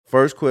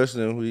First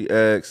question we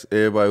ask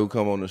everybody who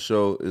come on the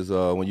show is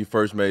when you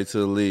first made it to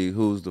the league,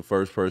 who's the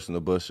first person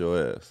to bust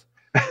your ass?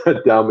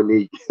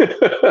 Dominique.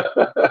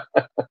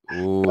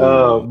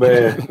 Oh Ooh.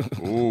 man,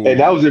 and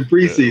that was Ooh, in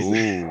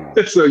preseason,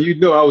 ooh. so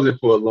I was in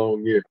for a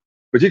long year.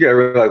 But you got to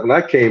realize when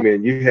I came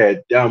in, you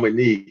had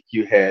Dominique,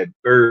 you had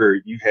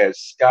Bird, you had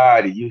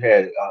Scotty, you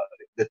had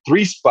the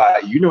three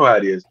spot. You know how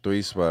it is.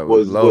 Three spot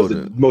was Was the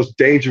loaded. most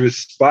dangerous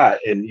spot.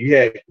 And you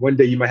had one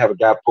day you might have a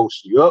guy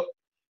post you up.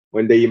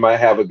 One day you might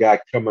have a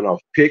guy coming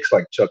off picks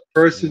like Chuck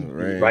Person.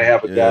 And you might Rain.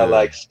 have a guy Yeah.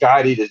 like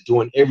Scotty that's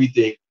doing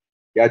everything,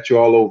 got you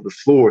all over the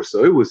floor.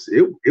 So it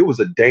was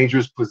a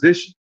dangerous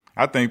position.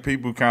 I think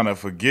people kind of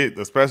forget,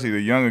 especially the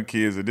younger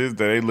kids of this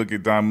day, they look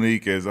at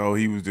Dominique as, oh,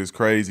 he was this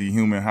crazy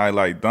human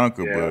highlight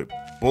dunker. Yeah.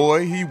 But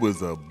boy, he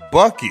was a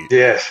bucket,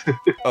 Yes.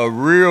 a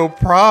real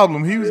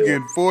problem. He was Yeah.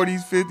 getting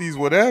 40s, 50s,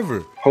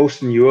 whatever.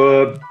 Posting you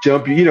up,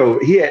 jump you. You know,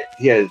 he had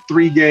a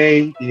 3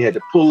 game, then he had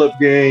the pull up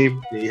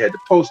game, then he had the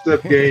post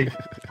up game.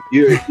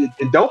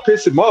 And don't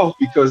piss him off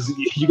because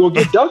you're gonna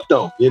get dunked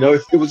on. You know,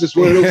 it was just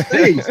one of those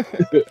things.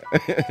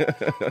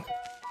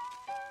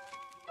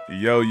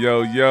 Yo,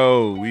 yo,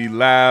 yo, we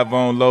live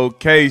on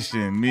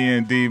location. Me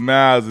and D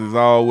Miles, as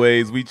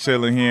always, we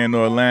chilling here in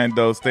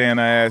Orlando, staying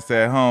our ass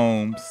at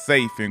home,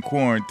 safe in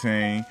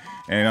quarantine.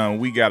 And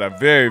we got a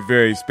very,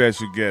 very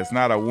special guest.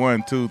 Not a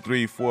 1, 2,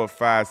 3, 4,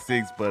 5,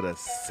 6, but a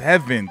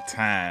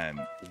 7-time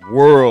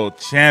world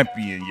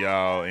champion,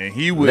 y'all. And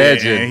he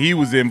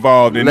was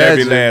involved in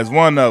every last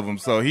one of them.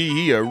 So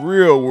he a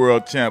real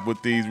world champ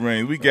with these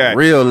rings. We got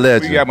real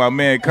legend. We got my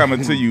man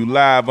coming to you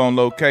live on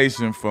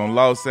location from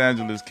Los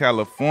Angeles,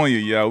 California,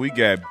 y'all. We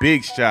got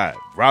Big Shot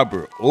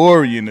Robert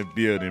Horry in the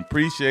building.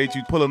 Appreciate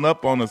you pulling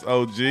up on us,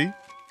 OG.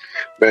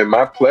 Man,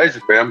 my pleasure,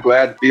 man. I'm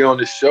glad to be on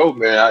the show,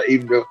 man.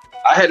 Even though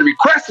I had to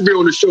request to be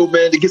on the show,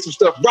 man, to get some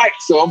stuff right.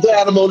 So I'm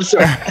glad I'm on the show.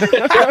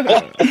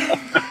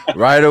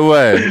 Right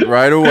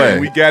away.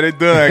 We got it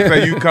done.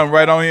 Clay, you come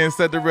right on here and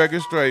set the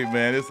record straight,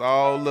 man. It's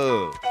all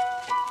love.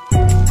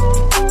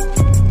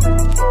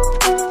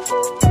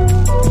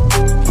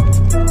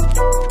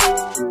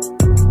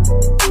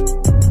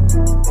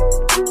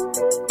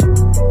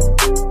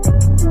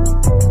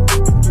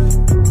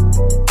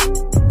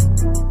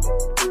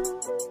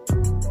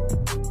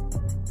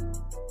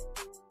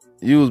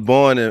 You was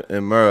born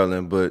in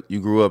Maryland, but you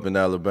grew up in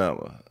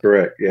Alabama.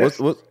 Correct.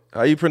 Yes.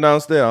 How you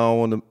pronounce that? I don't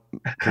want to.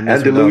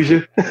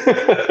 Andalusia.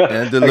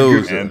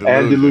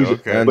 Andalusia.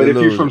 Okay. But if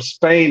you're from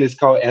Spain, it's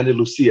called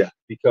Andalusia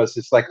because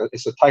it's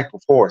a type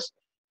of horse.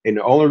 And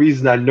the only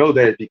reason I know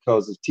that is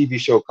because of a TV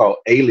show called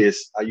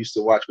Alias I used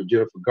to watch with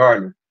Jennifer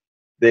Gardner.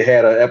 They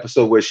had an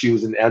episode where she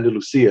was in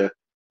Andalusia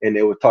and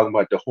they were talking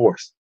about the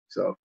horse.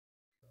 So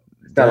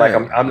it's not like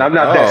I'm not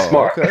that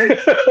smart. Okay.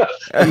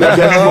 I'm not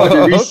that smart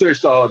to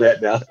research all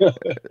that now.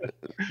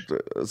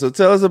 So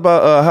tell us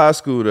about high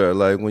school there.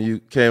 Like when you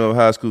came up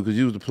high school, because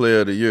you was the player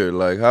of the year.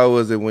 Like how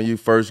was it when you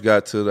first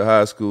got to the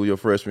high school your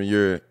freshman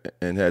year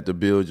and had to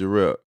build your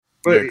rep?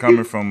 Yeah,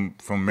 coming from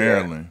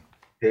Maryland.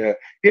 Yeah.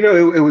 You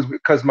know, it was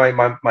because my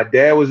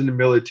dad was in the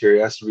military.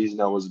 That's the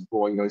reason I was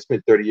born. You know, he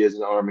spent 30 years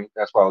in the Army.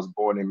 That's why I was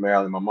born in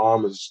Maryland. My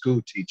mom was a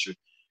school teacher.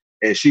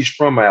 And she's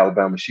from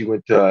Alabama. She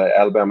went to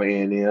Alabama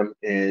A&M,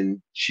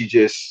 and she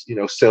just,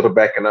 settled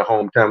back in her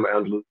hometown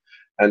of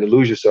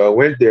Andalusia. So I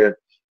went there.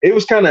 It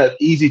was kind of an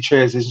easy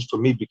transition for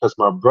me because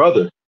my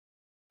brother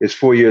is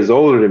 4 years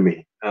older than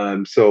me.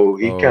 So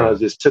he kind of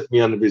just took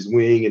me under his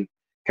wing and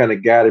kind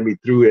of guided me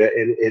through it.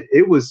 And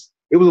it was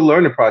a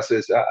learning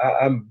process.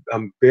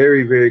 I'm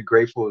very, very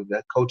grateful for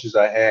the coaches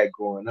I had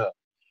growing up.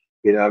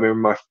 I remember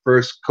my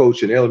first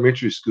coach in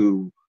elementary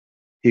school.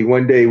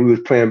 One day we was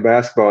playing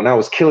basketball and I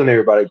was killing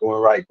everybody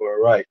going right.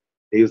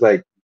 He was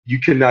like, "You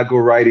cannot go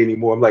right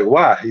anymore." I'm like,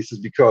 "Why?" He says,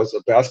 "Because a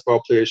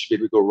basketball player should be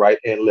able to go right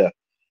and left."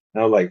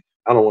 And I'm like,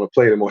 "I don't want to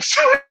play anymore."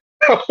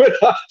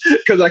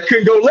 Because I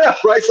couldn't go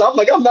left, right? So I'm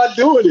like, "I'm not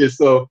doing this."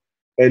 So,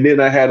 and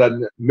then I had a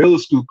middle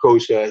school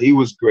coach. He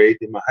was great.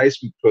 And my high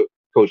school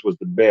coach was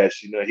the best.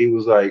 He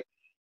was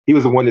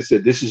the one that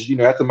said, "This is,"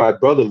 after my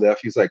brother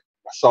left, he's like,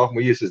 my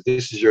sophomore year says,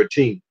 "This is your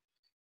team.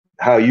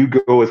 How you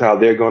go is how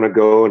they're going to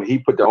go." And he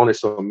put the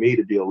onus on me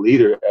to be a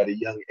leader at a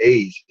young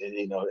age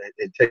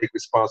and take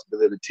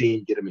responsibility of the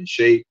team, get them in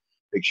shape,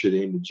 make sure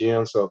they're in the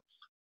gym. So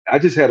I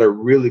just had a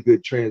really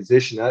good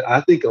transition.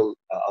 I think a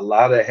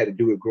lot of that had to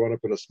do with growing up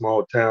in a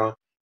small town.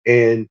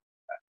 And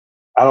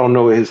I don't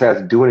know if this has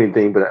to do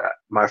anything, but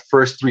my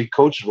first 3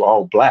 coaches were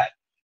all Black.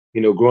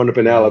 Growing up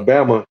in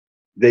Alabama,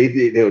 they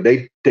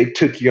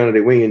took you under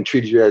their wing and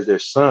treated you as their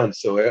son.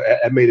 So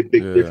that made a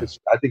big difference.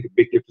 I think a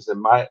big difference in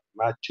my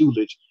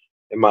tutelage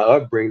and my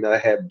upbringing that I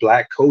had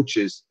Black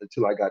coaches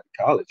until I got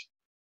to college.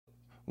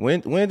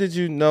 When did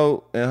you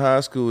know in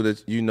high school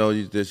that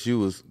that you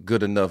was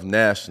good enough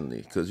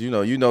nationally? Because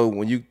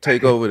when you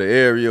take over the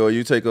area or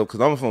you take over,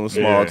 because I'm from a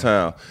small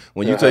town.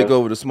 When you take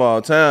over the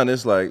small town,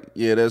 it's like,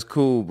 yeah, that's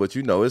cool, but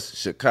it's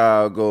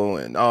Chicago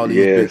and all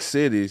these big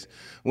cities.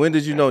 When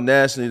did you know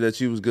nationally that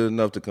you was good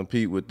enough to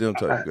compete with them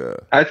type of guys?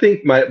 I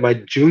think my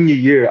junior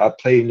year I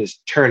played in this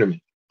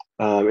tournament.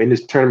 In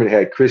this tournament, I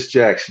had Chris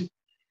Jackson.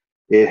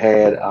 It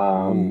had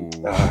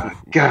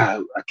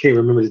God, I can't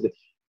remember his name.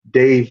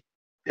 Dave.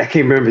 I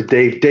can't remember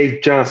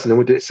Dave Johnson that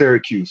went to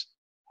Syracuse.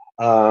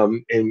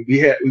 And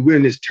we were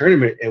in this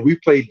tournament and we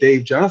played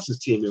Dave Johnson's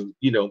team, and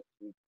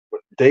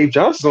Dave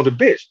Johnson's on the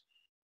bench.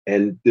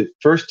 And the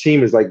first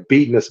team is like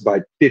beating us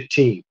by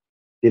 15.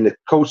 And the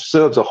coach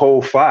subs a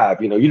whole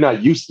 5. You're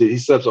not used to it. He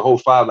subs a whole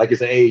 5 like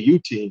it's an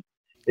AAU team.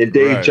 And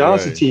Dave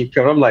Johnson team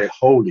come. I'm like,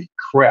 holy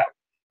crap.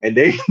 And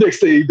they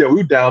next thing you know,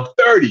 we down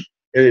 30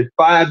 in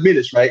 5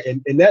 minutes, right?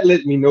 And that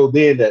let me know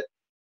then that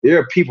there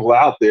are people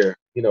out there,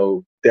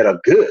 that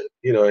are good,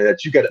 that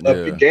you got to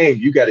up your game.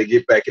 You got to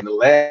get back in the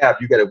lab.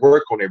 You got to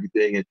work on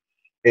everything. And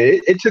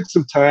it took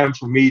some time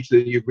for me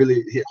to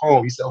really hit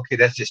home. He said, okay,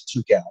 that's just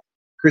 2 guys.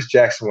 Chris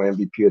Jackson won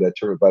MVP of that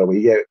tournament, by the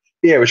way.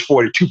 He averaged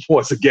 42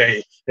 points a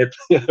game.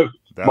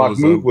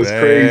 Mahmoud was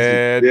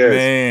crazy. Yes.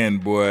 Man,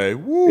 boy.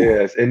 Woo.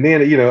 Yes. And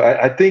then,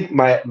 I think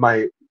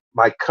my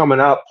coming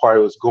out part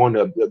was going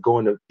to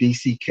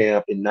BC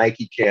camp and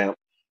Nike camp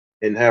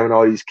and having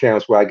all these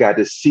camps where I got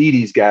to see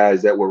these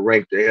guys that were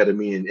ranked ahead of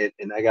me,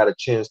 and I got a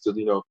chance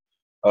to,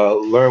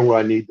 learn what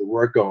I need to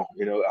work on.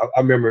 I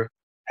remember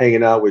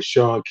hanging out with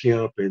Sean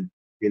Kemp and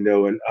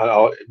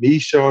me,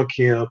 Sean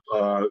Kemp,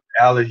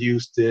 Allen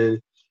Houston.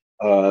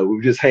 We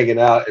were just hanging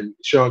out, and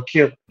Sean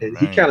Kemp, and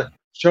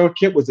Sean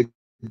Kemp was the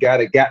guy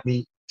that got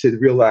me to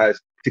realize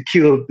to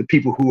kill the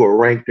people who are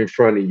ranked in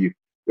front of you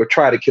or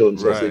try to kill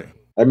them. Right.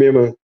 I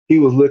remember he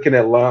was looking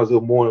at Lonzo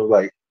Mourning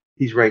like,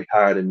 he's ranked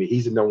higher than me.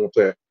 He's the number 1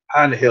 player.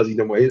 How in the hell is he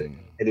number 1?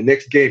 And the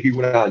next game, he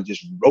went out and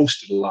just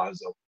roasted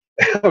Lonzo.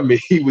 I mean,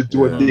 he was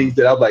doing things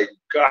that I was like,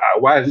 God,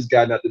 why is this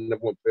guy not the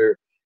number 1 player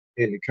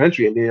in the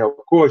country? And then, of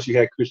course, you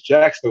had Chris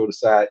Jackson on the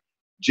side,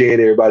 jaying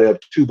everybody up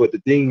too. But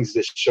the things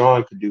that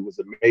Sean could do was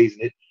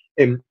amazing.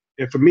 And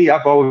for me,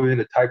 I've always been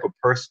the type of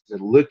person to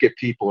look at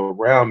people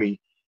around me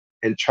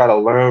and try to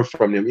learn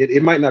from them.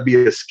 It might not be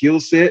a skill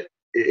set.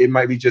 It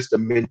might be just a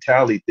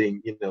mentality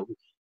thing.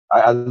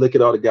 I look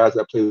at all the guys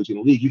that play with you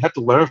in the league. You have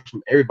to learn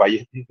from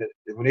everybody.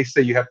 When they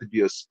say you have to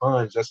be a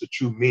sponge, that's the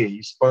true meaning.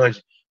 You sponge.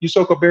 You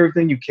soak up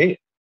everything you can.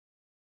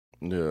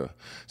 Yeah.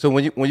 So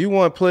when you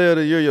won Player of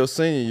the Year your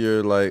senior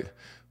year, like,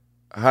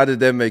 how did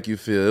that make you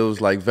feel? It was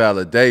like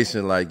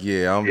validation, like,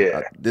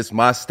 this is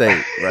my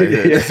state right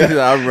here.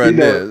 I run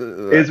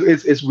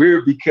this. It's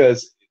weird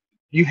because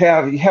you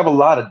have a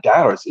lot of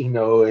doubters,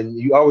 and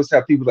you always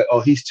have people like,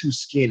 oh, he's too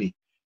skinny.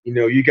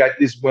 You got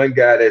this one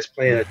guy that's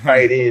playing a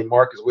tight end,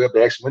 Marcus Webb,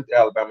 that actually went to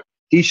Alabama.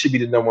 He should be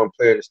the number 1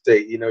 player in the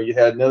state. You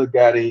had another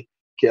guy,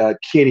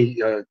 Kenny.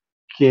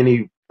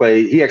 Kenny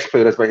played. He actually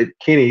played us, but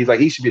Kenny. He's like,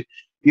 he should be.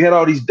 You had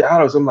all these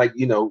doubters. I'm like,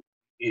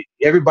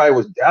 everybody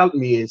was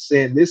doubting me and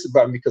saying this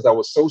about me because I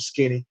was so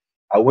skinny.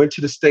 I went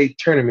to the state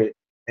tournament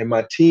and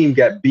my team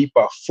got beat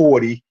by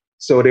 40.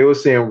 So they were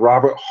saying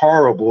Robert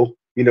Horrible.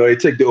 They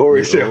took the Oreo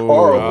and said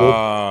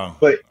horrible.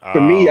 But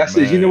for me, I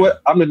said, you know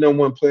what? I'm the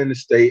number 1 player in the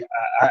state.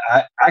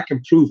 I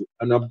can prove it.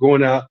 And I'm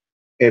going out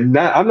and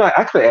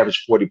I could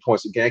average 40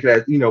 points a game,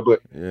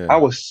 but I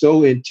was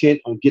so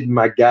intent on getting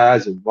my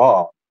guys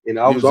involved.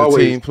 I was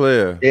always a team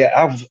player. Yeah,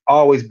 I've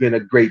always been a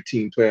great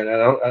team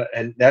player.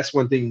 And that's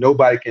one thing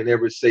nobody can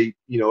ever say,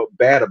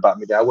 bad about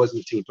me, that I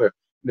wasn't a team player,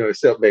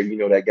 except maybe,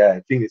 that guy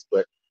in Phoenix.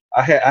 But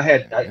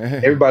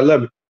everybody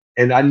loved me.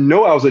 And I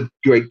know I was a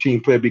great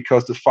team player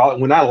because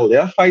when I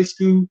left high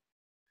school,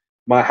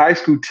 my high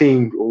school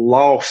team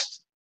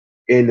lost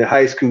in the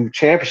high school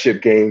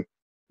championship game.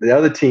 The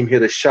other team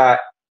hit a shot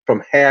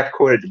from half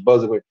court at the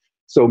buzzer.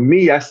 So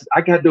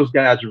I got those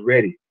guys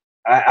ready.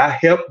 I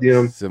helped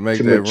them to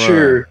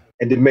mature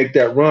and to make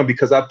that run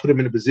because I put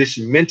them in a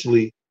position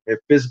mentally and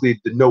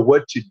physically to know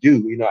what to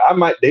do.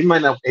 They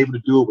might not be able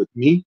to do it with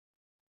me,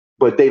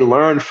 but they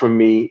learned from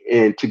me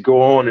and to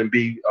go on and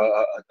be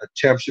a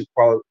championship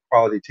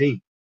quality team.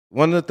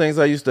 One of the things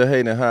I used to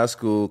hate in high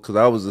school, because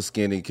I was a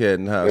skinny cat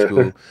in high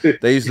school,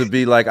 they used to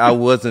be like I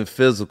wasn't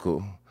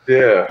physical.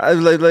 Yeah. I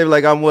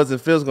like I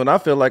wasn't physical, and I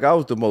felt like I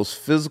was the most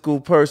physical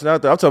person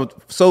out there. I'm talking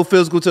so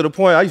physical to the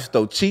point I used to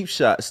throw cheap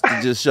shots to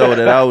just show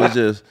that I was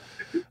just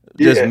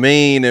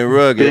mean and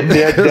rugged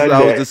because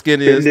I was the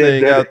skinniest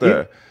thing out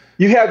there.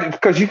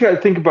 Because you got to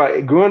think about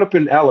it. Growing up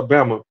in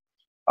Alabama,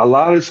 a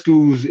lot of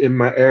schools in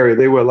my area,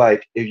 they were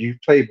like, if you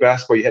played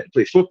basketball, you had to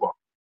play football.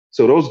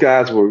 So those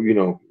guys were,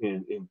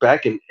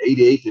 back in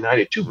 88 to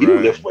 92, we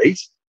didn't lift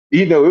weights.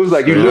 It was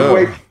like you lift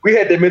weights. We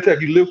had that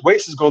mentality, if you lift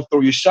weights, it's going to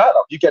throw your shot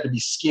up. You got to be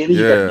skinny.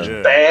 You got to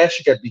be fast.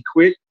 You got to be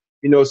quick.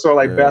 Sort of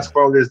like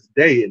basketball is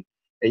today.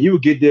 And you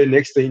would get there,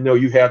 next thing you know,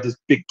 you have this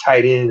big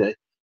tight end that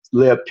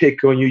lay a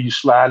pick on you. You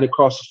sliding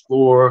across the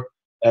floor.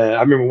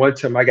 I remember one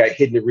time I got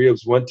hit in the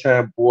ribs. One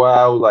time, boy,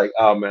 I was like,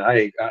 oh,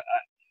 man,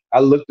 I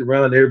looked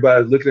around.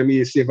 Everybody was looking at me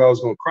and see if I was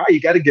going to cry. You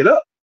got to get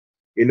up.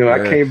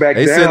 I came back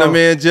down. They sent them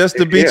in just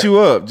to beat you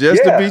up.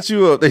 To beat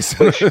you up. They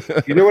sent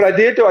You know what I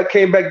did, though? I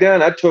came back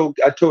down. I told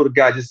the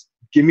guy, just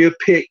give me a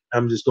pick.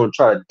 I'm just going to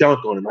try to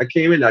dunk on him. I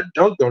came in, I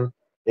dunked on him.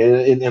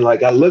 And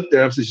like I looked at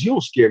him and says, you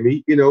don't scare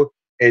me,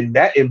 and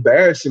that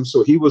embarrassed him.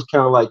 So he was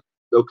kind of like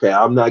okay,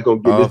 I'm not gonna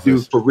get this Office.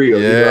 dude for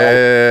real.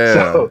 Yeah.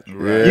 So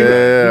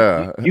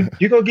Yeah.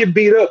 you're gonna get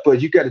beat up,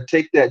 but you got to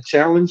take that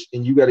challenge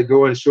and you got to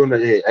go and show them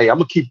that, hey, I'm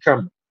gonna keep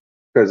coming.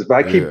 Because if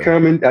I keep Yeah.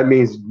 coming, that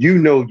means you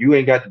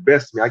ain't got the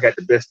best of me. I got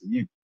the best of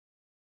you.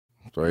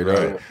 Straight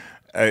Right. up.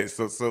 Hey,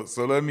 so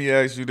let me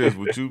ask you this: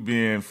 with you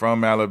being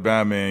from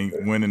Alabama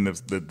and winning the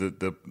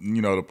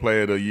the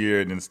Player of the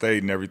Year in the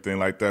state and everything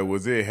like that,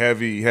 was it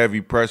heavy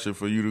pressure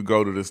for you to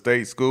go to the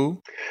state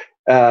school?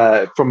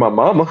 From my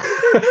mama,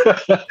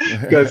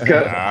 because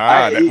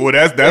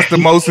that's the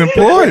most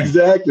important.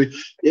 Exactly.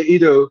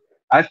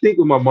 I think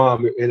with my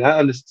mom, and I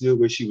understood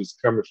where she was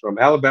coming from.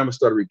 Alabama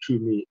started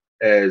recruiting me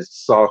as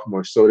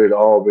sophomore, so did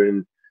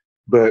Auburn.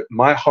 But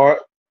my heart,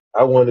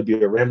 I wanted to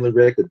be a Ramblin'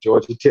 Wreck or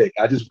Georgia Tech.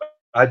 I just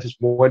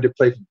wanted to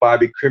play for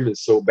Bobby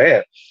Crimmins so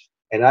bad.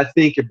 And I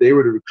think if they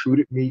would have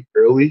recruited me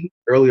early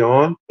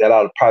on, that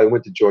I would probably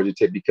went to Georgia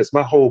Tech, because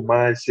my whole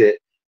mindset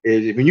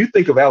is, when you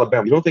think of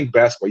Alabama, you don't think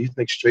basketball, you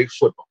think straight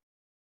football.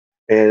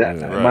 And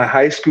my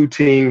high school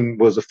team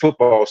was a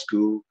football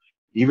school.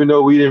 Even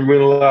though we didn't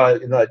win a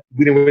lot,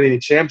 we didn't win any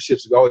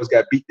championships, we always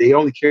got beat. They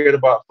only cared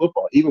about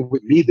football. Even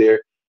with me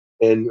there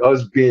and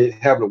us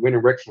having a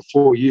winning record for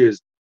 4 years,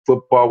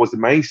 football was the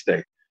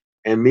mainstay.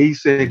 And me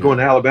saying going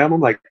to Alabama,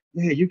 I'm like,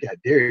 man, you got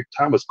Derrick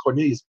Thomas,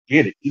 Cornelius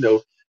Bennett,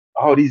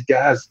 all these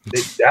guys.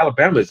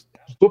 Alabama's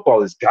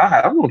football is God.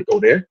 I want to go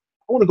there.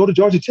 I want to go to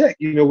Georgia Tech,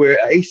 where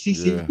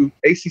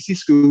ACC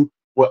school,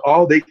 where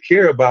all they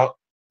care about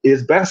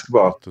is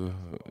basketball.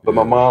 But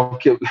my mom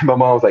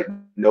was like,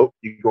 nope,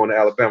 you're going to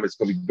Alabama. It's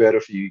going to be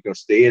better for you. You're going to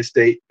stay in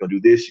state. You're going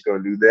to do this. You're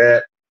going to do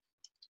that.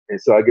 And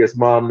so I guess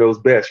mom knows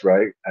best,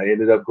 right? I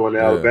ended up going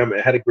to Alabama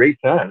and had a great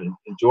time and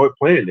enjoyed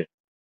playing there.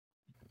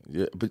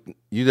 Yeah, but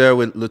you there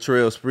with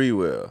Latrell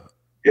Sprewell.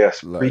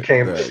 Yes, he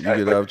came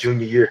like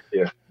junior year.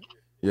 Yeah.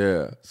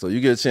 Yeah, so you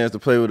get a chance to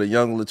play with a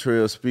young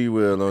Latrell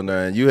Sprewell on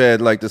there, and you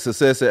had like the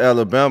success at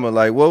Alabama.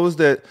 Like, what was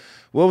that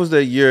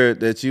year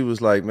that you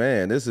was like,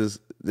 man, this is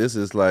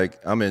like,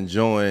 I'm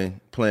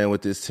enjoying playing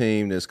with this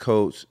team, this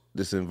coach,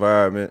 this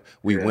environment.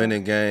 We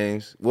winning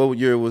games. What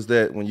year was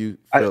that when you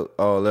felt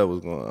all that was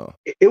going on?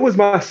 It was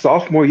my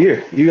sophomore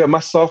year. My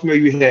sophomore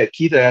year, you had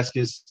Keith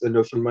Askins,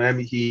 from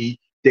Miami Heat,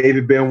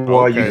 David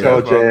Benoit, Utah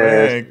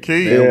Jazz.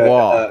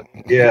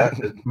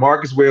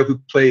 Marcus Webb, who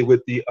played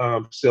with the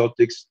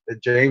Celtics,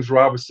 James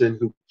Robinson,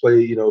 who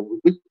played,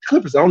 with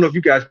Clippers. I don't know if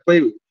you guys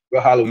played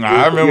with Hollywood.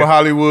 I remember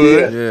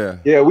Hollywood.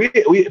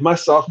 We my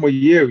sophomore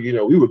year,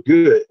 we were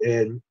good,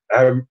 and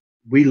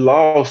we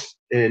lost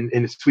in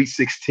the Sweet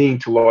 16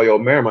 to Loyola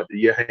Marymount the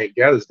year Hank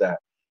Gathers died.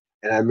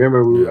 And I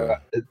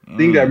remember the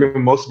thing that I remember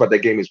most about that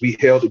game is we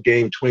held the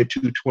game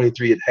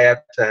 22-23 at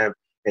halftime,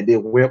 and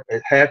then went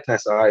at halftime.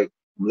 So, all right,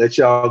 I'm gonna let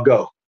y'all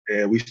go,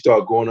 and we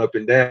start going up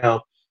and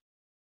down.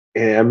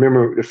 And I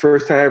remember the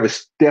first time I ever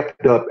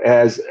stepped up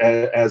as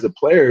a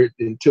player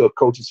into a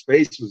coach's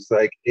face was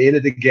like end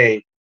of the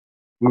game.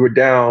 We were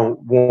down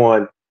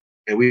 1,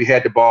 and we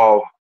had the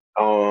ball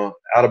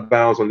out of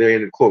bounds on their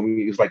end of the court.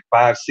 It was like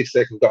 5-6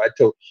 seconds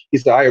ago. He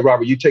said, all right,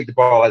 Robert, you take the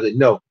ball. I said,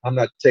 no, I'm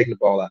not taking the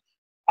ball out.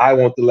 I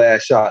want the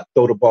last shot.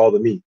 Throw the ball to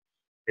me.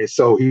 And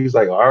so he was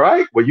like, all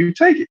right, well, you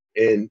take it.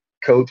 And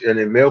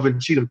then Melvin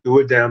Cheatham threw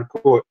it down the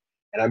court,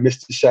 and I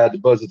missed the shot at the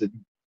buzzer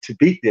to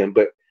beat them.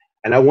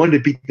 And I wanted to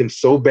beat them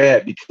so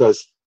bad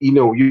because,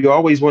 you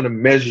always want to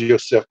measure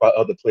yourself by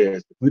other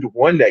players. If we'd have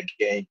won that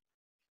game,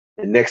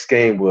 the next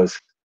game was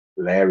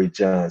Larry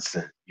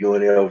Johnson,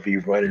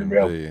 UNLV running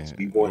Rebels.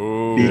 We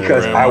won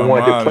because I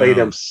wanted to play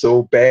them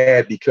so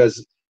bad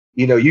because,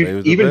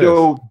 even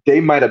though they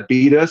might have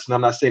beat us, and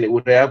I'm not saying it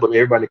would have, but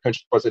everybody in the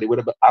country said they would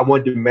have, but I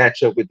wanted to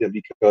match up with them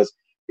because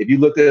if you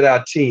looked at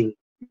our team,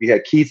 we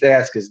had Keith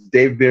Askins,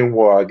 Dave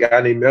Benoit, a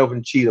guy named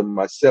Melvin Cheatham,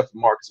 myself,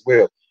 and Marcus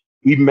Webb.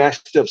 We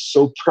matched up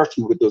so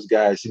perfectly with those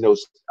guys.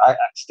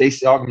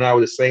 Stacey Augmon and I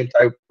were the same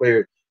type of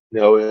player.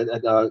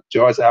 And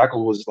George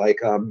Ackle was like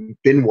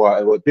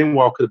Benoit. Well,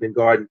 Benoit could have been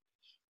guarding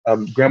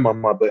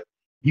grandmama, but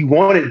you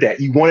wanted that.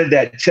 You wanted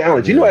that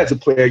challenge. As a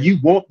player, you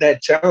want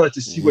that challenge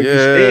to see where you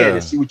stand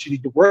and see what you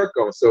need to work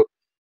on. So,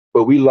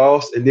 but we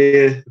lost. And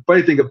then the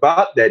funny thing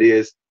about that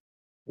is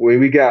when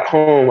we got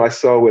home, I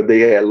saw where they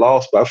had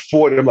lost by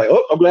 40. I'm like,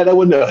 oh, I'm glad that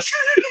wasn't us.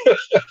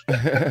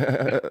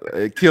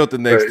 It killed the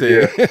next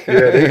team.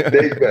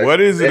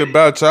 What is it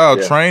about y'all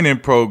training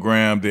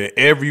program that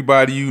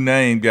everybody you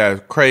name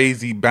got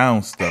crazy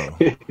bounce though?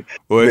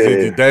 Or is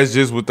it that's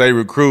just what they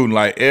recruiting?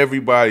 Like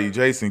everybody,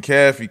 Jason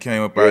Caffey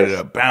came up out of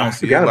there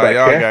bouncy. It's like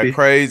y'all got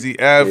crazy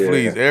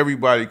athletes.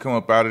 Everybody come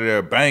up out of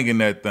there banging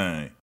that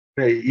thing.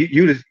 Hey, if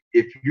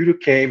you'd have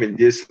came and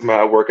did some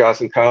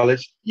workouts in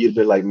college, you'd have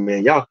been like,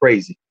 man, y'all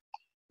crazy.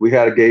 We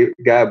had a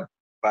guy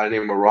by the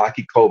name of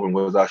Rocky Coburn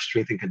was our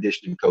strength and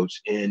conditioning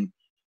coach. And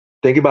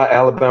think about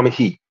Alabama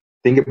Heat.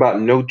 Think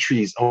about no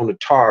trees on the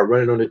tar,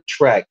 running on the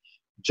track,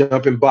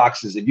 jumping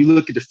boxes. If you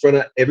look at the front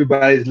of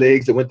everybody's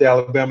legs that went to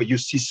Alabama, you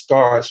see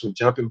scars from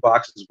jumping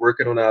boxes,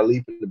 working on our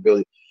leaping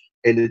ability.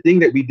 And the thing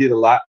that we did a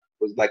lot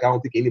was like I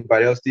don't think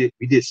anybody else did.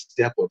 We did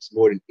step-ups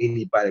more than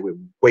anybody with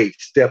weight.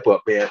 Step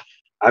up, man.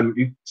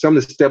 some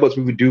of the step ups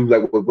we would do,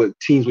 like what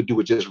teams would do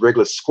with just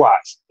regular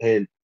squats.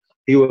 And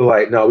he was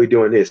like, no, we're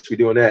doing this, we're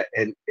doing that.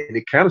 And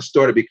it kind of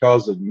started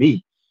because of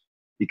me,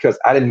 because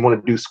I didn't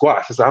want to do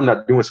squats. I said, I'm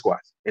not doing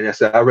squats. And I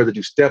said, I'd rather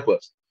do step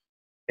ups.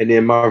 And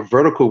then my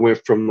vertical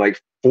went from like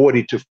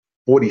 40 to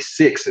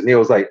 46. And it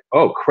was like,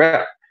 oh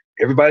crap,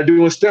 everybody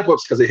doing step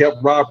ups because it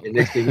helped Rob. And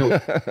next thing you know,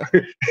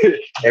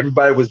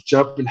 everybody was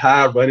jumping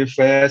high, running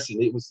fast.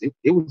 And it was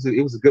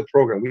a good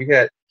program. We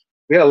had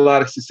a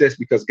lot of success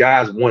because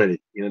guys wanted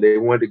it. You know, they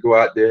wanted to go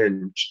out there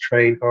and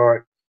train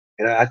hard.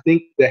 And I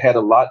think that had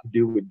a lot to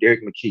do with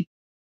Derek McKee,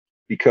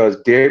 because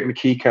Derek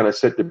McKee kind of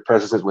set the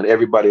precedence when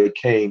everybody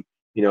came.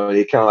 You know,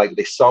 they kind of like,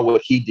 they saw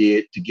what he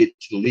did to get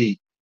to the league.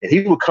 And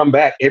he would come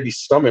back every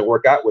summer and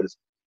work out with us.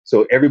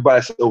 So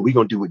everybody said, oh, we're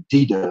going to do what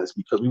D does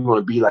because we want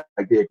to be like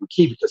Derek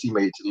McKee because he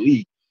made it to the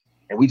league.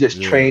 And we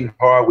just trained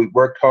hard. We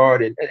worked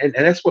hard. And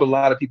that's what a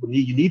lot of people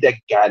need. You need that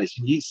guidance.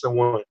 You need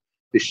someone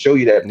to show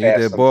you that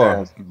path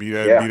sometimes. Be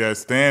that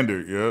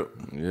standard. Yep.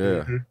 Yeah.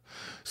 Mm-hmm.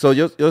 So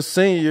your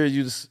senior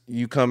year,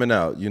 you coming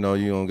out. You know,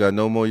 you don't got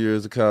no more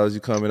years of college. You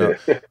coming out.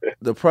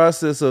 The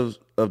process of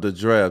the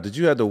draft, did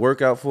you have to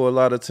work out for a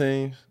lot of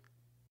teams?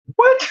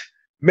 What?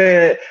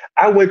 Man,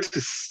 I went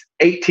to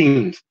 8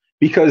 teams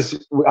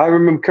because I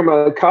remember coming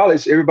out of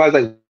college, everybody's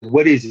like,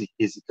 what is it?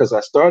 Is it because I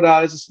started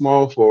out as a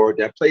small forward,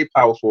 then I played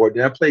power forward,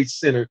 then I played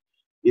center.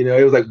 You know,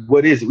 it was like,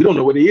 what is it? We don't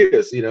know what it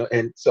is, you know.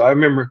 And so I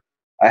remember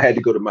I had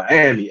to go to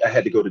Miami. I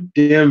had to go to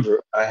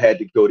Denver. I had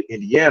to go to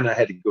Indiana. I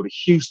had to go to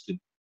Houston.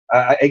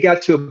 It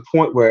got to a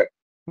point where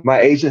my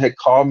agent had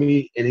called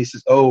me and he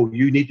says, oh,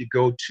 you need to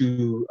go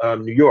to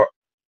New York.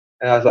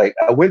 And I was like,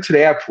 I went to the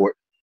airport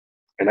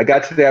and I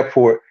got to the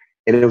airport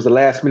and it was a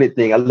last minute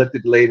thing. I looked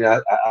at the lady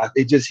and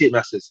it just hit me.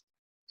 I said,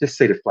 just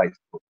say the flight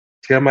book.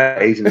 Tell my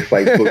agent the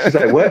flight book. She's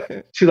like,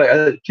 what? She's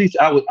like, please,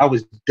 I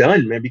was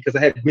done, man, because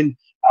I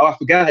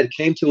forgot I had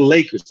came to the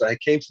Lakers. I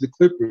came to the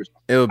Clippers.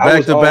 It was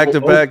back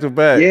to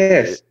back.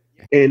 Yes.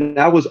 And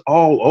I was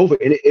all over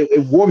and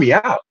it wore me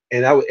out.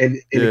 And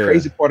the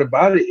crazy part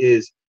about it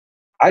is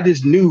I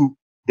just knew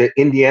that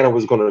Indiana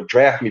was going to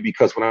draft me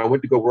because when I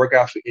went to go work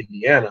out for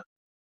Indiana,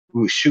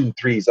 we were shooting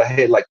threes. I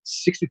had like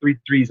 63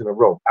 threes in a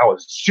row. I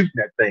was shooting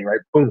that thing, right?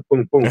 Boom,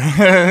 boom, boom.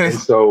 And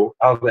so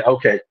I was like,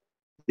 okay,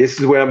 this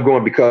is where I'm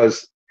going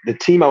because the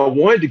team I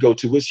wanted to go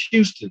to was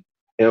Houston.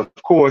 And of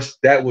course,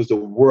 that was the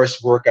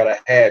worst workout I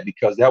had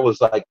because that was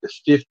like the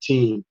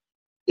 15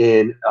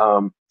 in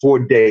 4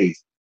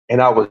 days. And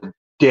I was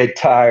dead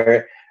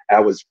tired.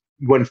 I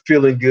wasn't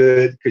feeling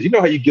good because you know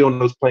how you get on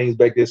those planes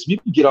back there. So you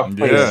can get off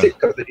planes sick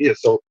because it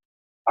is. So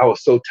I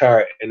was so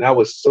tired. And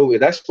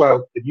that's why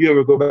if you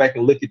ever go back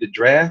and look at the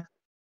draft,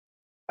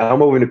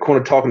 I'm over in the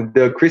corner talking to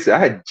Doug Christie. I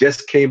had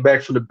just came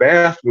back from the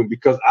bathroom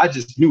because I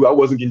just knew I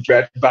wasn't getting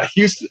drafted by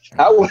Houston.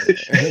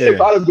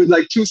 If I'd have been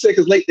like 2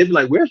 seconds late, they'd be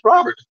like, where's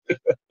Robert?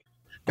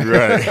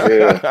 Right.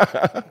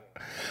 Yeah.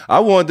 I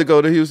wanted to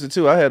go to Houston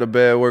too. I had a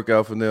bad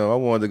workout for them. I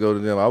wanted to go to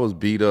them. I was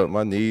beat up.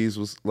 My knees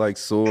was like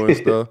sore and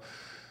stuff.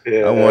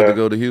 I wanted to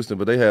go to Houston,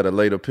 but they had a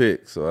later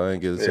pick, so I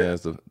didn't get a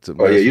chance to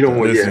Oh yeah, you don't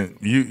want listen.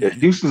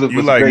 Houston's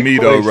You like me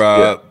though,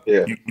 Rob.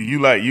 Yeah. You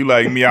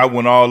like me. I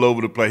went all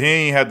over the place. He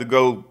ain't had to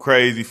go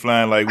crazy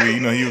flying like we. You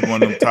know, he was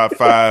one of them top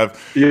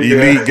 5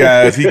 elite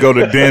guys. He go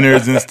to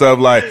dinners and stuff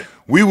like.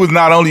 We was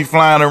not only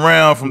flying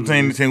around from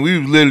team to team, we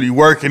was literally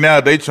working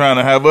out. They trying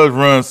to have us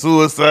run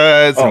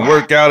suicides and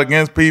work out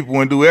against people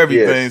and do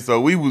everything. Yes.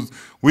 So we was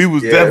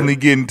definitely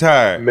getting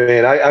tired.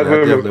 Man, I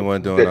remember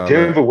the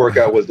Denver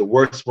workout was the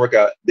worst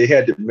workout. They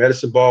had the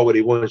medicine ball where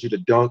they wanted you to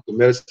dunk the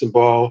medicine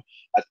ball.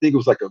 I think it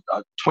was like a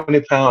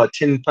 20-pound, a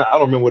 10-pound. I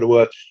don't remember what it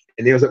was.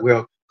 And they was like,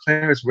 well,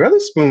 Clarence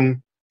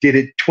Weatherspoon did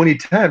it 20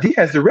 times. He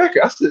has the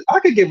record. I said, I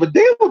could give a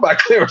damn about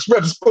Clarence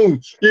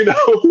Weatherspoon, you know.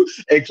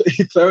 And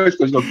Clarence,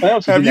 because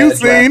Clarence. Have you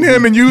seen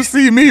him and you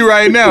see me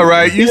right now,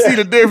 right? You see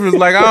the difference.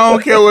 Like, I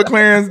don't care what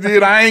Clarence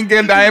did. I ain't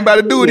about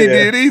to do what he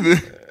did either.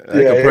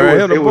 And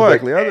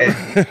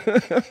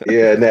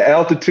the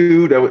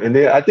altitude, and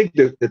then I think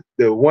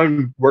the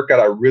one workout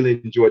I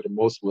really enjoyed the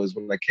most was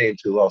when I came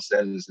to Los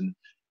Angeles and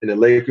the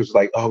Lakers was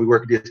like, oh, we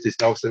work this. And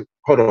I was like,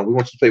 hold on, we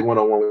want you to play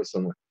one-on-one with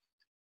someone.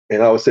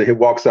 And I would say, here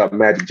walks out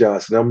Magic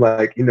Johnson. I'm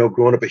like, you know,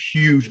 growing up a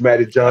huge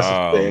Magic Johnson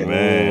fan.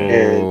 Man.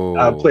 And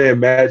I'm playing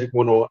Magic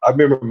one-on-one. I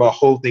remember my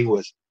whole thing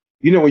was,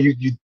 you know, when you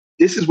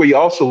this is where you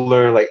also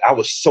learn, like, I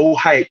was so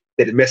hyped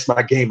that it messed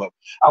my game up.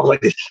 I was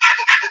like this.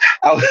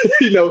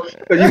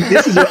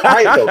 This is what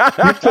I know.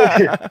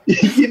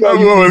 You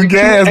was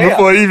gas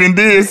before he even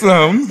did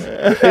something.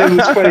 It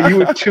was funny. You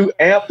were too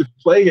amped to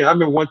play. And I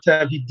remember one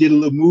time he did a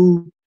little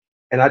move,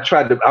 and I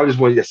just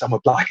wanted, yes, I'm going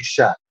to block his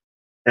shot.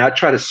 And I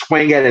tried to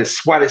swing at it and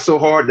swat it so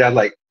hard that I was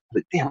like,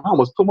 damn, I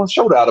almost put my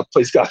shoulder out of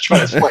place. I was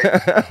trying to swing.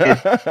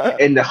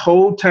 and the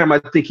whole time, I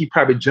think he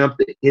probably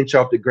jumped an inch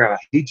off the ground.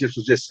 He just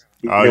was just,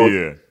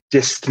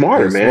 just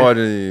smarter, man.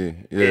 Smarter than you.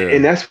 Yeah.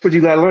 And that's what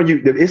you got to learn.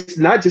 It's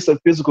not just a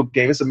physical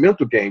game. It's a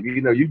mental game.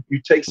 You know, you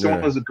take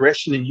someone's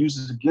aggression and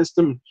use it against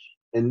them.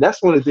 And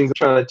that's one of the things I'm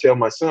trying to tell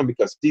my son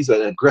because he's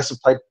an aggressive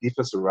type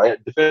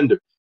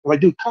defender. I'm like,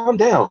 dude, calm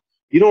down.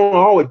 You don't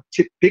always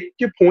pick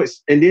your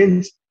points and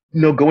then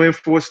go in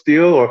for a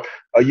steal or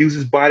use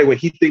his body when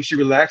he thinks you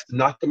relax to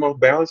knock them off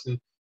balance. And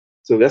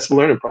so that's the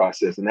learning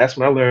process, and that's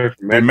what I learned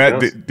from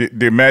Magic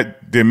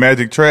Johnson. Did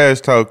Magic trash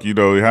talk you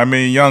though? How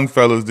many young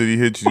fellas did he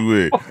hit you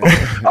with?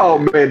 Oh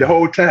man, the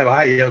whole time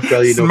I young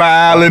fella,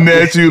 smiling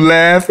at you,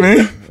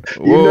 laughing.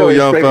 Whoa,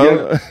 young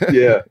fella.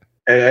 Yeah.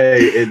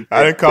 And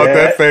I didn't caught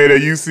that fade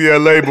at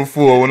UCLA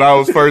before when I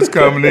was first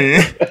coming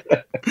in.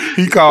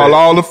 He called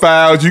all the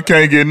fouls. You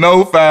can't get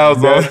no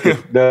fouls on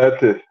him.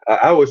 Nothing.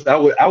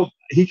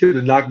 He could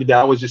have knocked me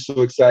down. I was just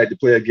so excited to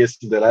play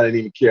against him that I didn't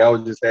even care. I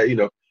was just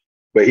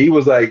but he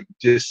was like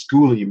just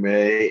schooling you,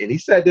 man. And he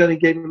sat down and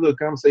gave me a little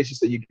conversation.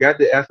 Said, you got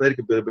the athletic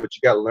ability, but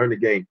you got to learn the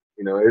game.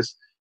 You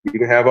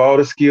can have all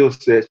the skill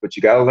sets, but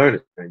you got to learn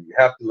it, man. You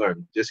have to learn it.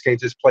 You just can't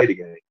just play the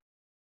game.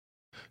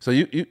 So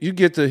you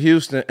get to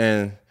Houston,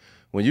 and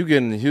when you get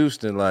into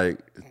Houston, like,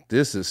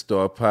 this is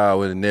star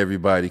power and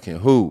everybody can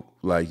hoop.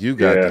 Like, you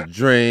got the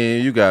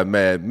Dream, you got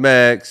Mad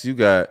Max, you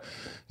got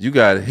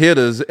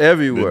hitters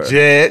everywhere. The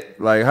Jet.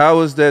 Like, how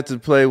was that to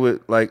play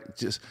with, like,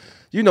 just –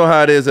 you know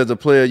how it is as a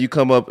player. You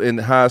come up in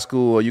high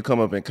school or you come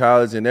up in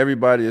college, and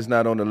everybody is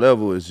not on the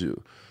level as you.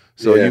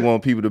 So you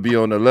want people to be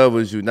on the level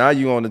as you. Now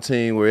you on the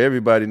team where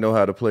everybody know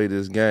how to play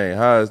this game.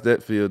 How does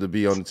that feel to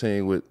be on the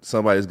team with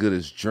somebody as good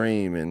as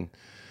Dream? And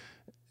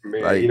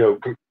man,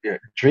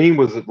 Dream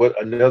was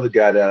another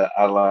guy that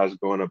I idolized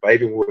growing up. I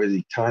even wore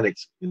the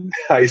tonics in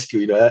high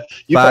school. Phi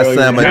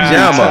Slamma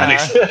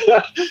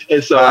Jamma.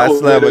 And so Phi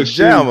Slamma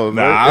Jamma.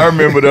 Nah, I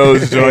remember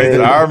those joints.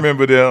 I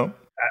remember them.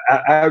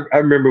 I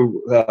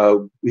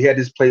remember we had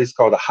this place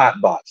called the Hot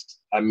Box.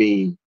 I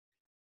mean,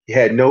 it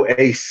had no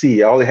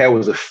AC. All they had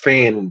was a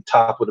fan on the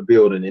top of the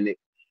building, and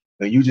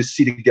you just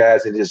see the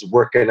guys and just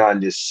working on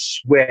this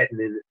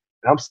sweating. And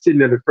I'm sitting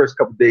there the first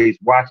couple of days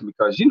watching,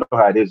 because you know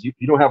how it is. You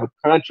don't have a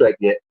contract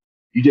yet.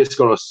 You're just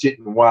gonna sit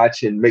and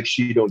watch and make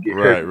sure you don't get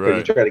hurt because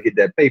you're trying to get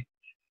that paper.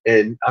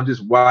 And I'm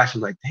just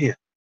watching like, damn,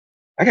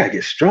 I gotta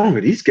get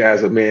stronger. These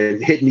guys are, man,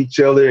 hitting each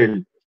other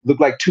and looked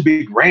like two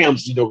big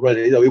rams,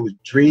 running. It was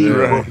Dream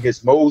going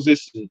against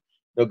Moses, and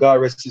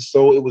God rest his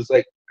soul. It was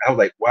like, I was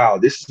like, wow,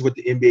 this is what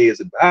the NBA is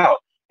about.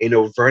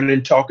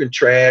 Vernon talking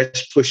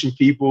trash, pushing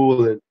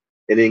people, and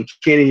then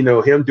Kenny,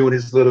 him doing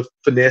his little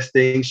finesse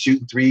thing,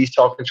 shooting threes,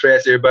 talking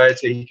trash to everybody.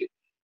 So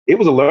it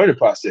was a learning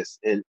process,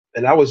 and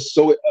I was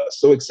so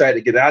excited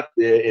to get out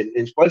there, and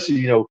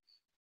especially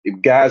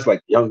guys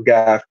like young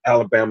guy,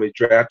 Alabama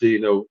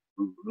drafted,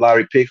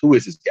 lottery pick. Who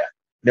is this guy?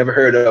 Never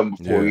heard of him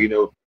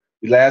before.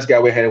 The last guy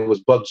we had was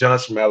Buck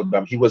Johnson from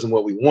Alabama. He wasn't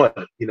what we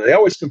wanted. They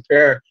always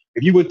compare.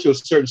 If you went to a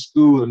certain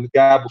school and the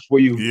guy before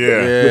you,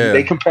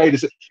 they compare you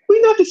to,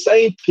 we're not the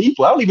same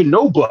people. I don't even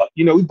know Buck.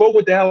 We both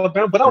went to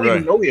Alabama, but I don't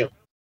even know him.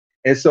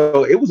 And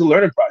so it was a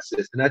learning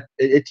process. And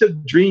it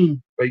took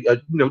Dream, 2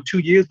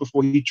 years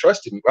before he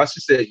trusted me. I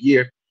should say a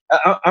year.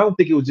 I don't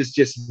think it was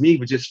just me,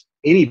 but just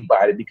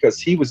anybody, because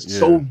he was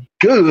so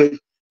good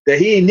that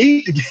he didn't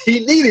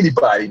need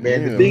anybody,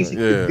 man. The things he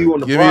could do on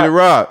the Give me the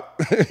rock.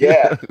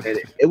 And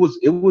it was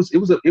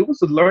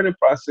a learning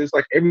process,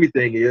 like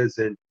everything is.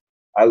 And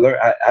I learned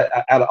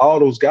out of all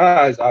those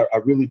guys, I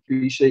really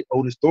appreciate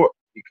Otis Thorpe,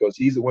 because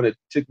he's the one that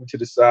took me to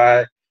the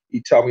side.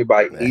 He taught me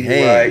about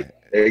eating right.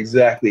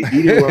 Exactly,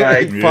 eating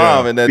right,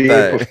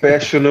 being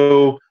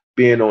professional,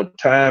 being on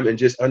time, and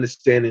just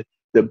understanding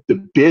the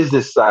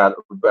business side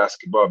of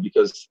basketball,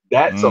 because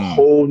that's a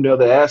whole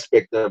nother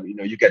aspect of it.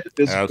 You got the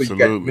physical, you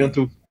got the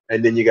mental,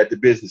 and then you got the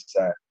business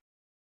side.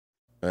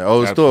 And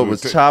Otis Thorpe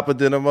was chopper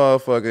than a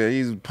motherfucker.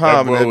 He's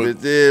palming that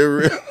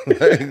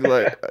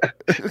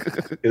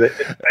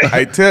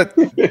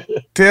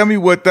bitch. Tell me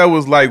what that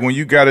was like when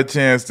you got a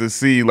chance to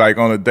see, like,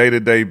 on a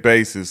day-to-day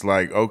basis,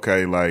 like,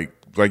 okay, like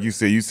you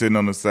said, you sitting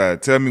on the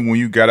side. Tell me when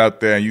you got out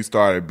there and you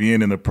started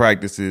being in the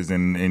practices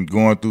and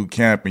going through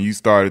camp, and you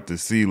started to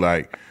see,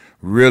 like,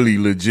 really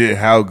legit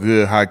how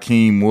good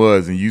Hakeem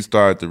was, and you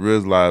started to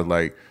realize,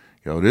 like,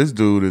 yo, this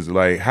dude is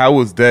like, how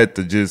was that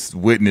to just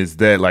witness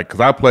that? Like,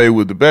 because I played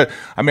with the best.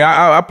 I mean,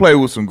 I played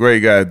with some great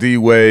guys, D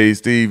Wade,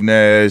 Steve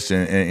Nash,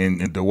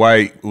 and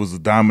Dwight was a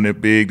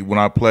dominant big when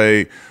I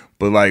played.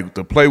 But, like,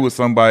 to play with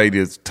somebody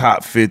that's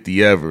top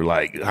 50 ever,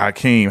 like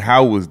Hakeem,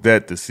 how was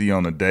that to see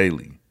on a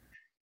daily?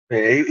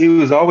 Man, he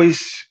was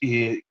always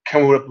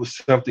coming up with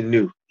something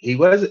new. He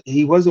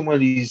wasn't one of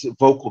these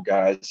vocal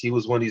guys. He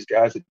was one of these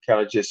guys that kind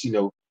of just,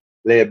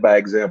 led by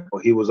example.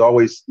 He was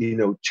always,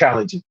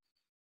 challenging.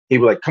 He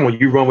was like, come on,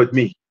 you run with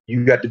me.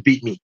 You got to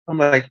beat me. I'm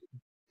like,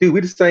 dude,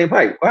 we're the same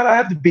height. Why do I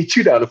have to beat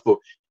you down the floor?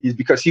 It's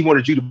because he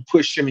wanted you to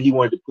push him and he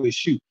wanted to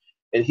push you.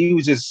 And he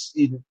was just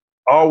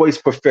always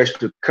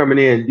professional, coming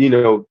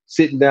in,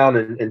 sitting down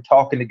and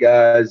talking to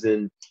guys.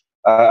 And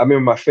I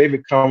remember my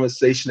favorite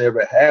conversation I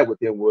ever had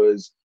with him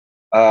was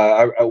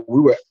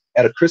we were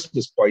at a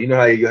Christmas party. You know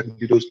how you have to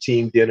do those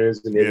team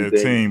dinners and everything.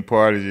 Yeah, team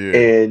parties, yeah.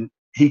 And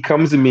he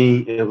comes to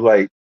me and was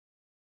like,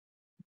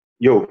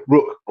 yo,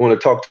 Rook, I want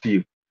to talk to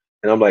you.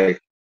 And I'm like,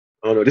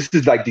 oh no, this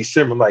is like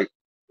December. I'm like,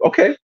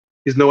 okay,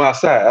 there's no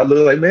outside. I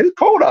look like, man, it's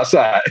cold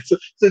outside. So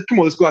come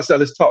on, let's go outside,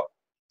 let's talk.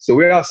 So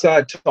we're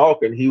outside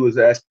talking. He was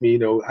asking me,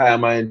 how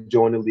am I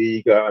enjoying the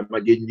league? Am I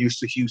getting used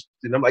to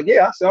Houston? I'm like,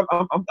 yeah. I said,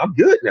 I'm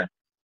good now.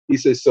 He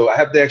says, so I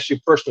have to ask you a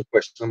personal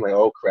question. I'm like,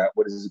 oh crap,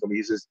 what is this going to be?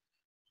 He says,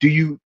 do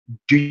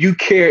you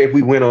care if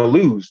we win or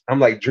lose? I'm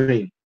like,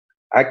 Dream,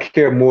 I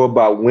care more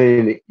about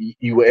winning than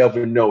you will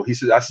ever know. He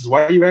says,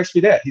 why do you ask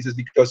me that? He says,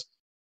 because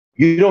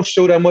you don't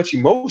show that much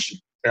emotion.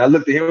 And I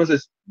looked at him and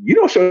says, you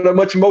don't show that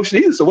much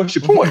emotion either. So what's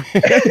your point?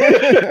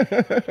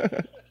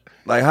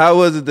 Like, how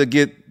was it to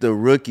get the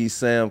rookie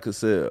Sam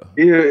Cassell?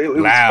 Yeah, it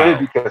was funny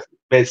because,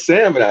 man,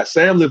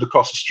 Sam lived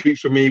across the street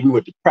from me. We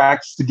went to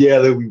practice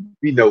together.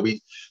 We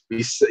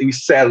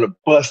sat on the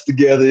bus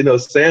together.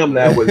 Sam and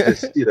I was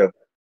just,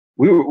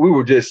 we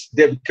were just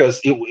there because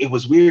it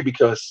was weird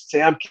because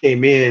Sam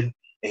came in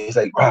and he's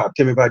like, Rob,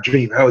 tell me about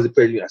Dream. How was it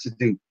playing? I said,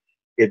 dude,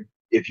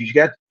 if you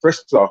got,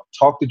 first off,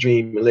 talk to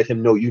Dream and let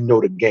him know you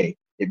know the game.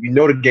 If you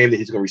know the game, that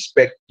he's going to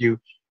respect you.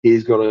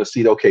 He's going to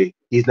see, okay,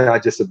 he's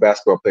not just a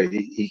basketball player.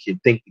 He can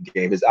think the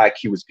game. His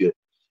IQ is good.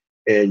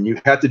 And you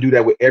have to do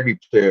that with every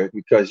player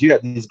because you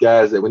have these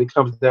guys that when it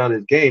comes down to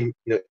the game,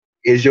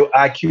 is your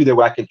IQ there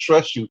where I can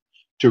trust you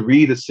to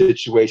read a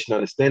situation,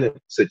 understand the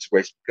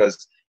situation?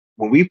 Because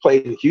when we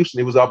played in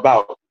Houston, it was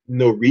about,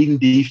 reading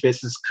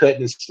defenses,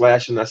 cutting and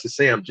slashing. I said,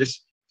 Sam,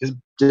 just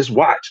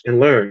watch and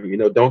learn.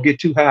 Don't get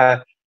too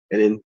high. And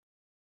then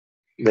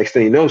next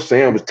thing you know,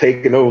 Sam was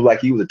taking over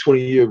like he was a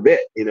 20-year vet,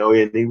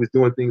 and he was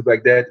doing things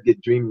like that to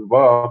get Dream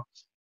involved.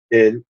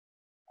 And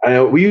I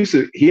know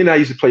he and I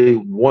used to play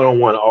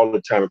one-on-one all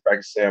the time in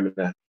practice, Sam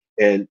and I.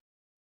 And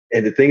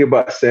the thing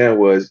about Sam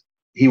was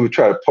he would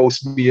try to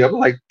post me up. I'm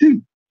like,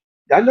 dude,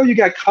 I know you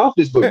got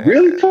confidence, but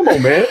really? Come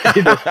on, man.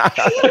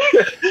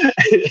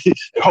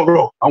 Hold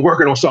on, I'm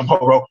working on something.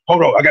 Hold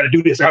on, I got to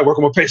do this. I got to work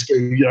on my pace. I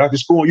can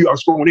score on you. I'm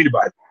scoring on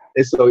anybody.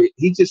 And so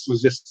he just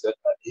was just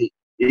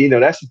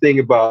that's the thing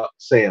about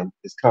Sam,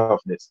 his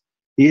confidence.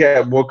 He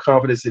had more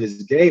confidence in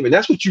his game, and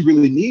that's what you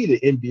really need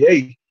in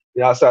NBA,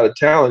 outside of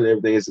talent and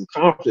everything, is some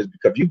confidence.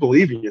 Because if you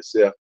believe in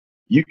yourself,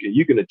 you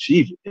can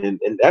achieve it.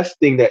 And that's the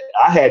thing that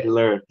I had to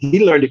learn.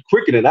 He learned it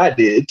quicker than I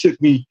did. It took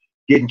me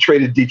getting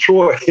traded to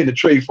Detroit and the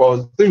trade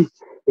falling through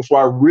before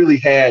I really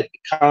had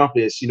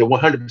confidence,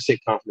 100%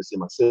 confidence in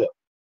myself.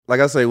 Like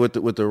I say, with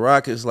the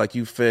Rockets, like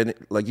you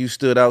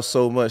stood out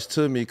so much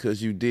to me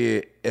because you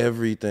did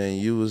everything.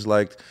 You was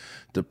like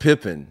the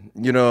Pippen,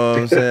 you know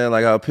what I'm saying?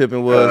 Like how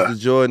Pippen was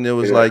to Jordan. It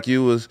was like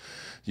you was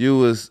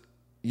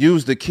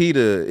the key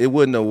to it.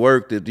 Wouldn't have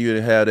worked if you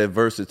didn't have that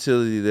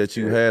versatility that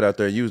you had out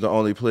there. You was the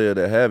only player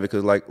that had it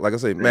because, like I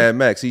say, Mad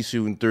Max, he's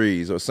shooting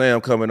threes, or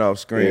Sam coming off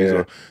screens,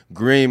 or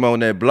Green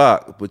on that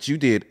block. But you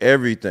did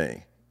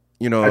everything.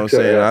 You know what I'm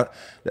saying?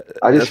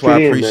 That's why I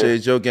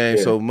appreciate your game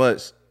so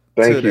much.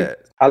 Thank you. That.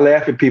 I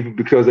laugh at people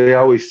because they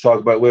always talk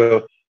about,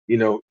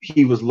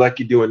 he was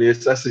lucky doing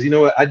this. I said, you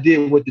know what? I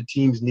did what the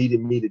teams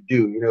needed me to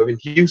do. In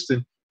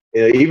Houston,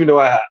 even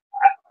though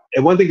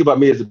and one thing about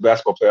me as a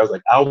basketball player, I was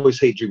like, I always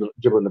hate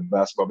dribbling the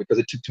basketball because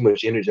it took too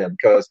much energy out.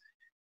 Because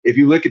if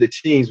you look at the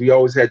teams, we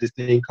always had this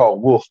thing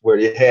called Wolf, where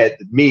it had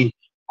me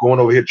going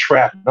over here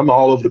trapping. I'm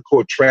all over the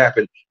court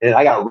trapping, and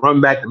I got to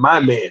run back to my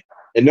man.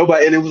 And it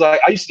was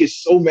like, I used to get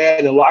so mad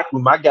in the locker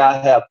room. My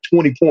guy have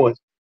 20 points.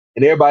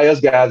 And everybody else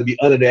got to be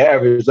under the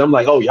average. I'm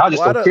like, oh, y'all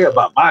just don't care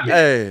about my man.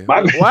 Hey,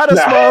 why the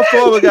small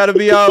forward got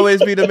to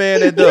always be the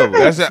man that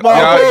double?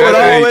 Small forward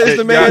always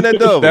the man that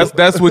double.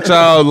 That's what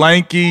y'all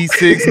lanky,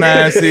 6'9",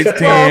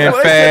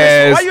 6'10",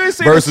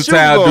 fast,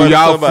 versatile do.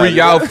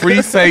 Y'all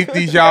free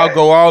safeties. Y'all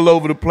go all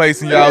over the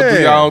place and y'all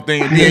do y'all own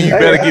thing. And then you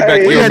better get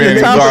back to your man and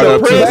guard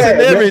up too.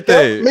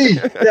 Everything.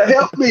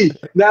 Help me.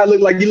 Now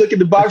look like you look at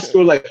the box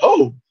score like,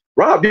 oh,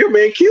 Rob, your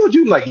man killed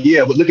you. I'm like,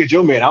 yeah, but look at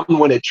your man. I'm the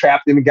one that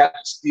trapped him and got the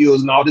steals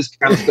and all this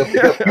kind of stuff to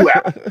help you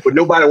out. But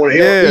nobody want to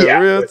help me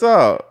out. Real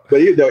talk. But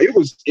it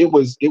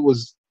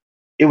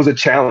was a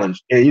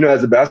challenge. And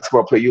as a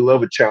basketball player, you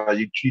love a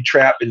challenge. You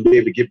trap and be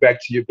able to get back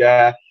to your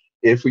guy.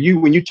 And for you,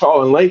 when you're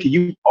tall and lanky,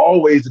 you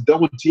always the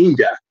double team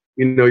guy.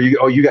 You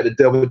got the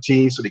double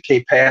team, so they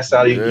can't pass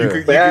out.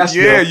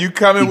 You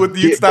coming with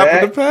you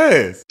stopping the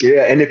pass.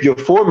 Yeah, and if your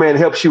foreman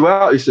helps you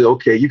out, you say,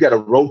 okay, you got to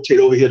rotate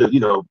over here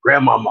to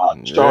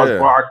Grandmama, Charles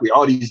Barkley,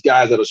 all these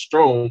guys that are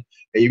strong,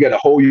 and you got to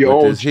hold your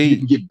own so you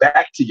can get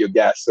back to your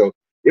guy. So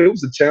it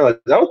was a challenge.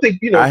 I don't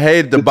think I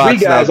hated the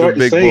box out the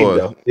big boy.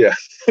 Though.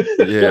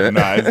 Yeah,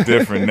 Nah, it's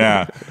different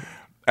now.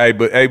 Hey,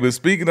 but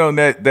speaking on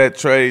that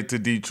trade to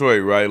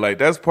Detroit, right? Like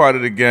that's part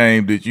of the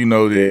game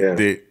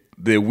that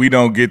that we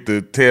don't get to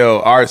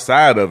tell our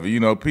side of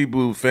it.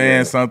 People,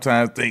 fans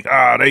sometimes think,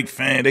 they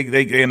in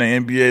the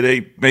NBA,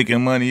 they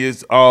making money,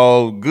 it's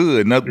all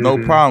good, no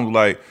problem.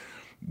 Like,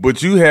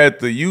 but you had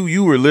to,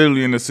 you were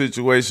literally in a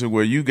situation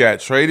where you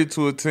got traded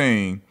to a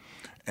team,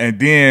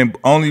 and then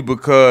only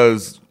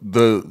because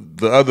the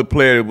other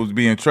player that was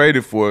being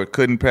traded for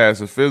couldn't pass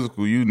a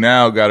physical, you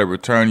now got to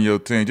return your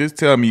team. Just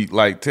tell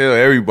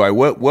everybody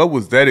what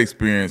was that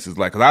experience is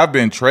like? Because I've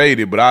been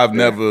traded, but I've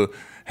never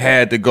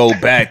had to go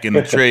back in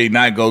the trade,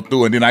 not go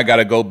through, and then I got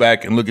to go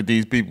back and look at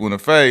these people in the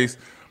face,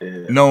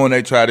 knowing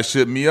they try to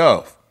ship me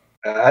off.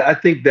 I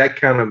think that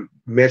kind of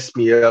messed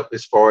me up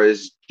as far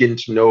as getting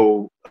to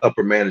know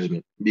upper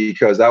management,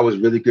 because I was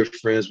really good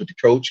friends with the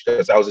coach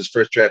because I was his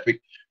first draft pick,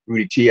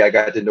 Rudy T. I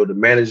got to know the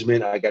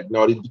management. I got to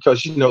know it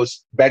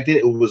because, back then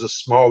it was a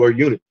smaller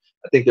unit.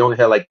 I think they only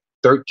had like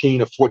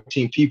 13 or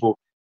 14 people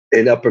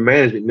in upper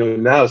management.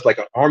 Now it's like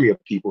an army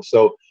of people.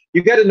 So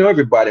you got to know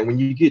everybody. When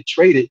you get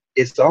traded,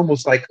 it's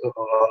almost like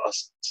a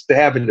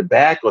stab in the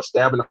back or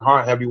stab in the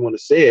heart, however you want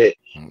to say it.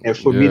 And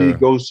for me to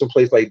go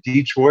someplace like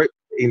Detroit,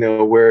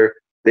 where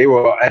they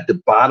were at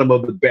the bottom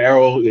of the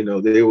barrel,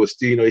 they were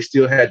still, they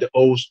still had the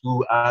old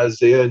school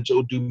Isaiah and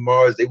Joe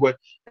Dumars. They weren't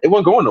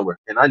going nowhere.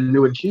 And I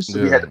knew in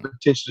Houston we had the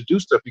potential to do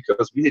stuff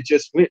because we had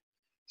just went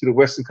to the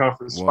Western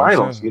Conference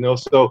Finals,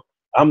 So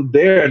I'm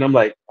there and I'm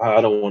like,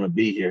 I don't want to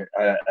be here.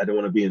 I don't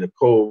want to be in the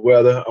cold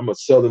weather. I'm a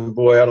Southern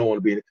boy. I don't want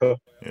to be in the cold.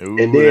 And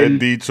then that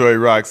Detroit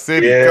Rock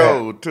City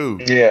cold too.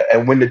 Yeah.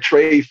 And when the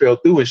trade fell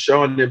through and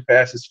Sean didn't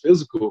pass his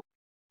physical,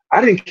 I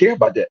didn't care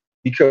about that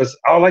because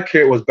all I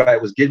cared was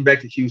getting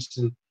back to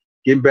Houston,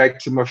 getting back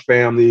to my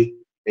family,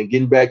 and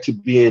getting back to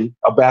being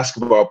a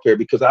basketball player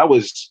because I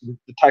was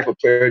the type of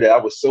player that I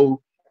was so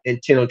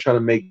intent on trying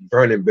to make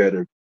Vernon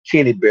better,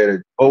 Kenny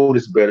better,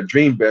 Otis better,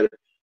 Dream better,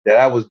 that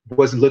I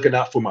wasn't looking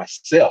out for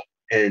myself.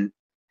 And,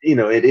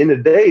 at the end of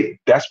the day,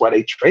 that's why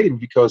they traded me,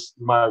 because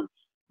my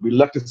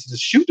reluctance to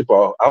shoot the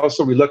ball. I was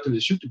so reluctant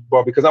to shoot the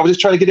ball because I was just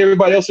trying to get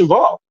everybody else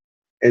involved.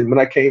 And when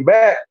I came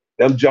back,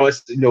 them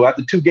joints,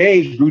 after 2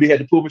 games, Rudy had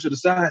to pull me to the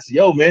side and say,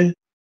 yo, man,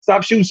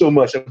 stop shooting so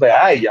much. I was like, all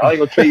right, y'all ain't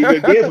going to trade you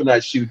again for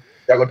not shooting.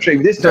 Y'all going to trade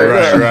me this time.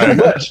 Right. Too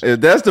much.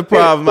 If that's the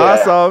problem,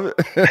 I solve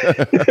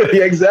it.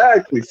 Yeah,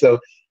 exactly. So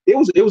it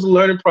was a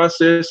learning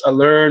process. I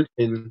learned,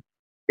 and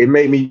it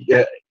made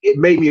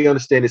me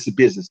understand it's a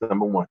business,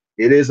 number one.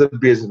 It is a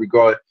business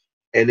regard,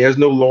 and there's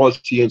no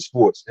loyalty in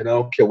sports. And I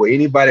don't care what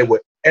anybody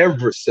would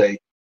ever say.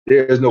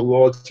 There's no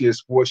loyalty in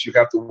sports. You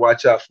have to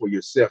watch out for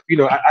yourself.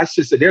 I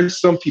should say there's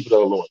some people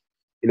that are loyal.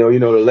 The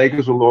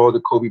Lakers were loyal to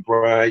Kobe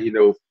Bryant.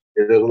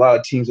 There's a lot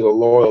of teams that are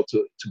loyal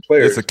to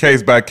players. It's a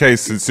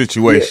case-by-case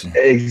situation.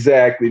 Yeah,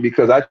 exactly,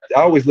 because I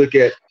always look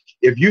at,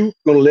 if you're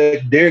going to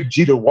let Derek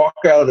Jeter walk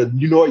out of the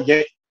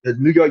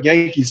New York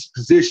Yankees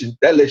position,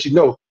 that lets you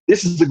know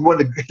this is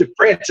one of the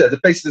franchise, the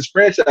face of this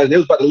franchise, and they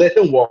was about to let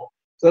him walk.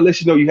 So it lets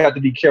you know you have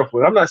to be careful.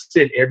 And I'm not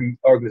saying every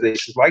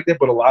organization is like that,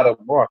 but a lot of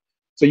them are.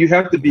 So you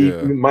have to be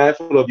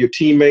mindful of your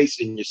teammates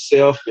and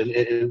yourself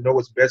and know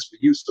what's best for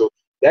you. So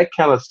that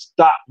kind of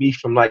stopped me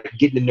from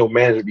getting to know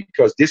manager,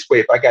 because this way,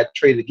 if I got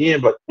traded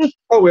again, but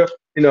oh well,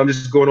 I'm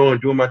just going on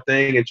and doing my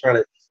thing and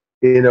trying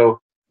to,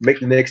 make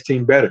the next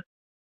team better.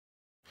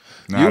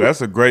 Nah,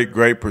 that's a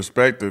great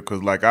perspective,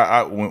 because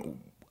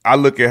I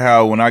look at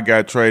how when I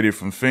got traded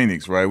from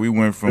Phoenix, right, we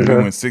went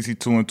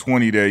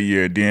 62-20 that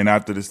year. Then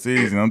after the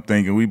season, I'm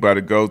thinking we about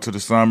to go to the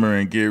summer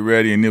and get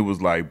ready, and it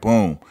was like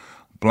boom.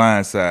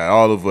 Blindside,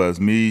 all of us,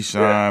 me,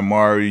 Sean,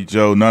 Maury,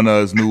 Joe, none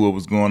of us knew what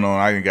was going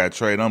on. I got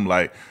traded. I'm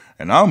like,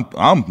 and I'm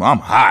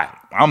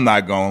hot. I'm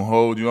not gonna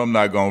hold you. I'm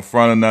not gonna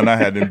front or nothing. I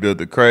had them built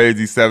a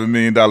crazy $7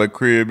 million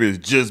crib. It's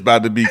just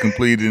about to be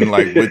completed in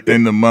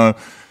within the month.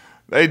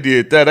 They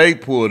did that. They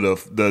pulled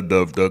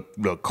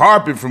the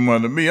carpet from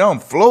under me. I'm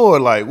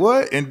floored. Like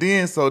what? And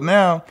then so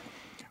now,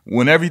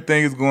 when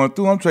everything is going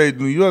through, I'm traded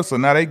to New York. So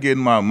now they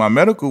getting my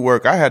medical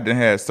work. I had to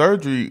have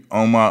surgery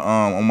on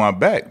my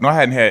back. No, I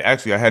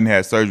hadn't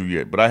had surgery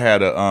yet, but I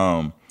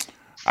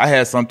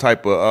had some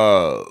type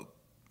of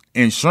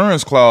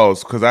insurance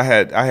clause because I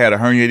had a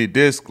herniated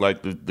disc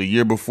the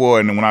year before,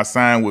 and then when I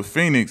signed with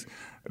Phoenix,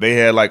 they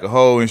had a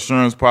whole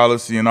insurance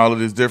policy and all of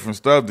this different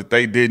stuff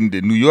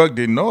that New York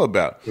didn't know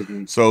about.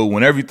 Mm-hmm. So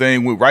when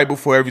right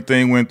before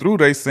everything went through,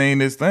 they seen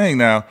this thing.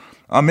 Now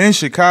I'm in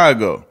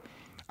Chicago.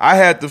 I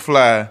had to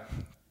fly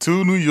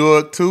to New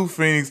York, to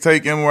Phoenix,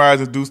 take MRIs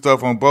and do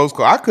stuff on both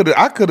calls.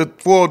 I could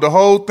have foiled the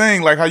whole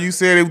thing, like how you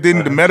said it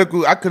didn't the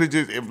medical. I could have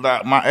just, if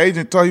my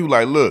agent told you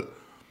look,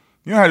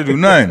 you don't have to do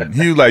nothing.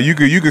 He was like, you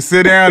could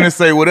sit down and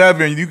say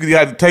whatever, and you could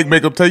have to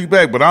make them take you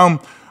back. But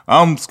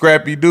I'm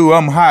scrappy dude.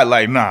 I'm hot.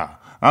 Nah,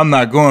 I'm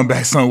not going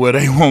back somewhere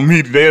they want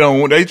me.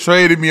 They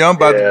traded me. I'm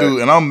about to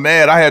do, and I'm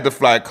mad. I had to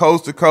fly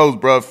coast to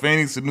coast, bro.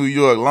 Phoenix to New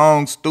York,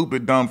 long,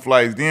 stupid, dumb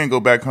flights. Then go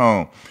back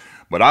home.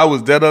 But I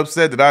was that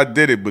upset that I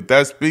did it. But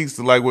that speaks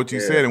to what you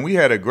said. And we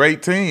had a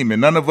great team.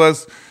 And none of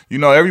us,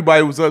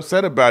 everybody was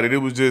upset about it. It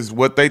was just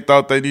what they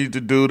thought they needed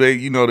to do. They,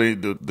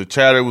 the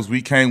chatter was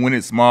we can't win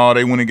it small.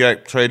 They went and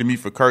got traded me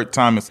for Kurt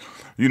Thomas.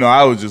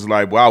 I was just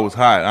I was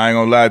hot. I ain't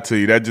gonna lie to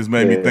you. That just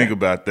made me think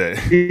about that.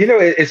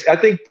 I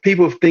think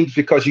people think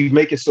because you're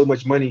making so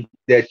much money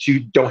that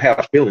you don't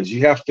have feelings.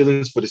 You have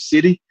feelings for the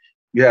city.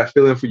 You have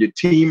feelings for your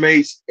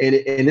teammates. And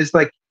it's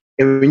like,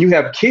 and when you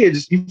have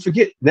kids, you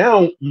forget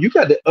now you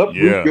got to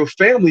uproot your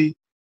family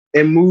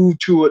and move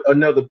to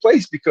another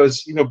place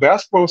because,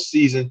 basketball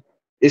season,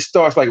 it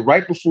starts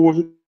right before,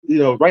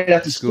 right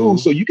after school.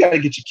 So you got to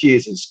get your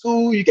kids in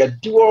school. You got to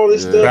do all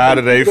this stuff. Bow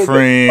to their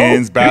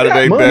friends, bow to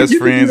their best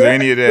friends,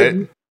 any of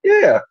that.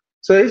 But,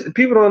 so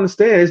people don't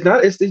understand. It's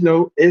not,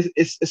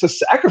 it's a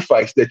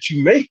sacrifice that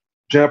you make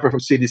jumping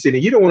from city to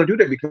city. You don't want to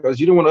do that because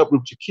you don't want to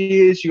uproot your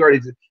kids. You already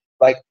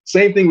Like,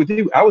 same thing with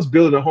you. I was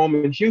building a home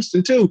in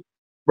Houston too,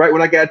 right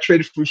when I got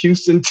traded from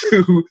Houston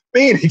to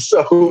Phoenix.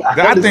 So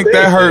I think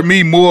that hurt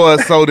me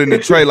more so than the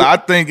trailer. I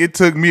think it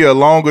took me a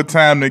longer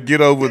time to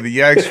get over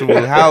the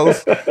actual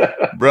house.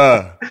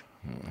 Bruh,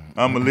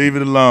 I'm going to leave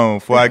it alone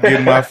before I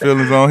get my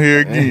feelings on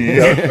here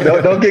again.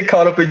 Don't get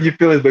caught up in your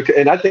feelings.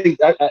 And I think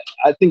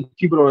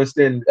people don't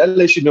understand. That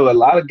lets you know a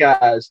lot of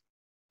guys,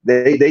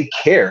 they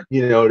care.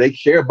 You know, they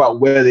care about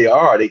where they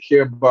are. They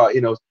care about,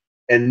 you know,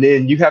 and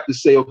then you have to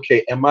say,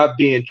 okay, am I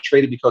being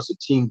traded because the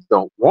team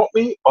don't want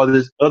me, or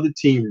this other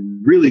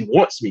team really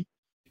wants me?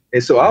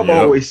 And so I've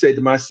always said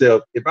to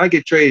myself, if I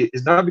get traded,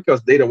 it's not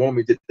because they don't want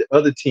me, the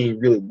other team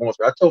really wants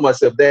me. I told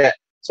myself that,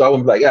 so I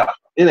wouldn't be like, yeah,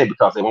 it ain't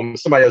because they want me.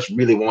 Somebody else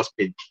really wants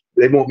me.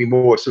 They want me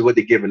more, so what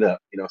they're giving up,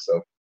 you know,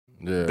 so.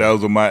 Yeah. That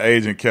was what my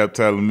agent kept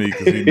telling me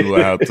because he knew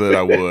how upset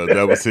I was.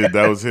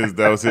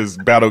 That was his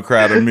battle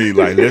cry to me.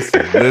 Like,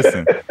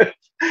 listen.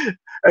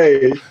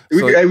 Hey,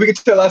 we can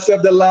tell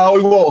ourselves that loud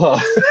we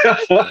won't,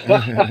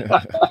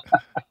 huh?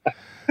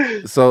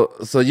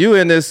 So you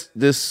in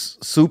this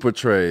super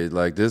trade,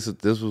 like this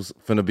was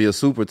finna be a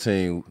super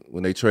team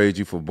when they trade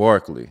you for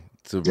Barkley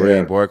to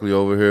bring Barkley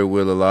over here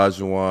with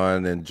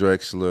Olajuwon and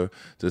Drexler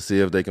to see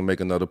if they can make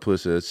another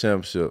push at a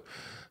championship.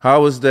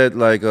 How was that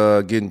like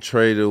getting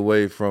traded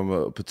away from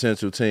a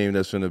potential team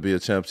that's finna be a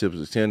championship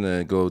contender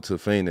and go to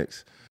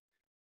Phoenix?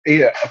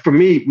 Yeah, for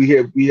me, we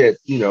had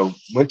you know,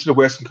 went to the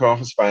Western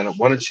Conference Final,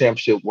 won a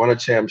championship,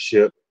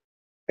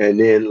 and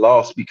then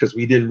lost because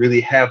we didn't really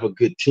have a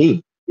good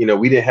team. You know,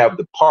 we didn't have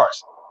the parts.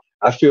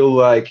 I feel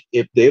like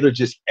if they'd have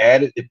just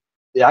added,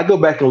 I go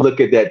back and look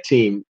at that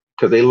team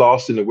because they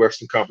lost in the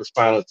Western Conference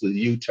Finals to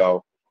Utah,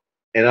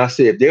 and I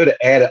said if they would have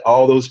added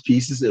all those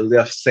pieces and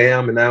left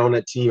Sam and I on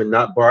that team and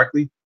not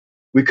Barkley,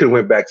 we could have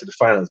went back to the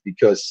finals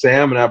because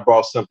Sam and I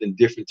brought something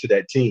different to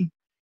that team.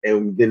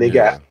 And then they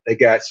got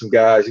some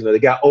guys, you know, they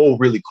got old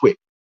really quick.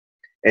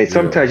 And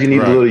sometimes you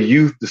need a little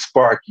youth to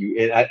spark you.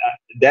 And I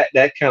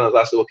that kind of,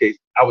 I said, okay,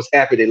 I was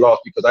happy they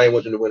lost because I didn't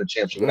want them to win a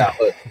championship without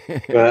us.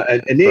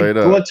 And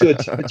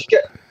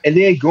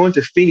then going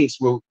to Phoenix,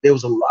 where there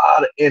was a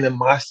lot of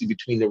animosity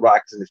between the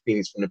Rockets and the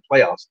Phoenix from the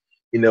playoffs.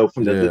 You know,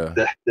 from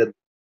the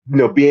you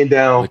know, being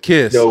down the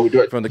kiss, you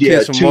know, from the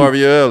kiss from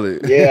Mario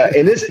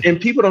Elliott. And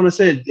people don't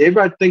understand.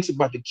 Everybody thinks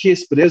about the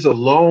kiss, but there's a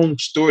long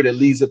story that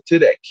leads up to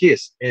that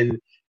kiss. And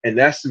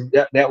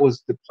that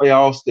was the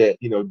playoffs that,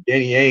 you know,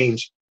 Danny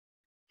Ainge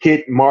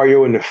hit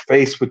Mario in the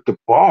face with the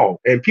ball.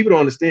 And people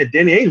don't understand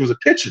Danny Ainge was a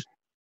pitcher.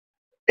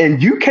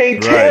 And you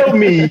can't tell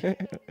me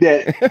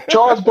that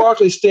Charles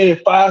Barkley standing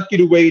 5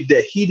 feet away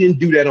that he didn't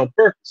do that on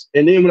purpose.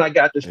 And then when I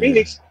got to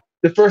Phoenix,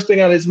 the first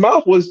thing out of his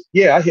mouth was,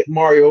 I hit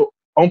Mario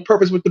on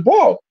purpose with the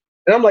ball.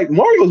 And I'm like,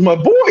 Mario's my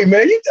boy,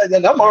 man.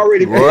 And I'm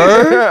already, you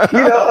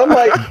know,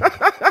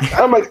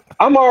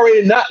 I'm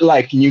already not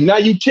liking you. Now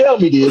you tell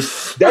me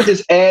this, that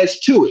just adds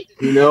to it,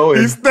 you know.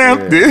 And, he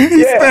stamped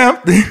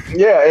it.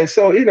 Yeah, and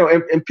so, you know,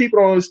 and people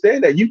don't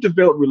understand that. You've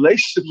developed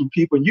relationships with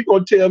people, and you're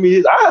going to tell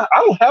me, I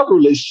don't have a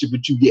relationship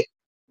with you yet.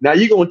 Now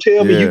you're going to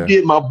tell me you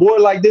did my boy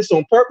like this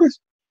on purpose?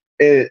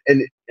 And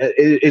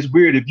it's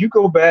weird. If you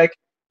go back,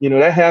 you know,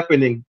 that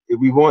happened, and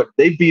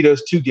they beat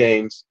us 2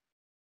 games.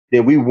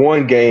 Then we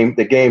won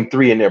the game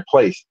 3 in their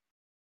place.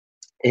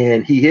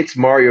 And he hits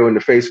Mario in the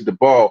face with the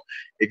ball.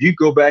 If you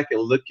go back and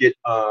look at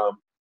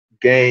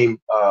game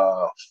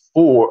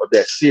 4 of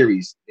that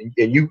series, and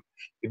if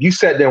you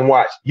sat there and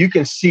watched, you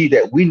can see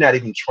that we're not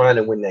even trying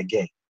to win that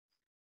game.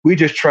 We're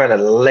just trying to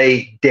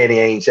lay Danny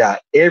Ainge out.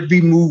 Every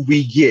move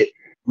we get,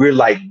 we're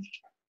like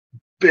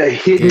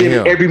hitting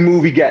him. Every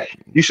move we got.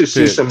 You should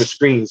see some of the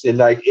screens. And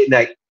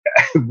it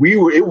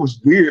was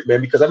weird,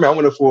 man, because I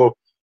went up for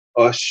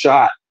a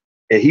shot.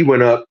 And he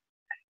went up,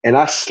 and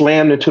I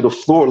slammed into the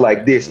floor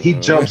like this. He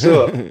jumps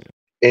up,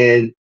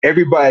 and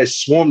everybody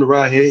swarmed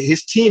around him.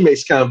 His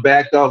teammates kind of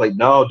backed off, like,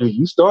 "No, dude,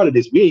 you started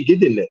this. We ain't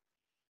getting that."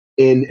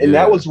 And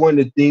that was one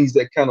of the things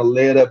that kind of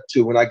led up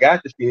to when I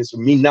got to Phoenix, for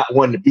me not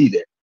wanting to be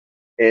there.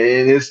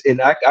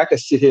 And I could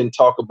sit here and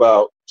talk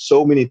about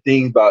so many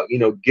things about, you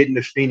know, getting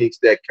to Phoenix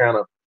that kind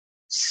of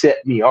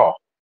set me off,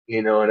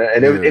 you know. And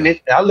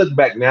I look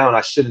back now, and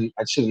I should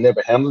have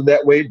never handled it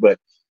that way, but.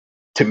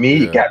 To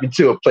me, it got me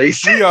to a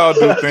place. We all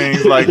do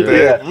things like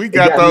that. We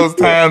got those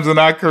times in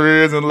our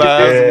careers and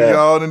lives, and we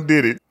all done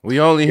did it. We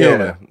only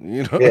human,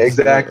 you know. Yeah,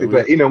 exactly.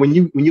 But you know, when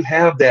you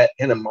have that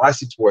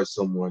animosity towards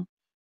someone,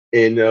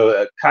 and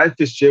Kai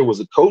Fitzgerald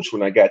was a coach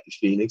when I got to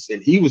Phoenix,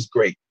 and he was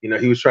great. You know,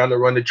 he was trying to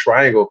run the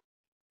triangle,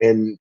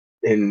 and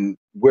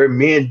where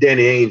me and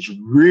Danny Ainge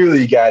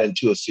really got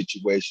into a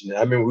situation. I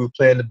remember we were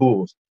playing the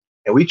Bulls,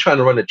 and we trying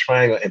to run the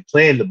triangle and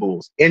playing the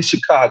Bulls in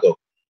Chicago.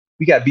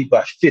 We got beat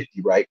by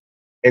 50, right?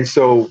 And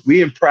so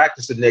we in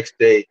practice the next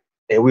day,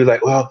 and we were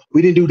like, well,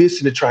 we didn't do this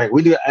in the triangle.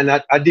 We did, and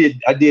I did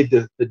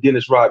the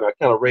Dennis Rodman.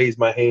 I kind of raised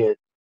my hand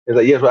and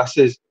like, I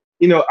says,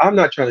 you know, I'm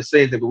not trying to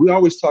say anything, but we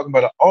always talking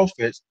about our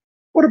offense.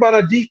 What about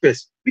our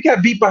defense? We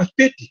got beat by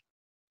 50.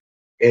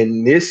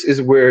 And this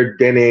is where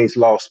Danny Ainge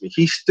lost me.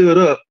 He stood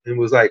up and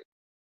was like,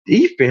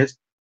 defense?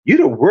 You're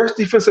the worst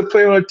defensive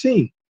player on our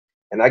team.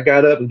 And I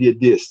got up and did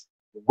this.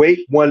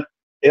 wait 1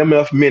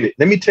 MF minute.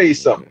 Let me tell you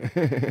something.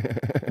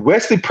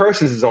 Wesley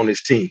Persons is on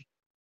this team.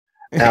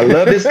 And I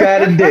love this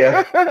guy to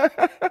death.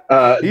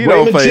 He don't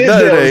Raymond play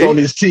Tisdale is nothing. on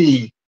this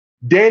team.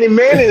 Danny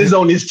Manning is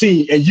on this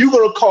team. And you're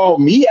going to call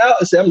me out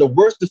and say I'm the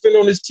worst defender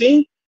on this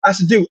team? I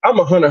said, dude, I'm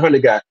a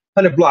 100 guy.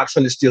 100 blocks,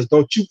 100 steals.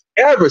 Don't you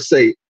ever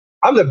say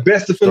I'm the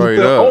best defensive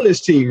player on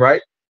this team,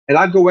 right? And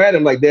I go at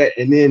him like that.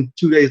 And then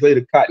 2 days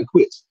later, Cotton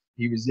quits.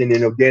 He was in,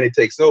 Danny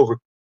takes over.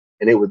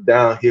 And it was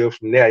downhill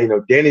from there.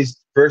 Danny's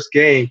first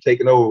game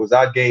taking over was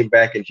our game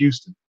back in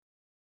Houston.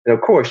 And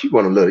of course, you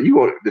want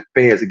the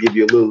fans to give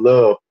you a little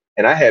love.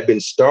 And I had been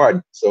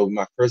starting. So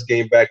my first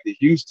game back to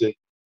Houston,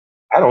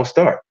 I don't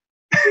start.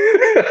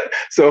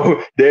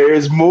 So there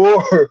is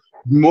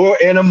more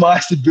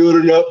animosity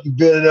building up.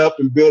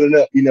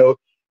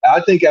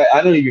 I think I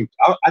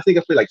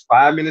played like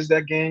 5 minutes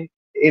that game.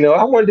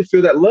 I wanted to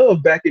feel that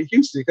love back in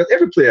Houston because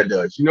every player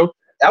does.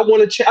 I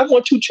won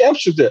 2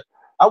 championships there.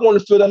 I want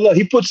to feel that love.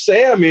 He put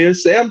Sam in.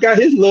 Sam got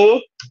his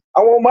love. I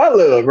want my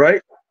love,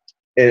 right?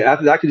 And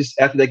after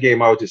that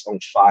game, I was just on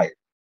fire.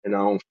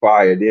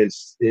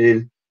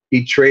 Then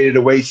he traded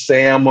away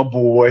Sam, my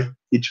boy.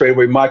 He traded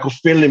away Michael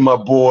Finley, my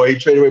boy. He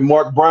traded away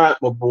Mark Bryant,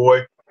 my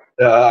boy.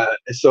 And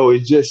so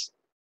it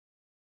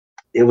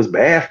was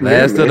bad for me.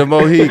 Last of the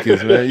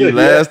Mohicans, man. You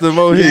last of the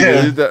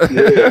Mohicans.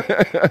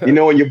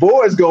 Yeah. When your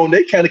boys go,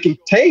 they kind of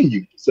contain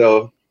you.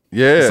 So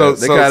they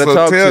gotta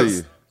talk to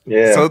you.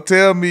 Yeah. So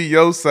tell me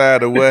your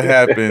side of what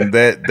happened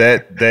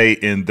that day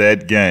in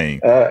that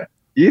game.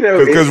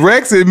 Because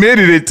Rex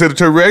admitted it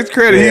to Rex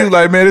credit. Yeah. He was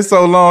like, man, it's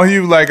so long. He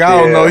was like,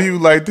 I don't know. He was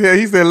like,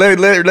 he said, let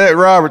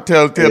Robert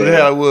tell it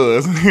how it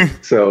was.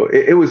 So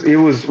it was.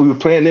 We were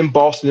playing in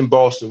Boston.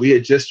 We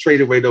had just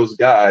traded away those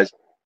guys,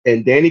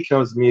 and Danny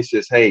comes to me and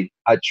says, "Hey,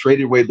 I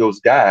traded away those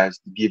guys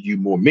to give you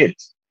more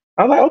minutes."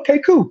 I'm like, okay,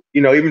 cool.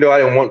 Even though I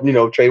didn't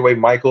want trade away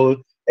Michael,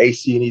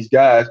 AC, and these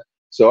guys,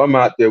 so I'm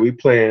out there. We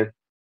playing.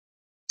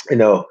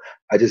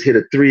 I just hit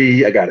a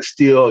 3. I got a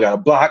steal. I got a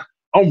block.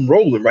 I'm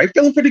rolling, right?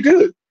 Feeling pretty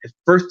good.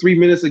 First 3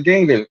 minutes of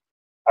game, then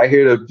I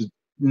hear the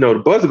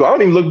buzzer go. I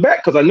don't even look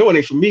back because I know it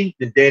ain't for me.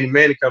 Then Danny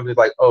Manning comes and is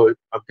like, "Oh,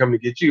 I'm coming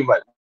to get you." I'm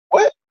like,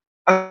 "What?"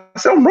 I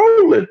said, "I'm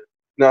rolling."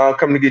 "No, I'm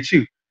coming to get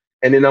you."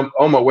 And then I'm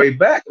on my way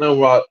back, and I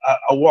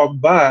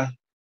walked by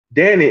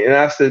Danny, and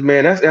I said,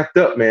 "Man, that's effed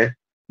up, man."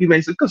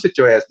 He said, "Go sit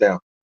your ass down."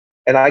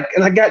 And I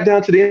got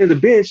down to the end of the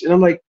bench, and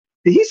I'm like,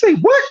 "Did he say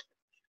what?"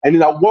 And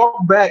then I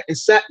walked back and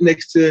sat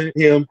next to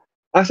him.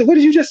 I said, "What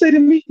did you just say to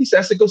me?" He said,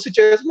 "I said, go sit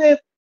your ass, man."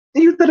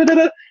 You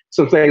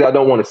some things I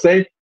don't want to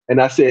say.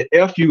 And I said,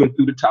 F you, and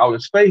threw the towel in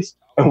his face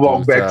and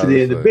walked back to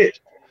the end of the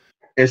bench.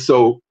 And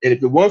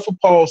if it weren't for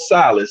Paul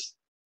Silas,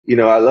 I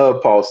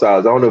love Paul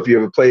Silas. I don't know if you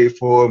ever played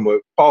for him,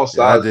 but Paul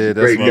Silas is a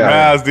great guy.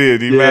 Miles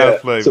did.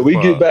 Miles played. So we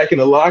get back in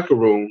the locker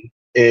room,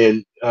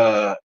 and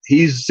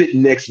he's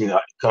sitting next to me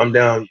like, calm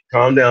down,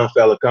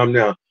 fella, calm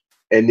down.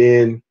 And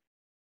then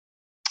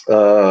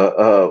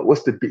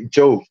what's the big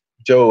Joe,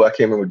 I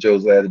can't remember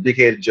Joe's last, the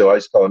big-headed Joe, I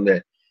just call him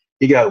that.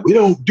 He got, "We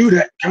don't do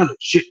that kind of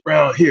shit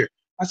around here."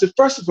 I said,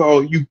 "First of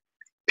all, you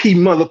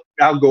mother,"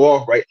 I'll go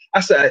off, right? I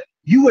said,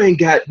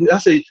 I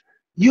said,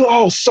 "You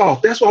all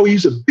soft. That's why we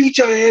used to beat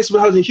your ass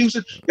when I was in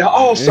Houston. Y'all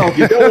all soft.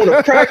 You don't want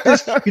to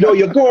practice.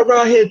 You go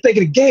around here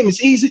thinking the game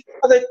is easy."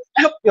 I was like,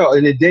 "Help y'all."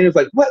 And then Daniel's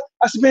like, "What?"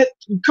 I said, "Man,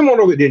 come on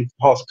over there."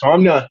 Paul said,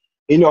 "Calm down."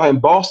 In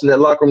Boston, that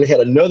locker room, they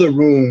had another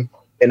room.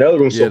 So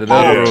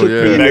Paul took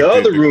me in the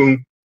other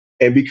room.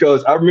 And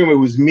because I remember it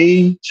was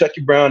me,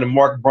 Chucky Brown, and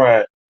Mark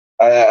Bryant,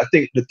 I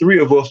think the 3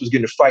 of us was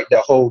getting to fight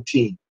that whole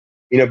team,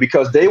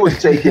 because they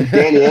was taking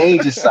Danny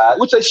Ainge's side,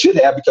 which they should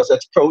have because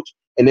that's coach,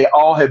 and they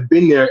all have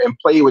been there and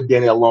played with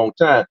Danny a long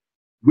time.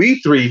 We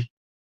 3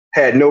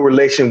 had no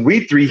relation.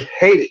 We 3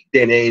 hated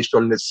Danny Ainge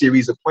from the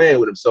series of playing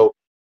with him. So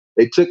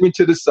they took me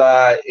to the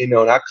side, and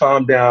I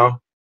calmed down.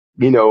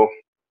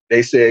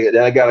 They said,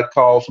 then I got a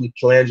call from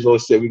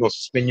Colangelo, said, "We're going to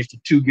suspend you for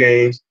 2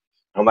 games.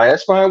 I'm like,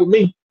 "That's fine with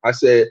me." I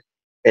said,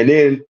 and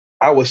then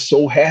I was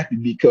so happy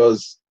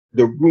because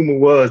the rumor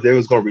was they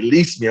was going to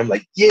release me. I'm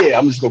like, yeah,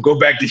 I'm just going to go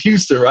back to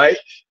Houston, right?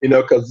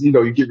 Because,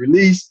 you get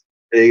released,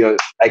 and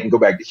I can go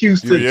back to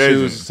Houston.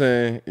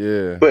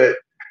 Yeah. But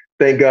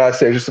thank God,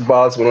 San Jose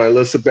Sabalas went on a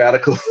little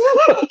sabbatical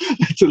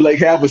to Lake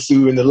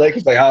Havasu, and the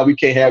Lakers like, "Oh, we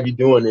can't have you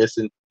doing this."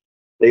 And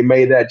they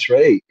made that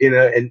trade,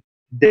 and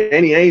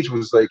Danny Ainge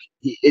was like,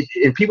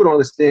 and people don't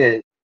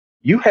understand,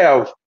 you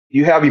have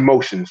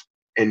emotions.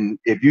 And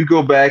if you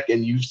go back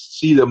and you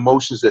see the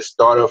emotions that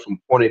started from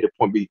point A to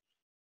point B,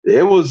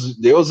 there was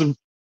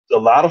a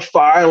lot of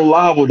fire and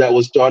lava that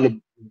was starting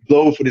to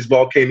blow for this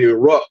volcano to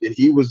erupt. And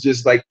he was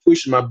just like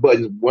pushing my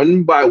buttons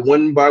one by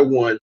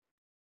one.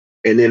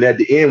 And then at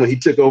the end, when he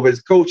took over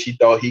as coach, he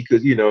thought he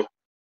could,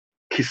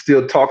 he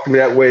still talk to me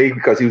that way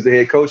because he was the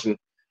head coach. And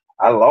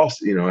I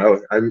lost,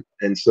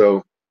 and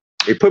so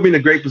it put me in a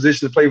great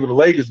position to play for the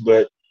Lakers.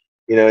 But,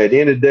 at the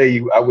end of the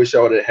day, I wish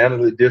I would have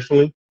handled it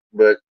differently.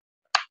 But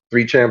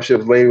 3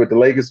 championships later with the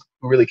Lakers,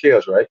 who really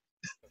cares, right?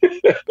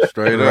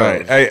 Straight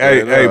Right. up.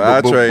 Hey,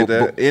 I trade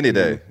that any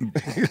day.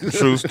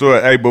 True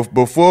story. Hey,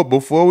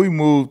 before we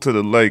move to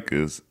the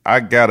Lakers, I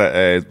gotta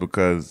ask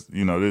because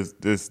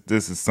this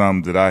is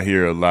something that I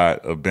hear a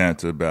lot of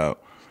banter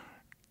about.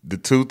 The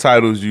 2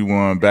 titles you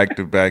won back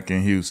to back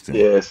in Houston.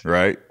 Yes.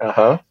 Right.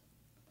 Uh-huh.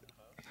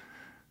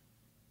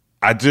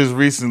 I just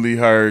recently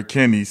heard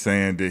Kenny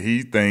saying that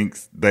he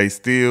thinks they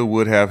still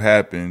would have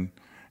happened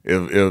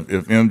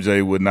if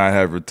MJ would not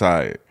have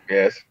retired.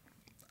 Yes.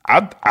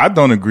 I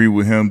don't agree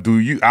with him. Do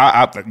you?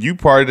 You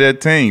part of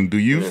that team. Do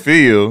you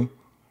feel?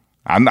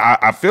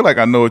 I feel like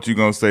I know what you're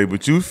gonna say,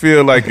 but you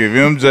feel like if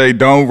MJ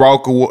don't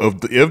walk away,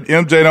 if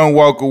MJ don't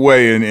walk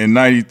away in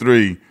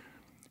 '93,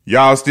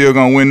 y'all still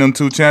gonna win them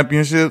 2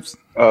 championships?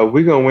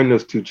 We're gonna win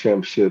those 2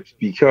 championships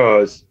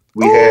because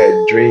we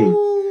had dream.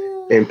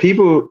 And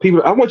people,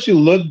 I want you to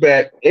look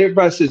back.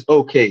 Everybody says,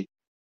 okay,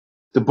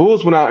 the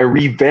Bulls went out and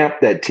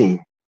revamped that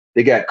team.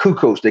 They got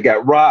Kukoc, they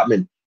got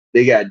Rodman,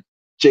 they got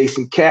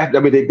Jason Capp. I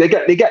mean, they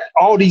got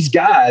all these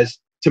guys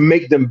to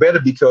make them better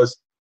because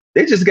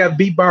they just got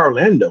beat by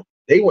Orlando.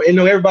 They were,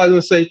 everybody's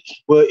gonna say,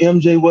 well,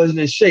 MJ wasn't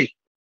in shape.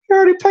 He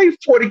already played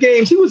 40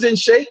 games. He was in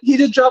shape. He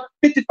just dropped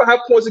 55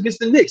 points against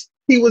the Knicks.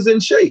 He was in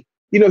shape.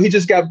 He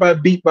just got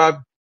beat by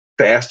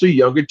faster,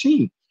 younger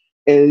team.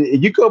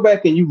 And you go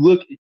back and you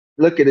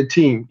look at a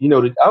team.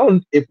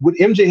 If would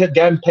MJ have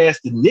gotten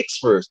past the Knicks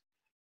first,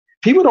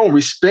 people don't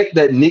respect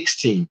that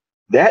Knicks team.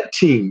 That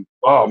team,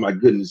 oh my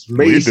goodness,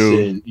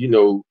 Mason,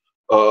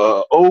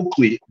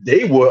 Oakley,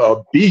 they were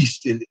a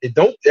beast. And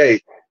don't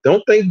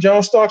think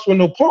John Starks was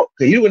no punk.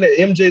 He went at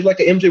MJ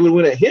like an MJ would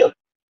win at him.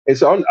 And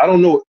so I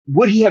don't know,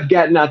 would he have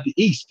gotten out the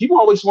East? People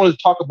always wanted to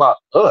talk about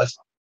us.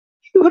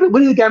 He would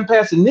have gotten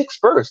past the Knicks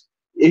first.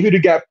 If he'd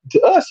have got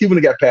to us, he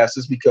wouldn't have got past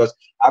us because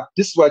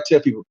this is what I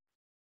tell people.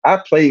 I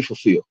played for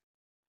Phil.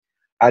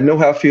 I know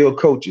how Phil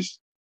coaches.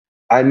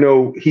 I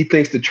know he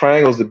thinks the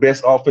triangle is the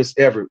best offense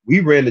ever. We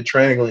ran the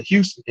triangle in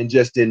Houston and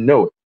just didn't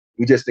know it.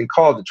 We just didn't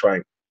call it the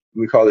triangle.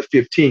 We call it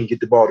 15,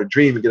 get the ball to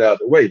Dream and get out of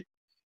the way.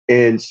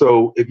 And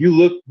so if you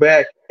look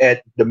back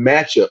at the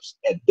matchups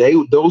at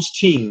those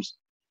teams,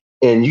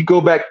 and you go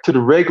back to the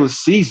regular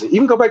season,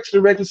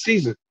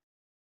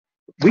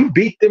 we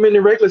beat them in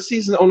the regular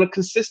season on a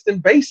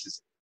consistent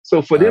basis.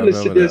 So for them to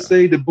sit there and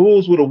say the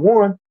Bulls would have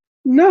won,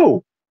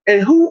 no.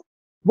 And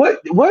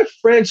what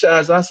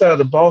franchise outside of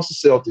the Boston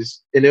Celtics,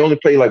 and they only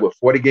play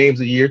 40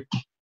 games a year,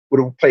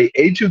 would have played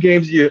 82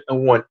 games a year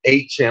and won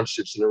 8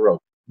 championships in a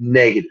row?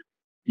 Negative.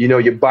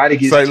 Your body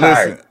gets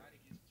tired.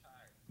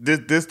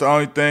 Listen, this the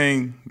only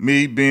thing,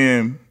 me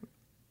being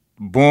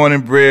born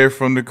and bred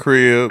from the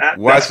crib,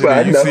 watching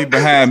it, you see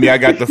behind me, I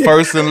got the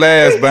first and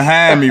last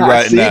behind me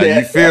right now. That.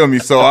 You feel me?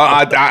 So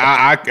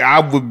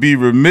I would be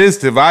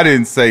remiss if I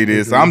didn't say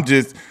this. Mm-hmm. I'm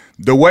just,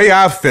 the way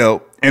I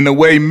felt and the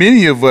way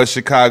many of us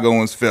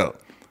Chicagoans felt.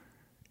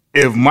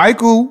 If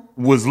Michael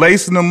was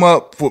lacing them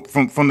up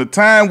from the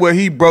time where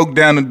he broke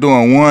down the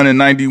door and won in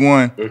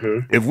 91,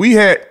 mm-hmm. If we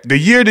had the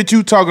year that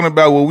you talking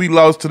about where we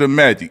lost to the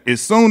Magic,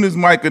 as soon as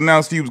Mike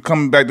announced he was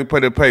coming back to play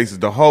the Pacers,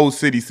 the whole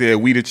city said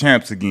we the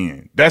champs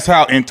again. That's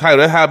how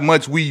entitled, that's how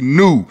much we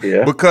knew.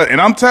 Yeah.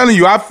 And I'm telling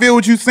you, I feel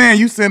what you're saying.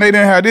 You saying they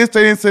didn't have this,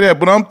 they didn't say that,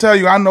 but I'm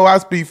telling you, I know I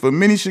speak for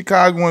many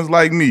Chicagoans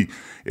like me.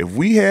 If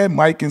we had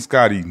Mike and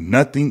Scotty,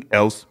 nothing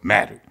else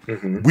mattered.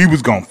 Mm-hmm. We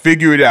was going to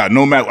figure it out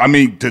no matter,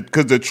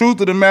 because the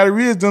truth of the matter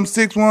is them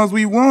 6 ones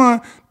we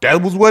won,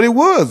 that was what it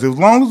was. As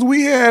long as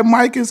we had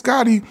Mike and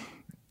Scotty,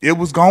 it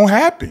was going to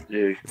happen.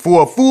 Yeah.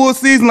 For a full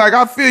season,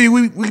 I feel you,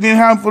 we didn't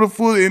have him for the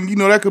full, and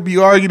that could be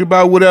argued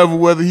about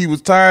whether he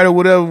was tired or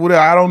whatever,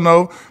 I don't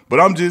know. But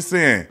I'm just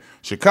saying,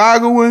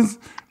 Chicagoans,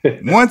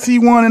 once he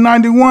won in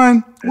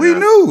 91, we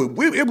knew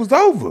it was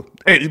over.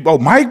 Hey,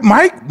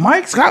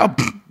 Mike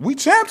Scott, we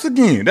champs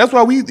again. That's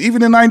why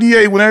even in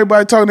 98, when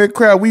everybody talking that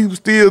crap, we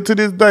still to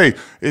this day.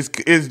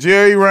 It's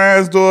Jerry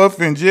Reinsdorf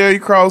and Jerry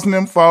Krause and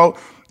them fault.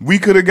 We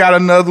could have got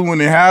another one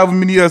and however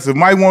many of us. If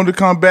Mike wanted to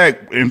come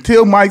back,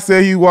 until Mike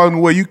said he was walking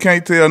away, you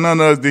can't tell none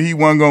of us that he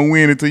wasn't going to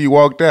win until he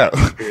walked out.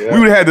 Yeah.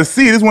 We would have had to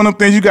see it. It's one of them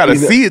things you got to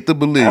see it to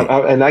believe.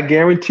 And I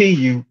guarantee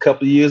you, a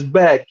couple of years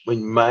back,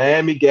 when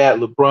Miami got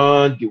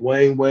LeBron,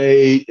 Dwayne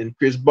Wade, and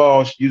Chris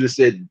Bosh, you'd have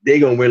said they're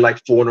going to win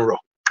 4 in a row.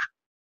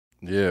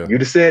 Yeah.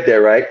 You'd have said that,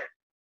 right?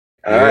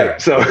 All right.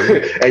 So,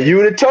 and you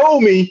would have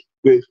told me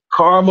with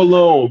Karl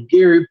Malone,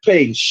 Gary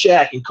Payton,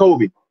 Shaq, and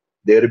Kobe,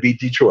 they're to beat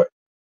Detroit.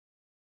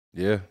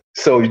 Yeah.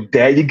 So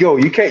there you go.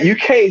 You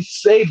can't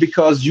say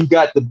because you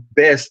got the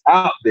best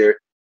out there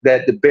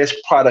that the best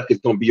product is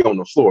going to be on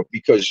the floor,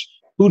 because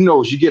who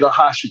knows? You get a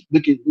hot streak.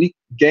 Look at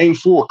Game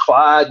 4,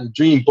 Clyde and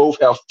Dream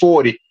both have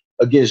 40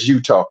 against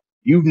Utah.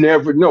 You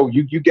never know.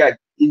 You got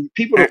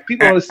people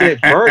understand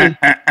Vernon.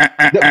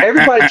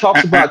 Everybody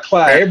talks about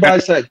Clyde.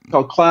 Everybody's like,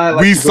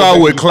 Clyde. We saw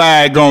what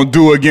Clyde gonna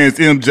do against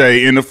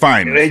MJ in the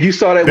finals. And you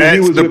saw that when he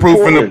was the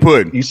proof in the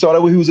pudding. You saw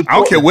that when he was. I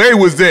don't care where he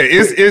was at.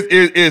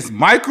 It's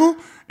Michael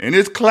and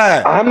it's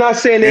Clyde. I'm not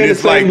saying they're in the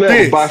same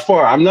level by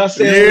far. I'm not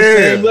saying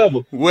they're the same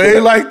level. Way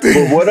like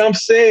this. But what I'm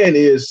saying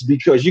is,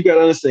 because you got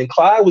to understand,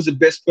 Clyde was the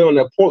best player on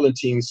that Portland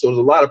team, so there's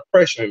a lot of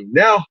pressure on him.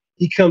 Now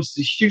He comes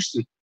to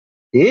Houston.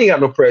 He ain't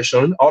got no pressure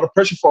on him. All the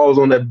pressure falls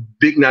on that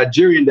big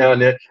Nigerian down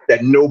there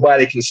that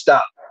nobody can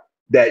stop.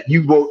 That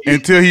you won't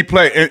until he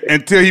played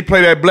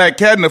that Black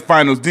Cat in the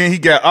finals. Then he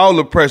got all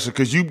the pressure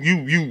because you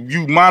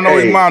mano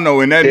and mano,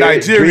 and that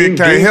Nigerian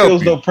can't help you.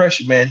 He feels no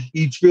pressure, man.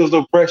 He feels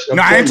no pressure.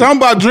 No, I ain't talking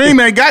about Dream.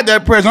 Ain't got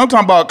that pressure. I'm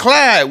talking about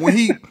Clyde when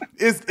he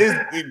it's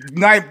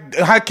like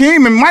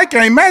Hakeem and Mike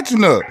ain't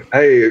matching up.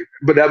 Hey,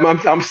 but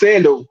I'm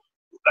saying though.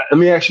 Let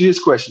me ask you this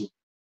question: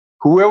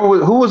 who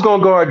was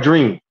going to guard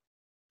Dream?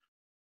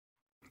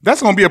 That's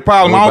gonna be a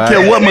problem. I don't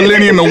care what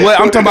millennium and what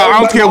I'm talking about.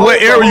 I don't care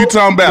what era you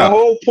talking about. The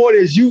whole point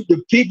is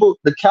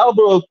the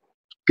caliber of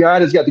guy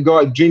that's got to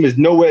guard Dream is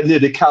nowhere near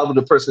the caliber of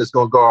the person that's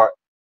gonna guard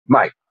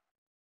Mike.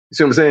 You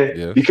see what I'm saying?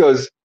 Yeah.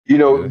 Because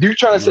you're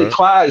trying to say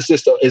Clyde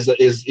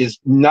is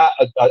not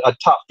a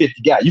top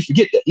 50 guy. You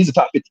forget that he's a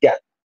top 50 guy.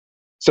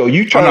 So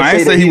you trying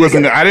to say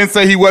I didn't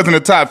say he wasn't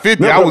a top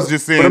 50. I was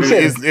just saying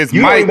it's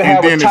Mike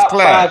and then it's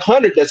Clyde.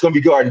 500 that's going to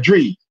be guarding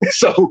Dream.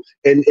 So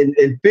and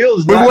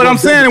Phil's. But what I'm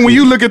saying, when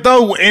you look at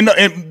those,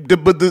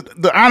 but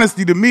the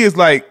honesty to me is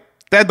like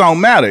that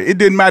don't matter. It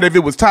didn't matter if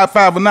it was top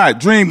 5 or not.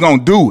 Dream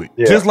gonna do it.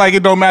 Yeah. Just like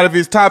it don't matter if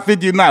it's top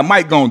 50 or not.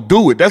 Mike gonna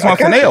do it. That's what I'm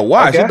saying. They'll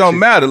watch. It don't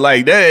matter.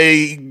 Like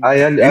ain't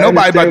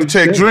nobody about to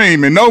check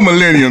Dream and no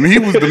millennium. He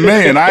was the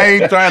man. I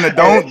ain't trying to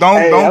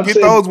don't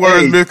get those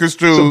words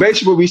misconstrued. So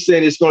basically, what we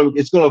saying it's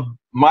gonna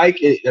Mike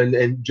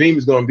and Dream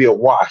is gonna be a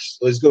wash.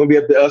 So it's gonna be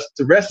up to us,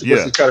 the rest of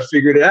us, to try to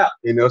figure it out.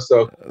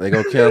 So they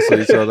gonna cancel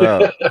each other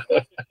out.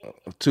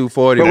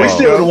 240. But we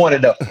still don't want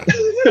it up.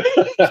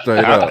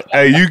 Straight up.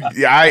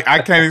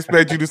 I can't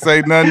expect you to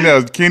say nothing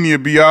else. Kenny will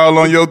be all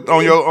on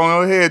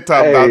your head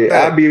top about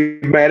that. I'd be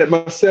mad at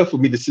myself for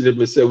me to sit up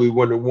and say we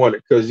wouldn't want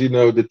it because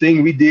the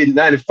thing we did in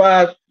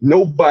 '95,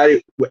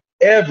 nobody would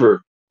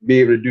ever be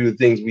able to do the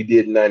things we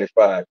did in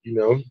 '95.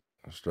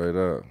 Straight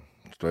up.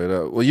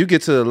 Well, you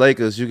get to the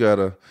Lakers, you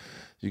got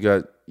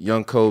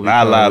young Kobe,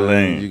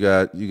 you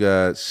got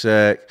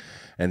Shaq.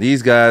 And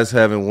these guys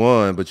haven't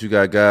won, but you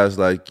got guys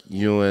like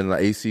you and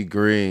like AC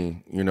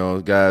Green,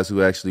 guys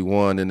who actually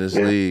won in this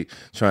league,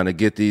 trying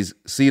to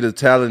see the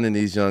talent in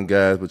these young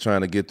guys, but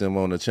trying to get them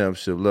on the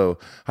championship level.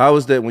 How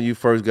was that when you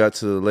first got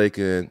to the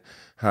Lakers and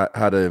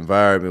how the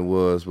environment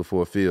was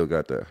before Phil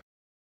got there?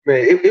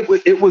 Man,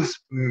 it was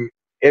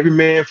every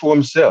man for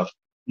himself,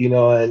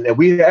 and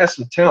we had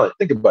some talent.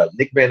 Think about it.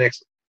 Nick Van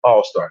Exel,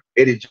 All-Star.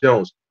 Eddie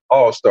Jones,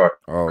 All-Star.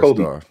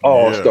 Kobe,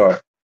 All-Star.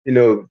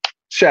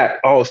 Shaq,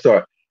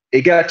 All-Star.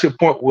 It got to a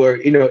point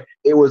where, it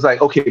was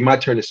like, okay, my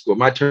turn to score.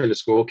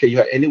 Okay,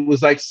 and it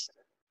was like,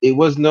 it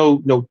was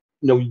no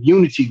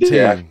unity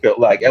there. I felt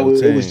like it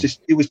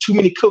was too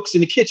many cooks in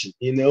the kitchen,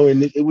 and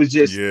it was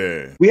just,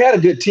 we had a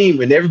good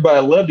team and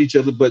everybody loved each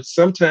other, but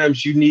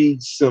sometimes you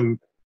need some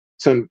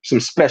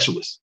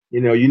specialists.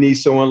 You need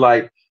someone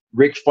like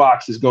Rick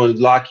Fox is going to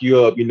lock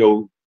you up,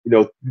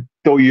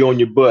 throw you on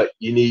your butt.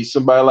 You need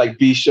somebody like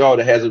B. Shaw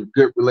that has a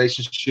good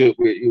relationship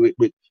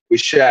with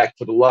Shaq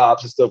for the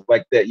lobs and stuff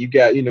like that. You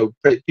got,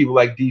 people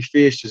like D.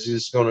 Fish is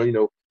just going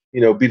to,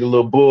 be the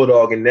little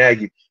bulldog and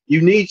nag you.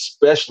 You need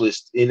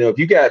specialists. If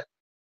you got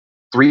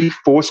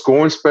 3-4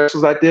 scoring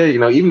specialists out there,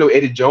 even though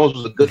Eddie Jones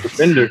was a good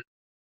defender,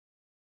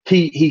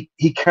 he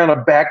kind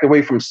of backed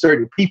away from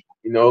certain people,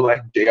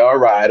 like J.R.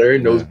 Ryder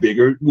and those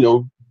bigger,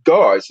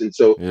 guards. And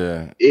so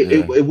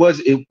it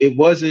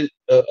wasn't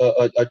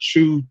a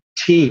true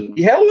team.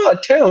 He had a lot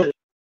of talent,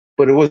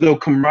 but it was no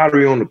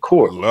camaraderie on the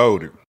court.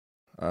 Loaded.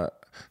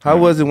 How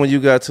was it when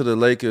you got to the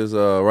Lakers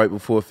right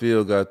before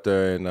Phil got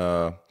there and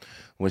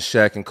when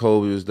Shaq and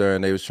Kobe was there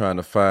and they was trying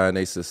to find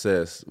their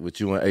success, with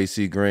you and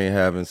AC Green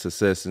having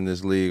success in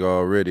this league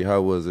already?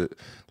 How was it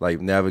like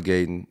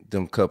navigating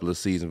them couple of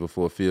seasons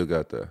before Phil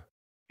got there?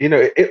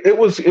 It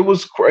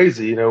was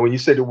crazy. When you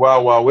say the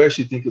Wild Wild West,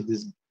 you think of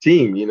this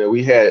team.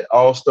 We had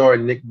All-Star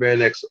Nick Van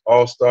Exel,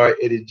 All-Star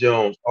Eddie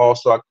Jones,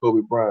 All-Star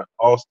Kobe Bryant,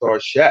 All-Star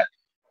Shaq.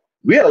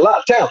 We had a lot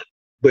of talent,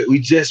 but we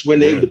just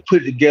weren't able to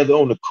put it together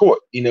on the court.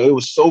 It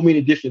was so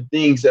many different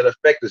things that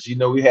affect us.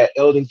 We had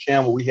Eldon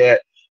Campbell, we had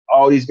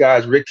all these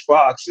guys, Rick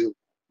Fox, and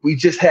we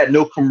just had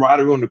no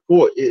camaraderie on the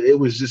court. It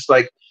was just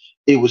like,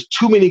 it was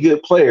too many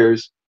good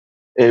players,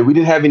 and we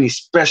didn't have any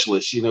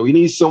specialists. We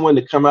need someone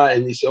to come out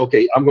and say,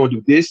 okay, I'm going to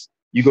do this,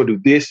 you're going to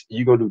do this,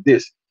 you're going to do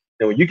this.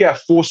 Now, when you got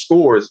 4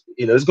 scores,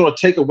 it's going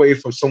to take away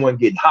from someone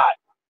getting hot.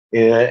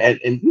 And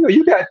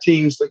you got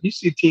teams, like you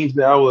see teams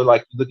now where,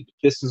 like, look at the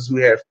Pistons, who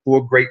had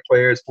 4 great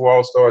players, 4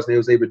 All-Stars, they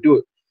was able to do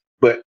it.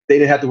 But they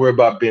didn't have to worry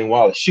about Ben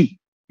Wallace shooting.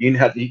 You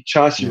didn't have to.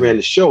 Chauncey ran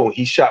the show, and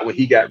he shot when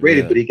he got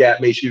ready, but he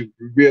made sure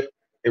Rip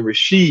and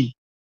Rasheed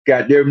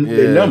got their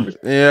numbers.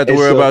 You had to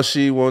worry about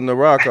she wanting to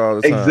rock all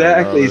the time.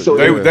 Exactly. So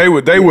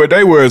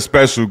they were a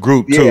special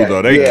group too,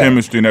 though. Their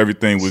chemistry and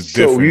everything was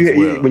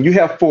different. When you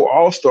have 4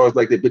 All-Stars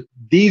like that, but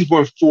these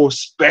weren't 4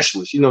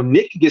 specialists.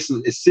 Nick could get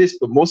some assists,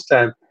 but most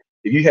time,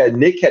 if you had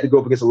Nick had to go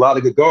up against a lot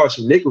of good guards,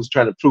 so Nick was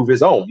trying to prove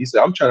his own. He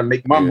said, I'm trying to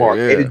make my mark.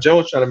 Eddie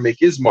Jones trying to make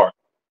his mark.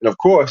 And of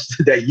course,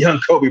 that young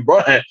Kobe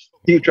Bryant,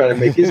 he was trying to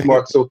make his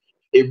mark. So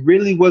it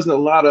really wasn't a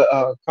lot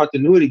of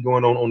continuity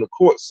going on the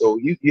court. So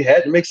you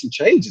had to make some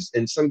changes,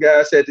 and some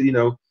guys had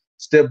to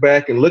step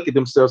back and look at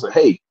themselves and,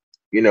 hey,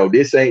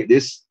 this ain't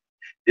this.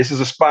 This is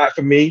a spot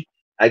for me.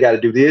 I got to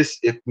do this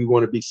if we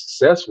want to be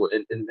successful.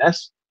 And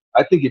that's,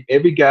 I think, if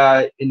every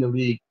guy in the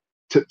league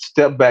took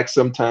step back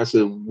sometimes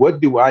and said, what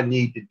do I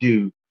need to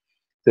do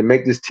to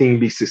make this team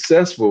be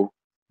successful?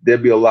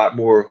 There'd be a lot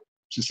more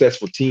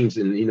successful teams,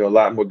 and a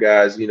lot more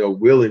guys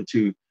willing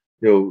to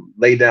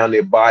lay down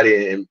their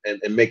body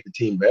and make the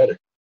team better.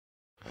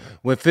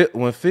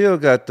 When Phil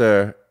got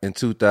there in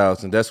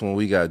 2000, that's when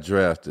we got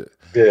drafted.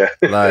 Yeah,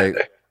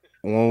 like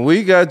when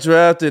we got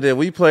drafted and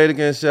we played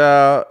against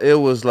y'all, it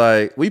was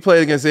like we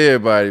played against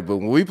everybody, but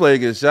when we played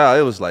against y'all,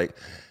 it was like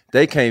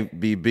they can't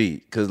be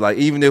beat. Because like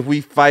even if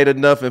we fight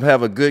enough and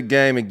have a good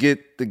game and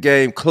get the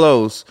game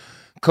close,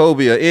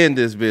 Kobe will end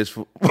this bitch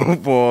for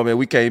him, and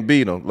we can't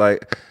beat him.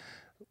 Like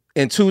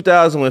in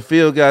 2000 when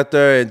Phil got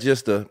there, and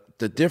just the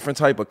different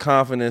type of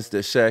confidence that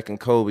Shaq and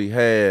Kobe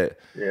had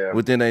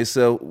within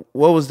themselves,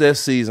 what was that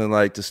season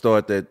like to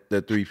start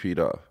that three-peat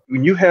off?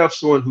 When you have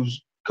someone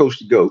who's coached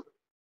the GOAT,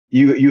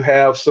 you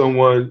have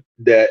someone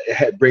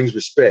that brings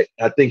respect.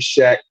 I think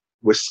Shaq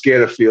was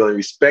scared of Phil and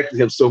respected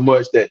him so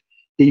much that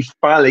he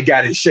finally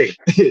got in shape.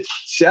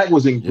 Shaq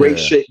was in great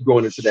shape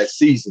going into that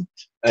season.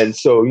 And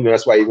so,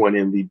 that's why he won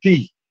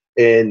MVP.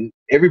 And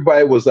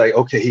everybody was like,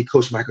 okay, he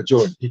coached Michael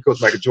Jordan.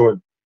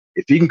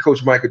 If he can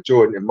coach Michael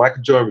Jordan and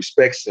Michael Jordan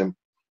respects him,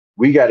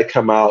 we got to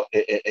come out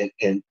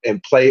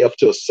and play up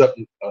to a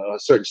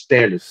certain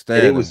standard.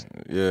 And it was,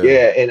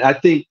 and I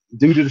think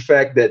due to the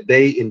fact that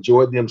they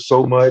enjoyed them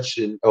so much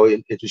and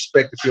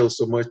respect the field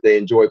so much, they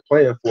enjoyed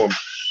playing for them.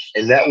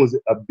 And that was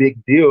a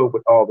big deal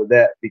with all of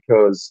that,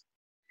 because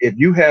if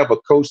you have a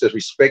coach that's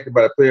respected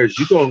by the players,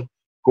 you're going to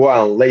go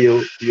out and lay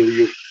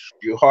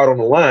your heart on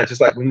the line,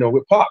 just like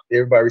with Pop.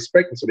 Everybody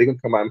respects him, so they're going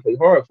to come out and play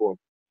hard for him.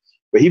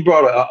 But he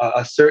brought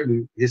a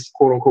certain, his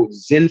quote-unquote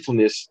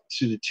zenfulness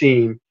to the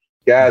team.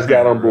 Guys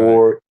got on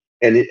board.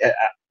 And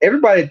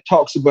everybody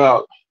talks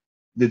about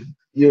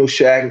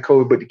Shaq and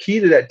Kobe, but the key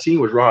to that team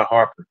was Ron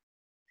Harper.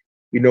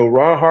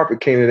 Ron Harper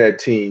came to that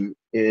team,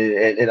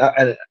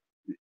 and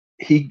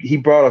he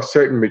brought a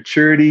certain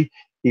maturity.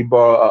 He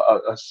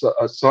brought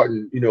a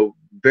certain,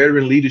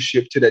 veteran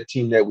leadership to that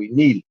team that we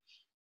needed.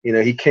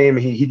 He came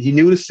and he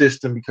knew the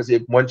system because he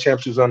had won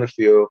championships on the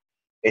field.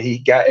 And he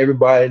got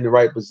everybody in the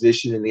right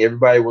position, and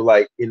everybody would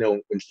like,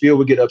 when Phil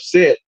would get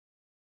upset,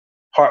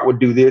 Hart would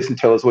do this and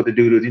tell us what to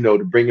do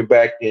to bring him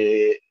back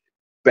into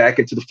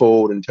the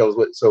fold and tell us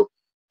what. So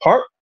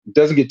Hart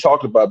doesn't get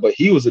talked about, but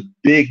he was a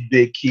big,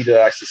 big key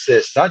to our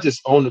success, not just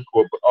on the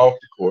court, but off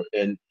the court.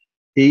 And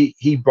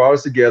he brought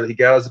us together. He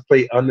got us to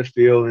play on the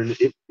field, and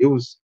it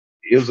was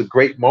a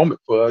great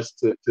moment for us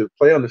to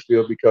play on the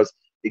field, because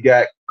he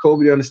got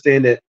Kobe to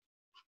understand that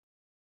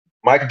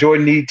Michael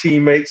Jordan need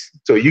teammates,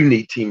 so you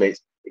need teammates.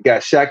 It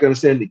got Shaq to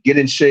understand to get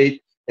in shape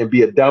and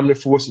be a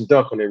dominant force and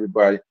dunk on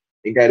everybody.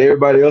 And got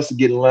everybody else to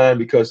get in line,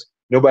 because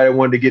nobody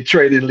wanted to get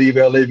traded and leave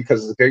LA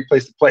because it's a great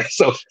place to play.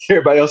 So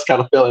everybody else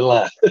kind of fell in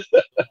line.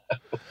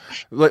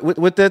 Like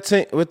with that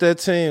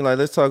team, like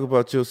let's talk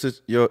about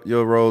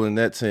your role in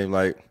that team.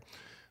 Like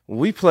when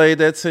we played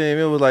that team,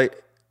 it was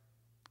like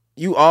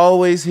you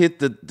always hit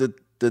the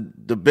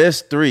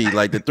best three,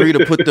 like the three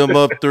to put them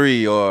up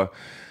three, or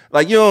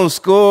like you don't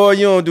score,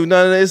 you don't do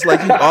none of this.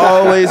 Like you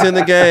always in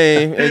the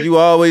game, and you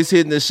always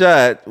hitting the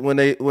shot when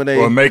they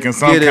or making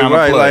some get it kind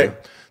right. of play.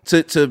 Like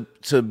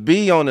to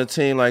be on a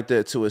team like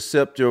that, to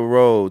accept your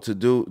role, to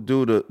do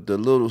the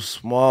little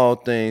small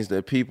things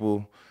that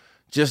people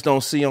just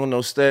don't see on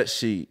no stat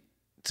sheet,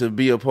 to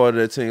be a part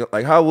of that team.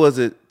 Like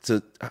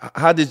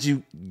how did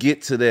you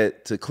get to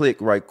that, to click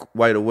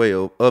right away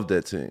of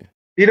that team?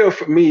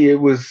 For me,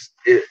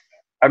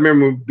 I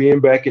remember being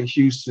back in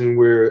Houston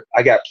where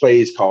I got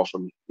plays called for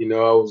me. I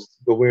was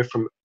going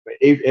from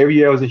every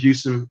year I was in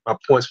Houston, my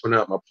points went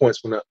up,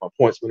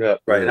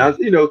 right? And I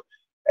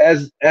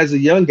was, as a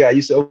young guy,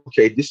 you say,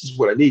 okay, this is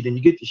what I need. Then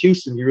you get to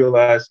Houston, you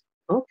realize,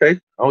 okay,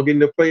 I don't get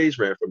enough plays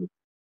ran for me.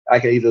 I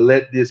can either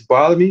let this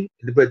bother me,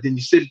 but then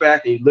you sit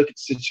back and you look at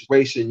the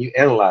situation, you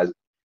analyze it.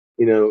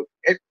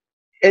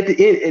 At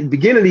the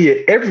beginning of the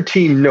year, every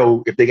team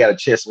know if they got a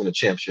chance to win a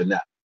championship or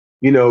not.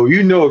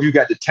 If you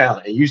got the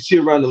talent, and you see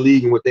around the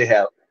league and what they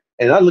have.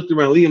 And I looked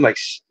around the league and I'm like,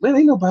 man,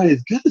 ain't nobody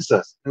as good as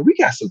us. And we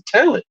got some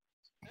talent.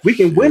 We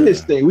can win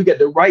this thing. We got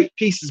the right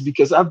pieces,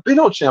 because I've been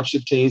on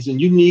championship teams, and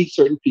you need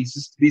certain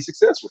pieces to be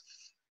successful.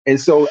 And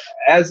so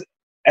as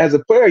a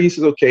player, you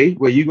said, okay,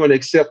 well, you're going to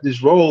accept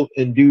this role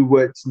and do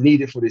what's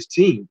needed for this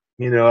team.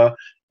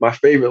 My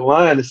favorite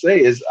line to say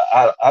is,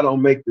 I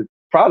don't make the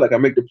product, I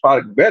make the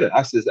product better.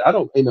 I says, I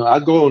don't, I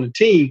go on the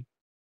team,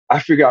 I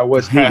figure out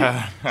what's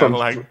needed. From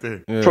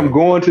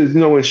going to,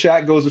 when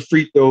Shaq goes to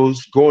free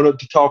throws, going up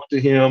to talk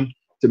to him,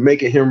 to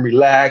making him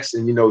relax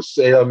and,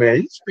 say, oh, man,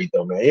 it's free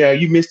throw, man. Yeah,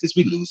 you missed this,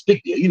 we lose.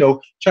 Big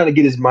deal. Trying to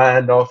get his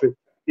mind off it.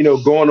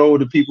 Going over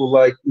to people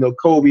like,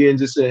 Kobe, and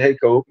just saying, hey,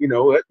 Kobe,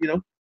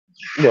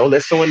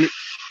 let someone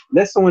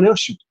else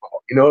shoot the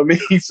ball. You know what I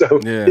mean? So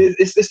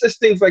it's just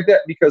things like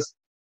that, because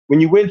when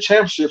you win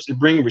championships, it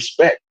brings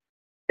respect.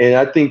 And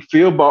I think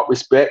Phil bought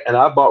respect, and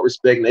I bought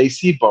respect, and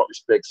AC bought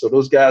respect. So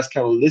those guys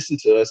kind of listened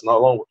to us, and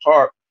along with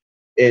Hart,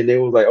 and they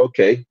were like,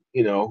 okay,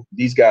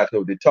 these guys know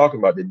what they're talking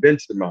about. They've been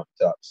to the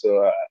mountaintop.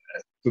 So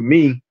for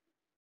me,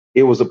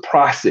 it was a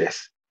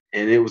process,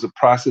 and it was a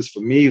process for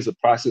me. It was a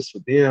process for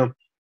them,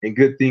 and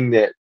good thing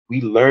that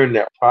we learned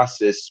that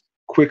process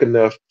quick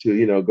enough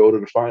to go to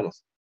the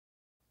finals.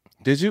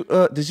 Did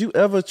you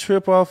ever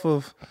trip off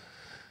of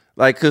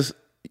because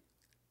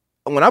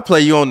when I play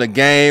you on the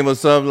game or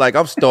something, like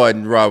I'm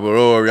starting Robert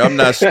Horry, I'm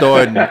not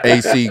starting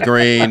AC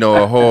Green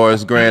or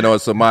Horace Grant or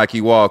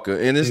Samaki Walker,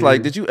 and it's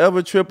like, did you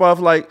ever trip off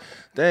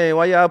dang,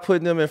 why y'all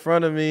putting them in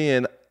front of me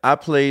and I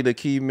played the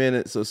key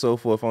minutes or so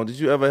forth on? Did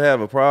you ever have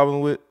a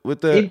problem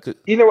with that?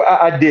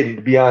 I didn't,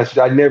 to be honest.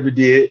 I never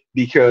did,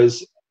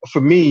 because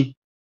for me,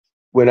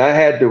 when I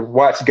had to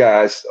watch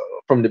guys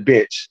from the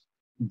bench,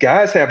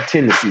 guys have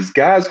tendencies.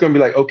 Guys going to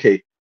be like,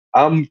 okay,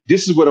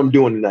 this is what I'm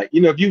doing tonight.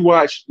 If you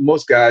watch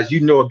most guys,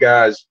 a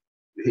guy's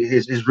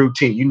his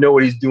routine. You know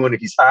what he's doing. If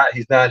he's hot,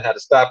 he's not, how to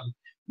stop him,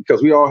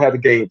 because we all have the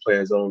game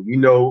plans on.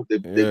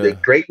 The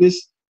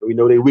greatness, and we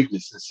know their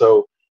weakness. And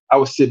so I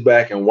would sit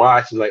back and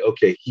watch and like,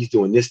 okay, he's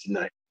doing this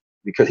tonight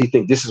because he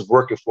think this is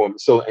working for him.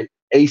 So, and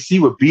AC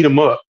would beat him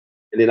up,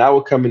 and then I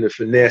would come in to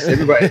finesse.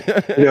 Everybody,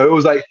 it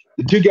was like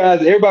the two guys,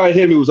 everybody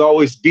hit me was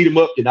always beat him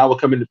up, and I would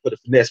come in for the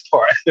finesse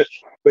part.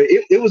 But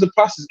it was a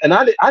process, and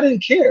I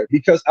didn't care,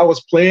 because I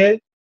was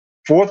playing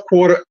fourth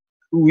quarter.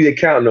 Who they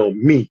counting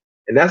on? Me,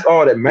 and that's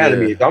all that mattered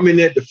to me. If I'm in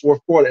there at the fourth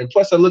quarter, and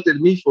plus I looked at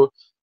me for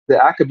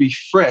that I could be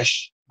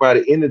fresh by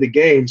the end of the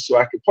game, so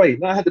I could play.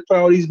 Now I had to play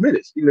all these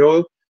minutes.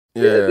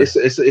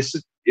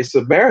 It's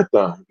a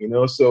marathon.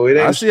 So it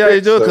ain't. I see how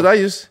you do it, because I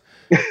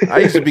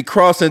used to be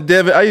crossing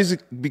Devin. I used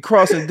to be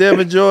crossing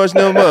Devin George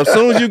them up. As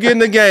soon as you get in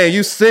the game,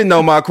 you sitting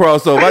on my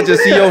crossover. I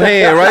just see your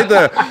hand right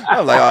there.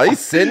 I'm like, oh, he's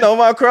sitting on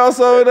my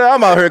crossover there.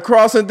 I'm out here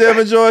crossing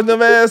Devin George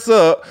them ass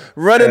up,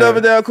 running up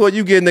and down court.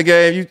 You get in the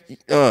game,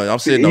 I'm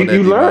sitting on that.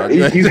 You learn.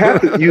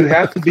 You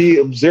have to be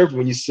observant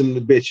when you sit on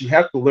the bench. You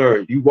have to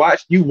learn. You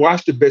watch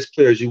the best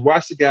players. You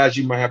watch the guys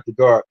you might have to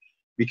guard,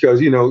 because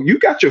you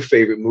got your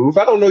favorite move.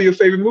 I don't know your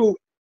favorite move.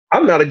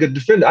 I'm not a good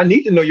defender. I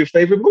need to know your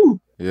favorite move.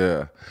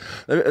 Yeah.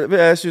 Let me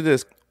ask you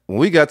this. When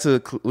we got to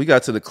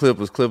the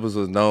Clippers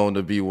was known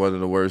to be one of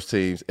the worst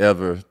teams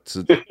ever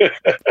to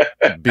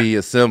be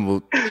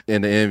assembled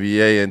in the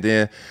NBA. And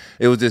then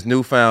it was this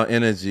newfound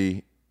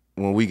energy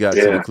when we got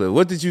to the Clippers.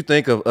 What did you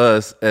think of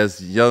us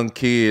as young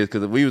kids?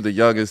 Because we were the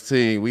youngest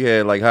team. We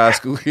had high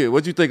school kids.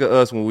 What did you think of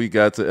us when we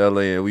got to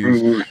LA and we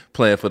was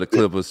playing for the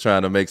Clippers,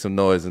 trying to make some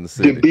noise in the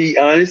city? To be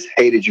honest,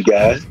 hated you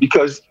guys,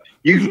 because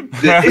you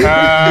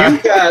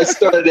guys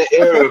started an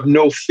era of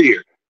no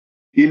fear.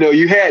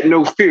 You had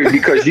no fear,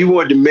 because you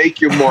wanted to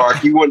make your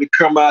mark. You wanted to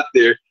come out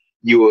there.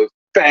 You were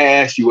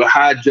fast. You were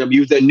high jump. You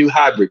was that new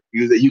hybrid.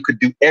 You could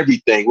do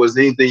everything.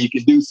 Wasn't anything you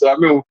could do. So I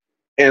remember,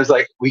 and it's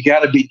like, we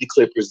got to beat the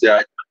Clippers.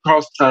 They're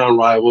cross-town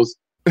rivals.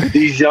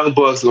 These young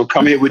bucks will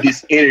come here with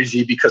this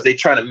energy because they're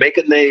trying to make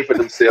a name for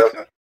themselves.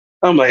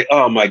 I'm like,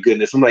 oh my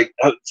goodness. I'm like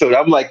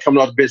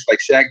coming off the bench like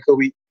Shaq and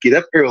Kobe, get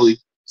up early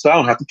so I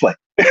don't have to play.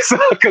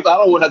 Because I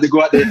don't want to have to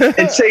go out there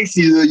and chase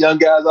these little young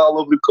guys all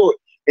over the court.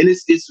 And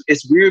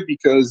it's weird,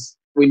 because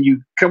when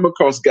you come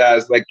across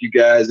guys like you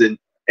guys, and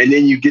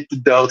then you get the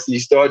dunks and you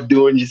start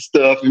doing your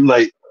stuff, I'm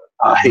like,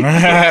 I hate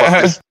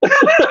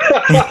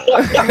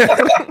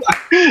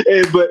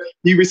these. But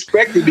you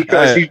respect it,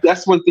 because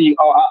that's one thing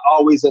I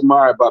always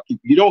admire about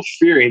people. You don't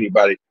fear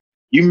anybody.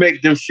 You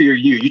make them fear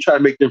you. You try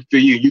to make them fear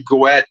you. You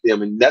go at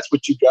them, and that's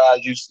what you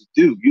guys used to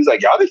do. You was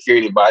like, y'all didn't fear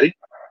anybody.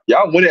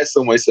 Y'all went at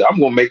someone and said, I'm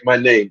going to make my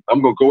name. I'm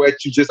going to go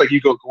at you just like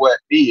you're going to go at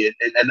me.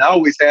 And I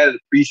always had an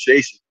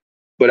appreciation.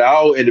 But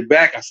in the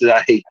back, I said,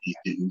 I hate these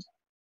dudes.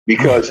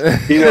 Because,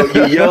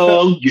 you're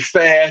young, you're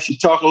fast, you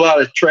talk a lot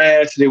of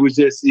trash. And it was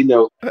just,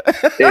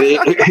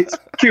 it's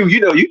Q,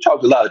 you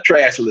talked a lot of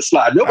trash on the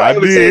slide. Nobody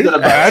ever said that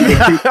about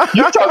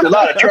you. You talked a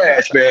lot of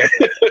trash, man.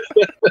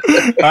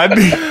 I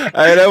did.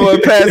 Hey, that's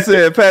what Pat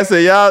said. Pat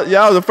said,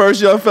 y'all the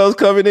first young fellas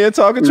coming in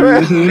talking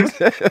trash.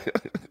 Mm-hmm.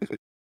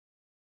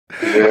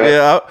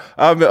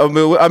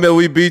 I mean,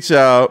 we beat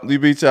y'all. We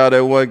beat y'all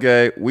that one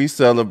game. We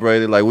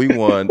celebrated like we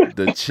won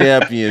the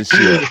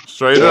championship.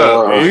 Straight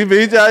up. We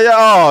beat y'all.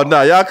 Oh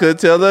no, y'all couldn't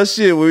tell us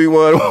shit when we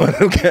won one of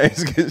them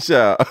games against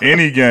y'all.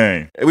 Any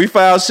game. And we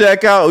fouled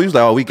Shaq out. We was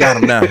like, oh, we got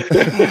him now.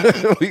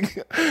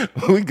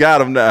 we got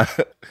him now.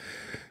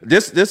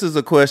 This is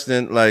a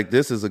question.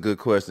 This is a good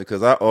question,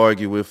 because I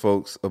argue with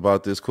folks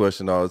about this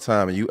question all the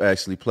time, and you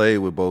actually played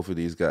with both of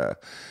these guys.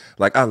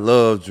 I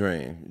love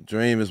Dream.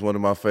 Dream is one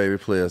of my favorite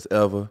players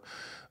ever.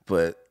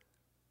 But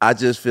I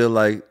just feel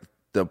like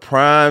the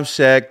prime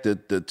Shaq,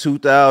 the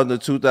 2000 to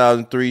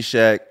 2003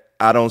 Shaq,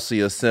 I don't see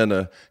a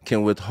center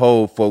can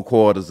withhold 4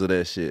 quarters of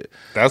that shit.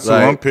 That's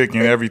what I'm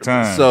picking every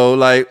time. So,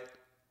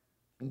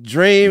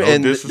 Dream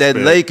and that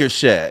Lakers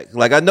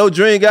Shaq. I know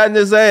Dream got in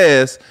his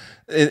ass.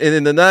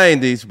 in the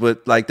 90s,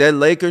 but like that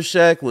Lakers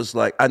Shaq was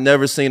like, I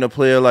never seen a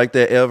player like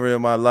that ever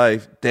in my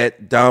life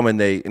that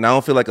dominate. And I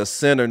don't feel like a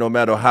center, no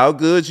matter how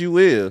good you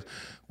is,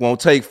 won't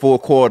take 4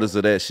 quarters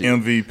of that shit.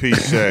 MVP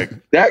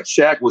Shaq. That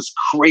Shaq was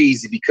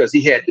crazy because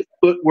he had the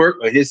footwork.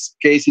 In his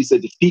case, he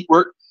said the feet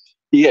work.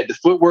 He had the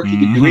footwork. He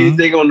could do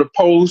anything on the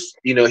post.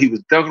 You know, he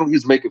was dunking. He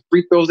was making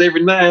free throws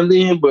every now and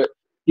then. But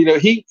you know,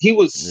 he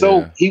was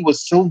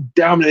so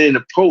dominant in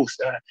the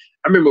post.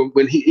 I remember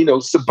when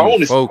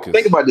Sabonis.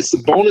 Think about this.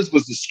 Sabonis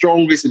was the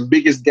strongest and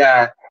biggest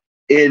guy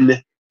in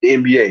the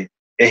NBA,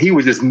 and he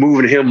was just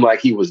moving him like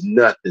he was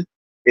nothing.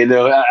 You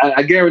know,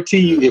 I guarantee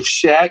you, if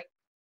Shaq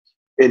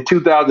in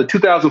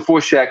 2004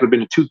 Shaq would have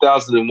been the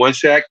 2001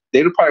 Shaq,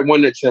 they'd have probably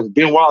won that chance.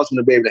 Ben Wallace would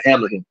have been able to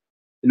handle him.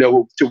 You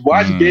know, to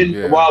watch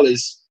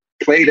Wallace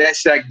play that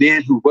Shaq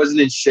then, who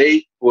wasn't in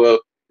shape. Well,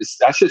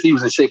 I should say he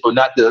was in shape, but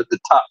not the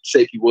top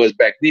shape he was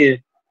back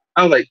then.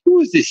 I was like,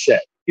 who is this Shaq?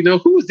 You know,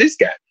 who is this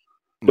guy?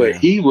 But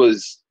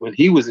when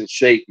he was in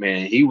shape,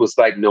 man, he was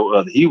like no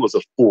other. He was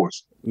a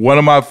force. One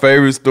of my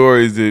favorite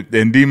stories,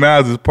 and D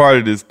Miles is part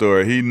of this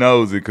story. He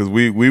knows it because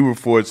we were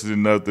fortunate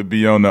enough to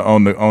be on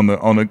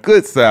the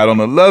good side, on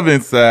the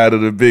loving side of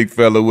the big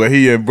fella, where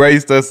he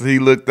embraced us and he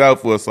looked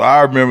out for us. So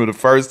I remember the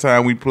first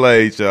time we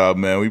played, y'all,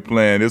 man. We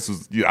playing. This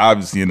was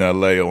obviously in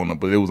LA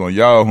but it was on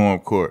y'all home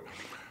court.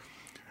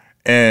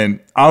 And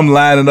I'm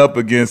lining up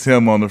against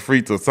him on the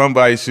free throw.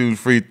 Somebody shooting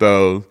free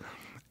throws.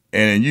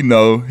 And, you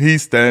know,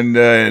 he's standing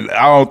there, and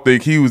I don't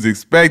think he was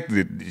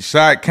expected. The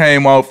shot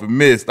came off and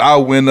missed. I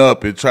went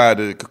up and tried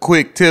to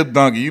quick tip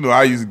dunk. You know,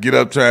 I used to get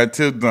up trying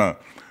to tip dunk.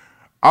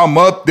 I'm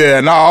up there,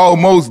 and I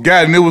almost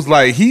got it. And it was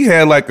like he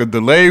had like a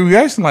delayed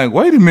reaction, like,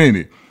 wait a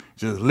minute.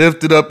 Just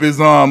lifted up his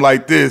arm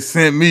like this,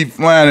 sent me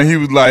flying, and he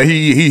was like,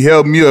 he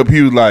held me up.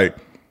 He was like,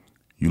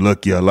 you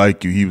lucky I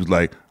like you. He was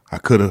like, I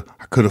could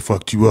have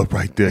fucked you up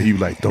right there. He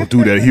was like, don't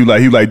do that. He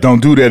was like, don't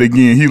do that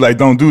again. He was like,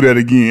 don't do that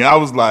again. I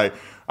was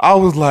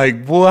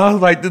like,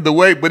 boy, did the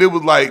weight, but it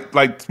was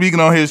like speaking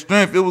on his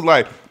strength, it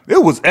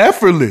was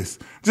effortless.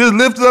 Just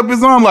lifted up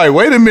his arm, like,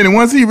 wait a minute.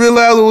 Once he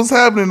realized what was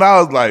happening,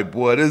 I was like,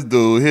 boy, this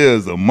dude here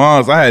is a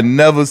monster. I had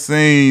never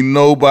seen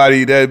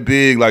nobody that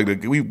big. Like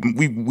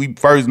we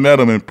first met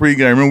him in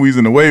pregame. Remember we was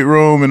in the weight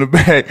room in the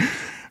back.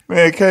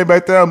 Man, came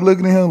back there, I'm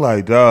looking at him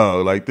like,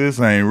 dog, like this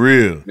ain't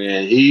real.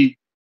 Man, he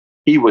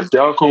would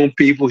dunk on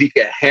people. He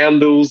got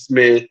handles,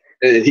 man.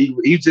 And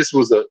he just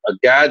was a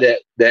guy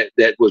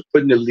that was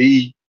putting the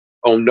league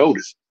on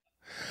notice.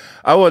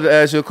 I wanted to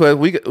ask you a question.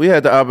 We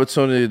had the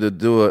opportunity to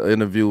do an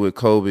interview with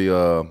Kobe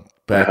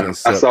back in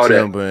September. I saw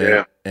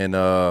that.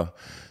 And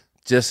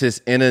just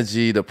his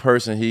energy, the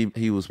person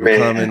he was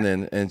becoming,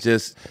 and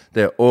just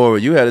that aura.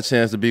 You had a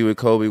chance to be with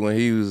Kobe when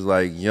he was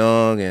like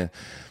young, and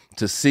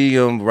to see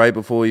him right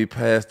before he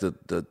passed,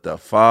 the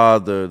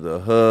father, the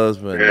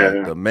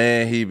husband, the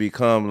man he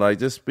become. Like,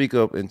 just speak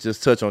up and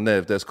just touch on that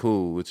if that's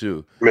cool with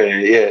you.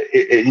 Man,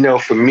 yeah.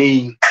 For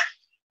me,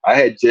 I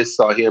had just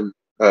saw him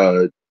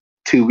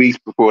 2 weeks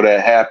before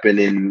that happened,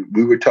 and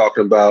we were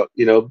talking about,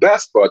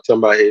 basketball, talking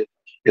about it.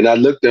 And I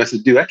looked at him and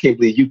said, dude, I can't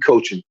believe you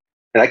coaching.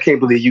 And I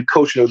can't believe you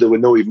coaching there with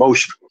no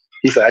emotion.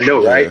 He said, I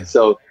know, right?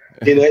 So,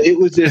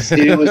 it's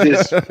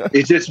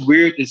just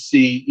weird to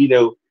see,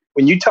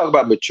 when you talk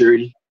about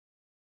maturity,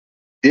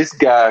 this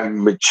guy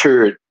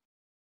matured.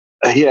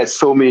 He had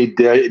so many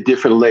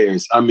different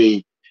layers. I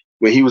mean,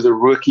 when he was a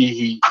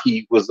rookie,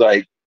 he was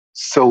like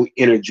so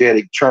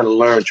energetic, trying to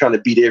learn, trying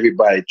to beat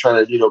everybody,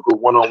 trying to, go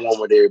one-on-one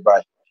with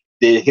everybody.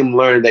 Then him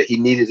learning that he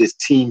needed his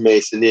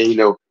teammates, and then,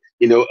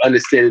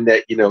 understanding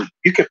that,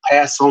 you can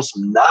pass on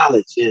some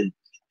knowledge. And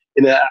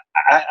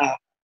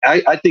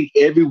I think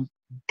every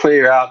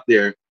player out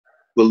there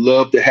would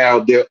love to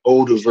have their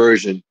older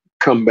version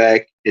come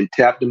back and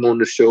tap them on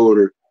the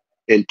shoulder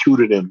and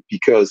tutor them,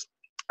 because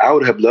I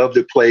would have loved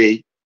to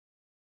play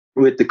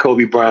with the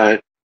Kobe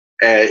Bryant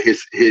at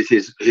his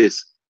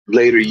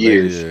later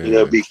years,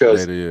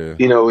 because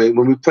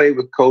when we played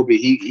with Kobe,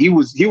 he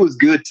was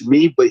good to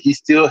me, but he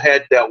still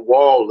had that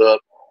wall up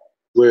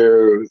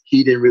where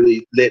he didn't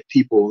really let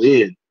people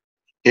in.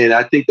 And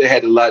I think that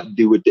had a lot to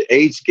do with the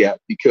age gap,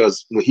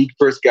 because when he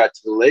first got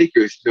to the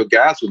Lakers,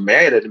 guys were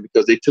mad at him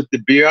because they took the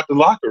beer out the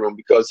locker room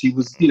because he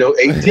was,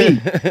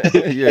 18.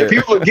 And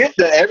people forget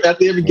that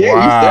after every game.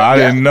 Wow, I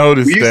didn't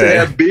notice that. We used to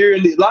have beer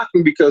in the locker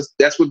room because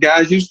that's what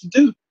guys used to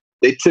do.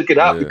 They took it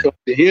out because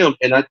of him.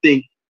 And I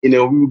think, we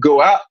would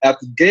go out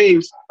after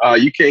games.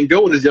 You can't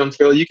go with this young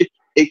fella.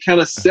 It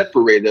kind of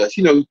separated us.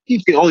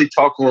 He can only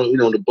talk on,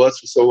 on the bus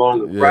for so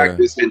long in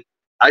practice. And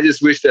I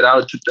just wish that I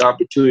took the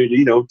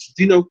opportunity,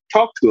 to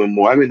talk to him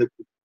more. I mean,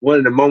 one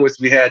of the moments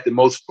we had the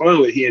most fun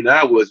with he and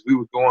I was we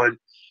were going,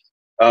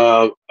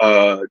 I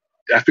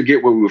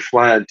forget where we were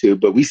flying to,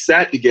 but we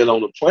sat together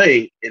on the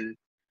plane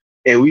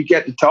and we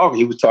got to talk.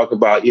 He was talking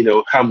about,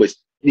 how much,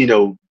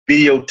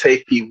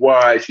 videotape he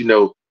watched.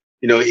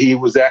 He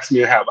was asking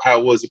me how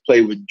it was to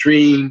play with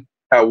Dream,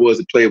 how it was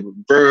to play with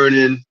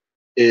Vernon,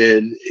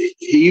 and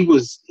he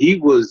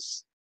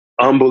was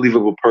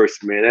unbelievable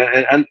person,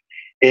 man.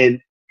 And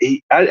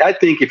I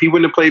think if he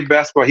wouldn't have played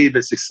basketball, he'd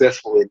been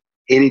successful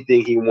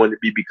anything he wanted to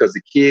be because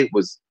the kid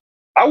was.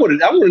 I want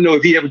to know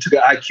if he ever took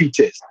an IQ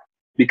test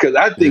because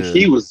I think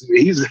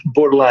he's a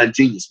borderline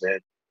genius, man.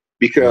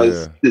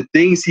 Because the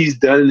things he's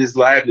done in his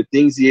life, the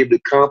things he's able to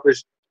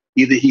accomplish,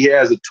 either he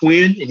has a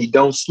twin and he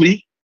don't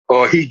sleep,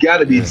 or he got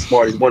to be the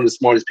smartest, one of the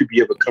smartest people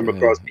you ever come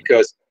across.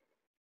 Because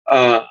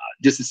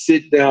just to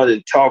sit down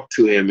and talk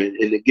to him and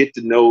to get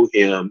to know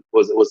him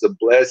was a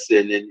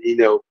blessing. And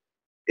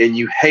and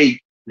you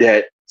hate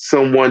that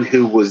someone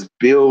who was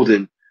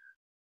building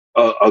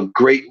a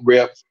great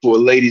rep for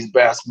ladies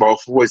basketball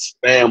for his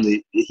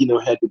family,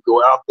 had to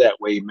go out that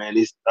way, man.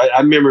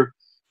 I remember.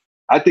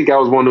 I think I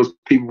was one of those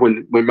people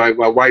when my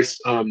wife's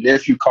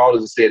nephew called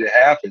us and said it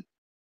happened.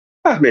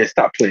 Oh, man,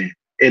 stop playing.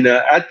 And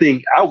I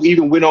think I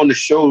even went on the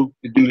show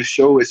to do the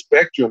show at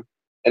Spectrum,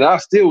 and I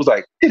still was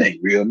like, it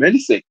ain't real, man.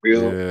 This ain't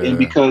real. Yeah. And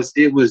because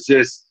it was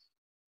just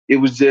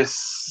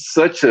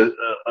such a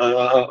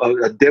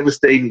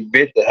devastating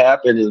event to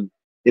happen. And,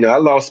 I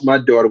lost my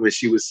daughter when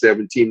she was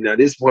 17. Now,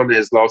 this woman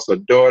has lost her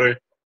daughter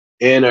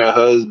and her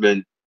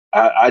husband.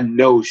 I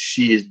know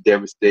she is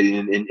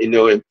devastated, and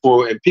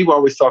people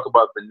always talk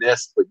about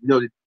Vanessa, but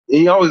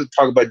they always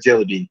talk about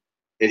Jellybean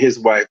and his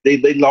wife. They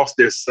lost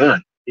their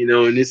son,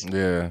 and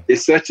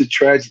it's such a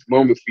tragic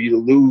moment for you to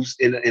lose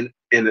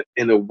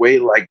in a way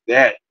like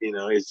that.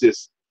 It's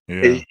just,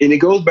 and it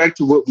goes back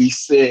to what we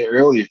said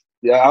earlier.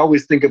 I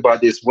always think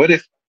about this: what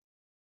if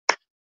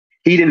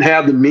he didn't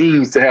have the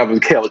means to have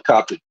a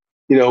helicopter?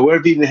 What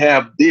if he didn't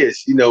have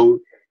this?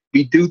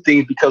 We do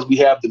things because we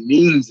have the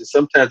means, and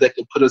sometimes that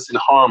can put us in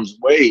harm's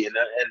way.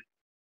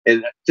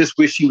 And I just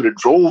wish he would have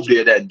drove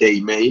there that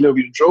day, man. If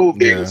he drove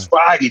there, it was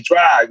foggy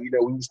drive. We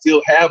would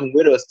still have him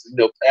with us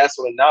to pass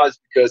on the knowledge,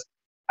 because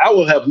I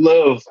would have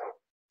loved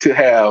to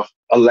have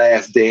a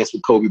last dance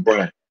with Kobe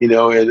Bryant.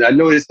 And I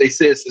know they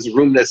say it's a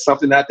rumor that's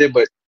something out there,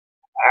 but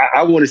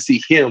I want to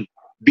see him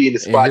be in the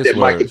spot that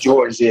Michael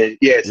Jordan's in.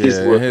 Yeah, it's his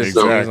words.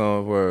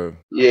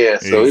 Yeah,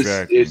 so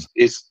exactly.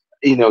 it's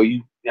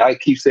I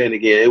keep saying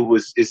again,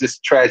 it's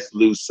just tragic to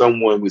lose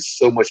someone with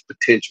so much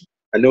potential.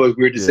 I know it's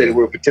weird to say the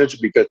word potential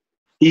because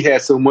he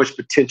had so much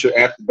potential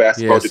after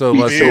basketball. Yeah, so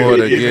much more.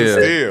 Still.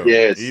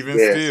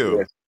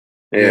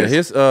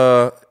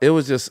 Yeah, it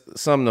was just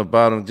something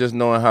about him, just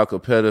knowing how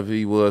competitive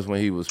he was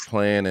when he was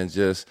playing, and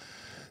just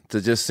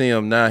to see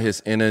him now,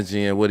 his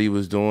energy and what he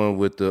was doing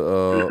with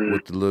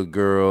the little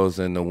girls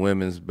and the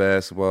women's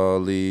basketball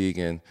league,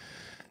 and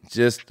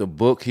just the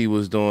book he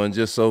was doing,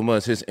 just so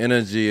much. His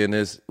energy and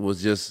this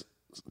was just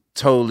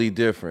totally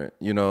different,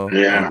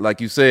 Yeah. Like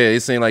you said,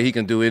 it seemed like he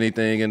can do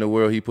anything in the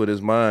world he put his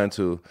mind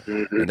to,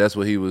 and that's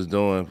what he was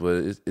doing.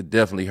 But it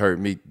definitely hurt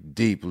me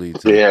deeply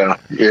to hear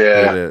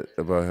that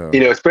about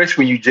him.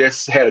 Especially when you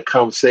just had a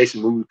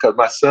conversation, because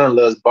my son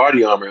loves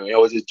body armor, and I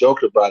was just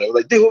joking about it. I was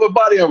like, dude, what about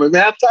body armor,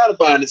 man? I'm tired of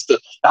buying this stuff.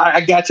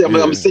 I got you. I'm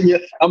gonna send you.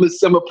 I'm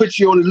gonna put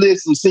you on the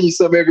list and send you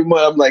some every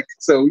month. I'm like,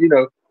 so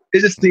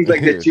it's just things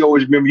like that you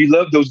always remember. You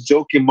love those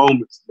joking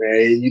moments,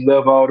 man. You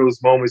love all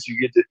those moments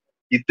you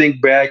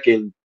think back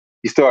and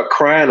you start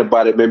crying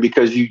about it, man,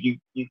 because you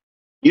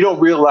don't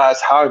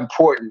realize how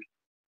important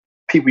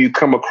people you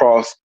come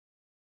across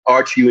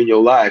are to you in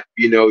your life.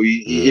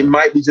 It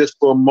might be just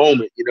for a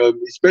moment,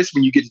 especially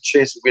when you get the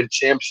chance to win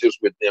championships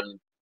with them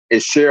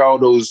and share all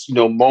those,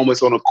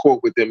 moments on the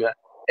court with them.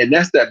 And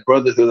that's that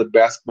brotherhood of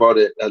basketball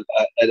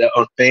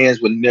that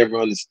fans would never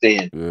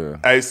understand. Yeah.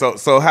 Hey,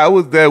 so how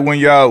was that when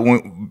y'all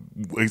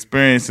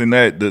experiencing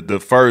that the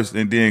first,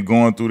 and then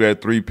going through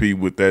that three-peat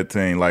with that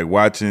team, like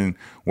watching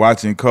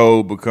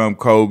Kobe become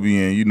Kobe,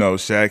 and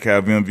Shaq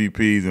have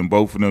MVPs, and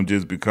both of them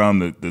just become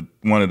the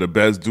one of the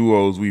best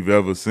duos we've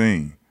ever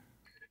seen.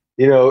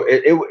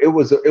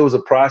 It was a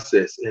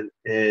process,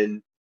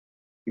 and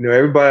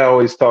everybody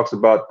always talks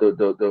about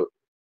the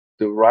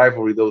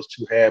rivalry those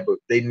two had, but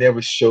they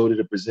never showed it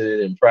or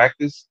presented it in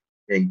practice,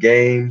 in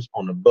games,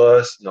 on the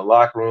bus, in the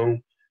locker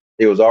room.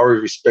 They was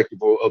always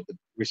respectful of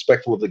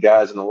the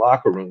guys in the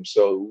locker room.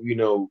 So,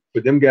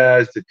 for them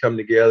guys to come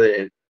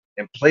together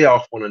and play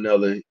off one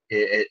another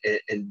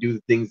and do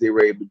the things they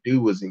were able to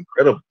do was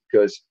incredible,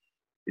 because,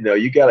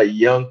 you got a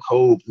young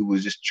Kobe who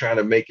was just trying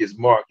to make his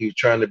mark. He was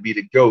trying to be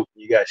the GOAT.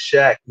 You got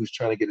Shaq who's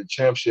trying to get a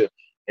championship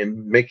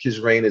and make his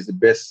reign as the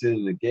best center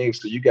in the game.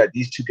 So you got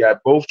these two guys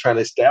both trying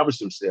to establish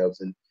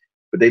themselves,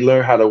 but they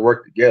learn how to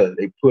work together.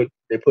 They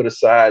put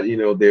aside,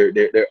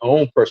 their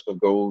own personal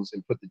goals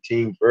and put the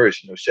team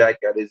first. Shaq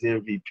got his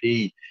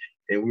MVP,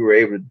 and we were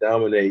able to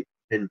dominate.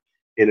 And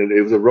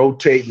it was a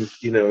rotating,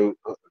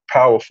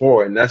 power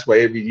forward, and that's why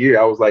every year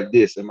I was like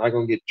this: am I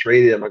going to get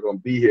traded? Am I going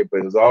to be here?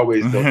 But it was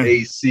always the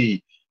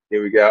AC.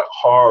 Then we got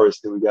Horace.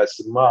 Then we got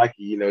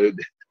Samaki.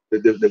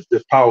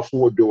 The power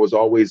forward door was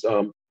always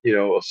a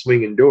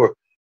swinging door.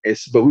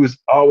 But we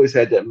always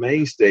had that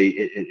mainstay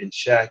in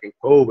Shaq and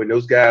Kobe, and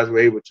those guys were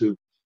able to,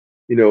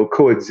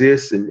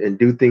 coexist and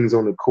do things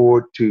on the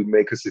court to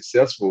make us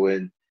successful.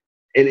 And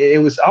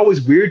it was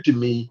always weird to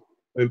me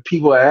when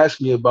people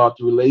ask me about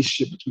the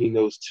relationship between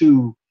those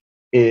two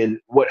and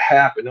what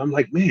happened. I'm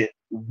like, man,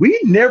 we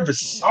never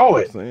saw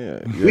it. Yeah.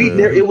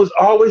 It was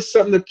always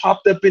something that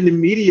popped up in the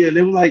media, and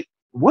they were like,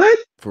 what?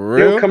 For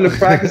They'll real? come to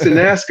practice and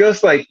ask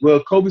us, like,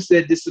 well, Kobe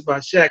said this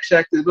about Shaq.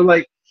 Shaq did. We're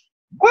like,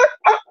 what?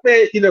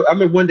 Man, I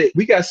mean, one day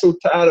we got so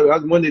tired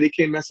of it. One day they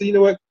came and I said, you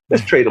know what?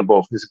 Let's trade them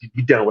both. Let's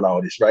be done with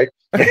all this, right?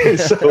 And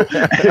so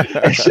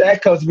and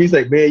Shaq comes to me, he's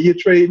like, man, you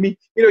trade me?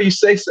 You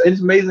say, it's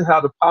amazing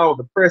how the power of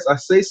the press, I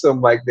say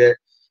something like that,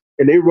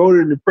 and they wrote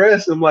it in the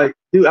press. I'm like,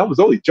 dude, I was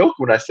only joking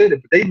when I said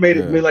it, but they made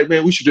it like,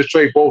 man, we should just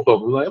trade both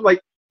of them. I'm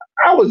like,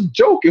 I was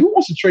joking. Who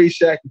wants to trade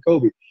Shaq and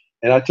Kobe?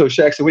 And I told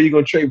Shaq, so where you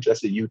going to trade me? I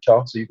said,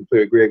 Utah, so you can play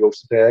with Greg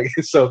Ostertag.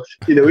 So,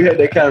 we had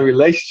that kind of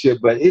relationship,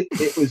 but it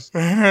was,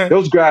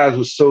 those guys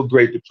were so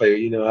great to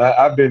play.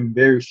 I've been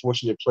very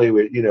fortunate to play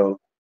with,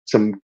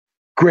 some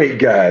great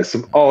guys,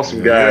 some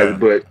awesome guys,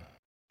 but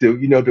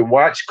to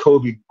watch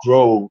Kobe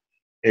grow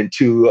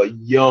into a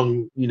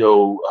young,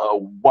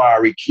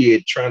 wiry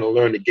kid trying to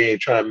learn the game,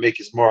 trying to make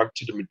his mark,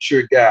 to the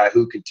mature guy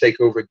who can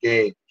take over a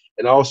game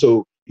and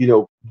also,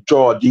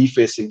 draw a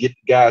defense and get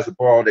the guys the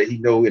ball that he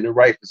know in the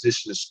right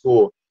position to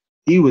score.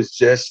 He was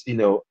just,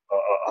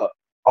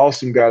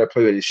 awesome guy to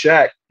play with. And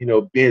Shaq,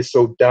 being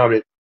so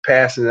dominant,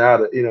 passing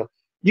out of,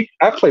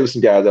 I played with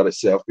some guys that are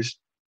selfish,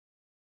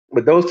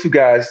 but those two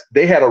guys,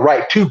 they had a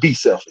right to be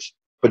selfish,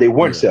 but they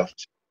weren't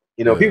selfish.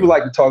 People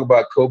like to talk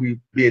about Kobe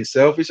being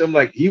selfish. I'm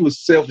like, he was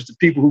selfish to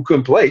people who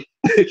couldn't play,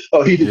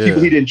 or people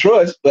he didn't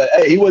trust. But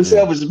hey, he wasn't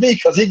selfish to me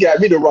because he got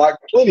me to rock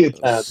plenty of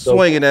times.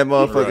 Swinging that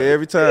motherfucker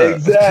every time.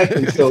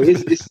 Exactly. So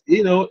it's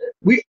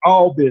we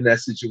all been in that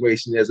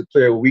situation as a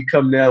player. When we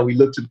come down, we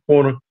look to the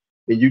corner,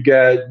 and you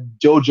got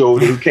JoJo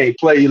who can't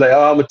play. You're like,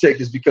 oh, I'm gonna take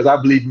this because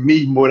I believe in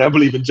me more than I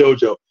believe in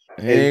JoJo.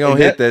 He ain't gonna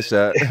hit that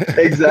shot.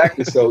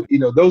 Exactly. So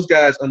those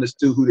guys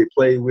understood who they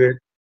played with.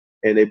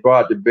 And they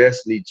brought the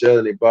best in each other.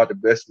 And they brought the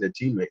best in their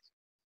teammates.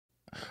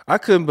 I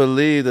couldn't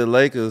believe the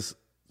Lakers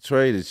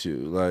traded you,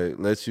 like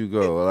let you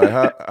go. Like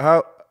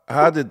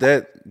how did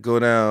that go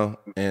down?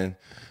 And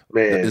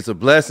man, it's a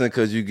blessing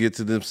because you get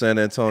to them San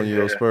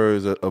Antonio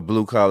Spurs, a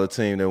blue collar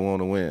team that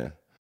want to win.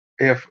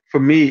 Yeah,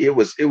 for me, it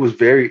was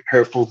very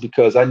hurtful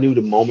because I knew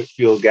the moment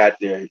Phil got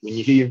there. When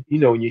you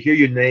hear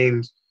your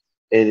names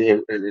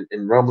and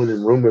rumbling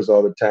and rumors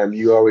all the time,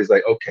 you always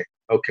like,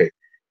 okay.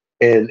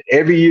 And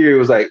every year it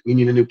was like, we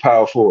need a new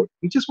power forward.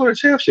 We just won a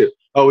championship.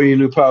 Oh, we need a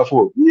new power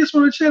forward. We just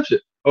won a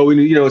championship. Oh, we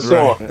need,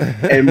 so on.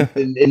 And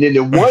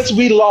then once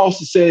we lost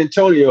to San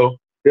Antonio,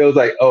 it was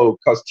like, oh,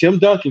 because Tim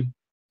Duncan,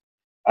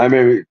 I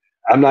remember,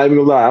 I'm not even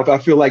gonna lie, I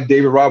feel like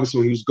David Robinson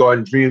when he was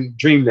guarding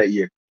Dream that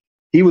year.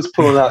 He was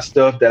pulling out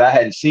stuff that I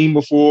hadn't seen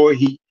before.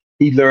 He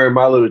learned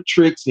my little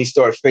tricks and he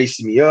started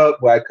facing me up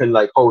where I couldn't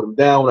like hold him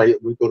down when I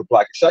would go to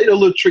block a shot.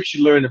 Little tricks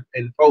you learn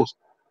in the post.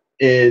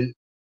 And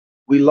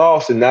we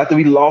lost, and after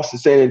we lost to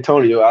San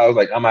Antonio, I was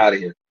like, I'm out of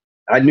here.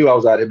 I knew I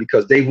was out of here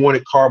because they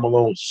wanted Karl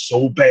Malone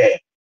so bad.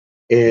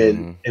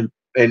 And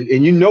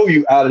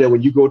you out of there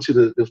when you go to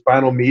the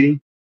final meeting,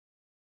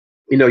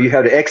 you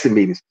have the exit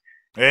meetings.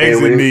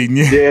 Meeting,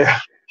 yeah.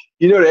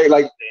 They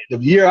like the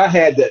year I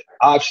had the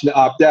option to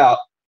opt out,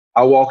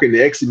 I walk in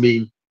the exit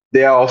meeting,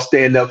 they all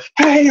stand up,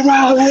 hey,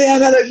 Rob,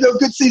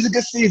 good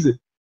season.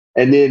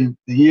 And then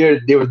the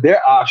year there was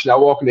their option, I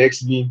walk in the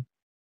exit meeting,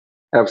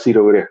 have a seat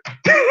over there.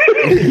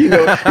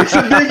 It's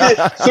a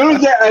big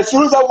deal. As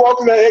soon as I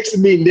walked in that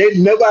exit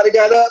meeting, nobody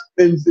got up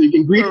and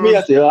greeted me.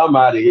 I said, I'm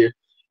out of here.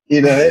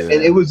 And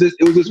it was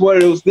just one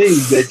of those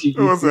things that you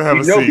know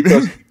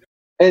because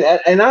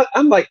and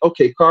I'm like,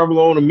 okay, Karl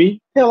Malone to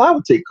me, hell, I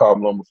would take Karl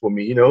Malone before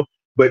me,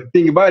 But the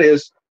thing about it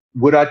is,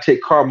 would I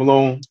take Karl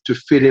Malone to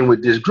fit in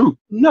with this group?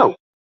 No,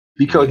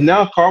 because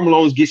now Karl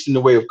Malone gets in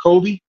the way of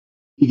Kobe,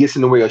 he gets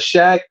in the way of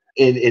Shaq,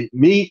 and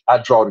me, I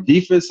draw the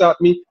defense out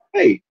of me.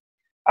 Hey,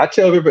 I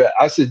tell everybody,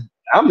 I said,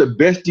 I'm the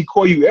best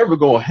decoy you ever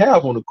going to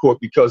have on the court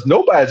because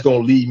nobody's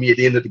going to leave me at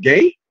the end of the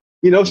game.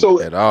 So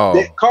at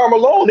all. Karl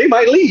Malone, they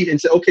might leave and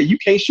say, okay, you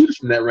can't shoot it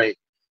from that range.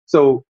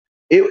 So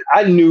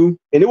I knew,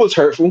 and it was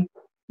hurtful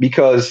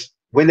because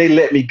when they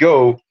let me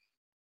go,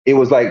 it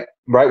was like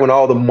right when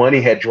all the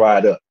money had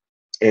dried up.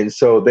 And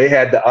so they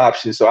had the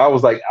option. So I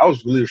was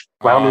really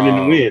floundering in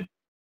the wind.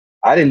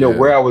 I didn't know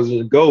where I was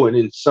going to go. And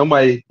then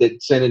somebody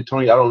that San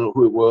Antonio, I don't know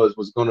who it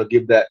was going to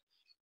give that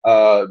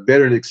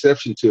veteran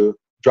exception to,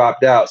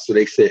 dropped out. So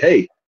they said,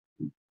 hey,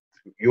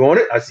 you want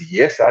it? I said,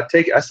 yes, I'll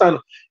take it. I signed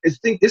this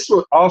is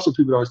what also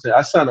people don't understand.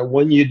 I signed a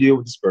 1-year deal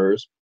with the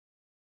Spurs,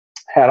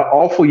 had an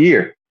awful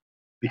year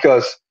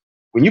because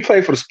when you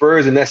play for the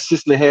Spurs and that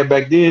system they had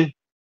back then,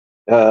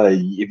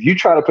 if you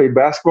try to play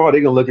basketball,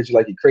 they're going to look at you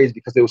like you're crazy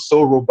because they were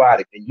so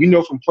robotic. And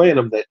from playing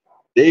them that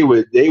they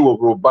were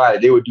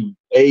robotic. They would do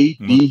A,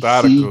 B,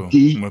 C,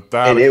 D,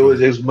 and it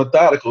was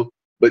methodical.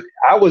 But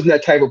I wasn't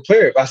that type of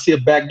player. If I see a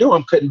back door,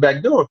 I'm cutting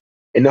back door.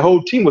 And the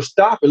whole team would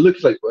stop and look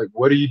like,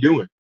 what are you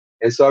doing?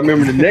 And so I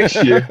remember the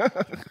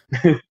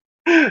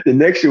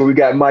next year we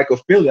got Michael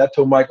Finley. I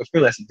told Michael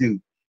Finley, I said,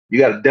 dude, you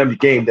got to dumb your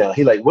game down.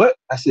 He like, what?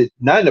 I said,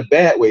 not in a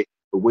bad way.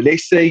 But when they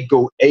say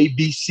go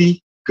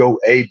ABC, go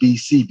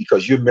ABC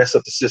because you mess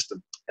up the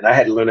system. And I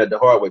had to learn that the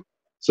hard way.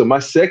 So my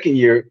second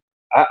year,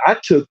 I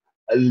took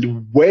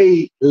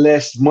way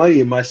less money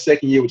in my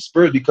second year with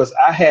Spurs because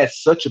I had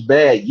such a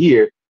bad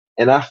year.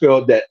 and I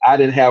felt that I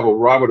didn't have a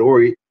Robert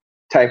Horry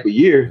type of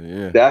year.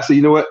 Yeah. That I said,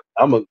 you know what,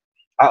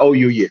 I owe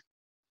you a year,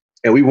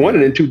 and we won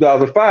it in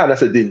 2005. And I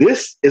said, then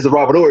this is a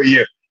Robert Horry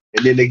year,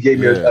 and then they gave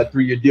me a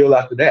 3-year deal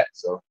after that.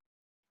 So,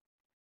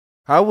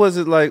 how was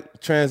it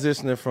like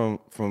transitioning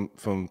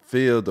from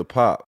Phil to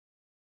Pop?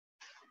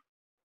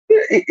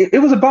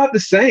 It was about the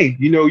same.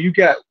 You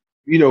got,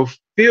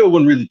 Phil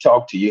wouldn't really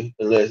talk to you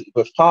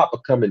but Pop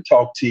would come and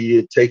talk to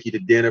you, take you to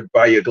dinner,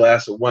 buy you a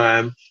glass of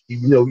wine. He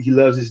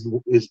loves his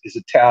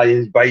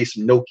Italians, buy you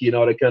some gnocchi and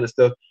all that kind of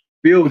stuff.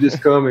 Phil would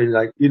just come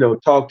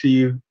and talk to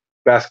you,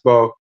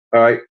 basketball.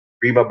 All right,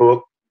 read my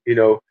book,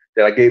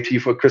 that I gave to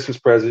you for a Christmas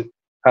present.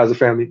 How's the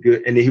family?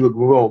 Good. And then he would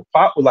go on.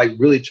 Pop would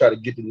really try to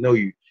get to know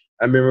you.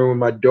 I remember when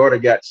my daughter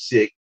got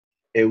sick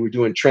and we were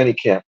doing training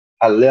camp,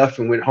 I left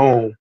and went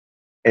home.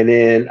 And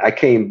then I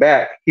came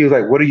back. He was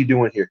like, what are you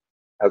doing here?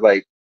 I was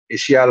like, is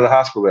she out of the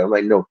hospital? I'm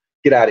like, no,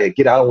 get out of here.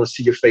 Get out. I don't want to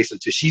see your face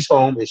until she's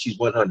home and she's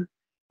 100.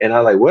 And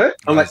I'm like, what?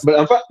 I'm like, but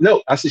I'm fine.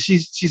 No, I said,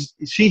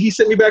 he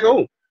sent me back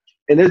home.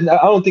 And I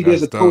don't think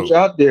there's a coach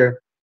out there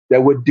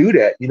that would do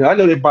that. I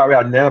know they're probably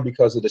out now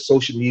because of the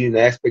social media and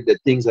the aspect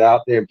that things are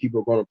out there and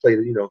people are going to play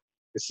the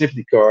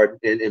sympathy card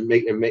and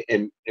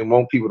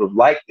want people to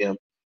like them.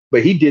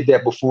 But he did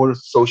that before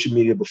social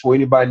media, before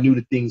anybody knew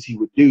the things he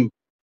would do.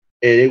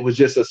 And it was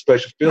just a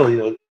special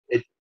feeling,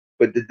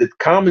 But the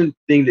common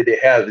thing that they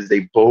have is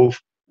they both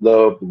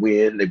love to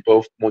win. They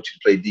both want you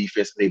to play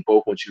defense. And they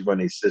both want you to run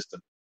a system.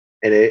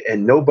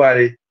 And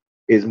nobody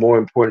is more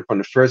important from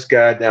the first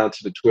guy down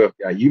to the 12th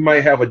guy. You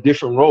might have a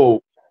different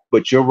role,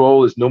 but your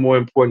role is no more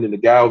important than the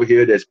guy over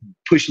here that's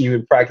pushing you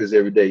in practice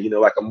every day,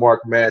 like a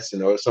Mark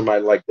Madsen or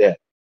somebody like that.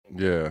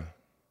 Yeah.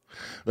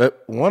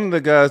 But one of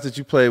the guys that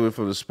you played with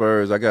for the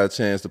Spurs, I got a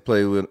chance to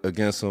play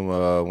against him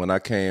when I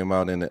came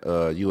out in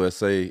the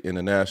USA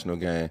International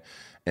game.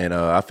 And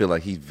I feel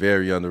like he's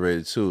very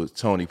underrated too. It's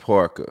Tony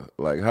Parker.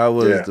 Like, how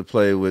was it to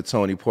play with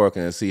Tony Parker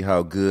and see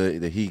how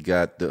good that he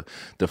got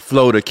the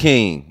floater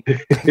king?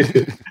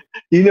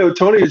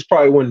 Tony is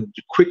probably one of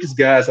the quickest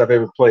guys I've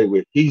ever played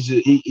with.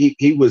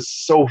 He was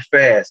so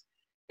fast.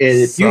 And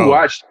if you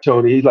watch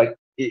Tony,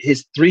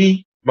 his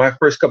three, my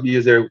first couple of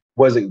years there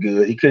wasn't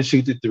good. He couldn't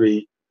shoot the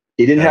three.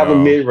 He didn't have a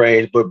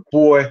mid-range. But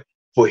boy,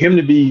 for him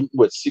to be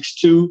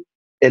 6'2",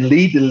 and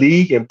lead the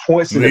league in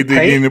points in the paint.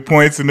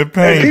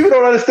 And people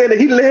don't understand that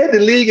he led the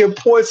league in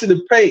points in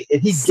the paint, and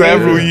he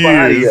several gave his years.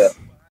 body up.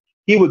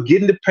 He would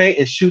get in the paint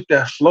and shoot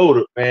that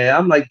floater, man.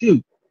 I'm like,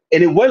 dude.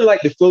 And it wasn't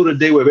like the floater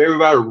day where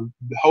everybody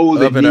holds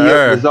their knee up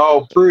and it's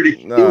all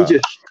pretty. It was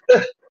just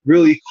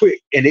really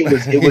quick, and it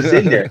was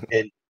in there.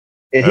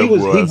 And he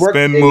worked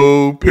spin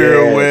move,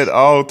 pirouette,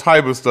 all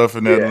type of stuff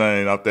in that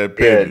lane off that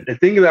pivot. The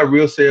thing that I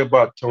will say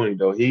about Tony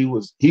though,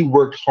 he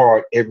worked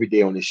hard every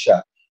day on his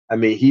shot. I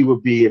mean, he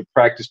would be in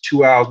practice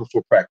 2 hours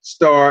before practice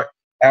start,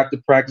 after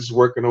practice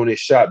working on his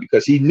shot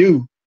because he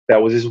knew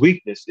that was his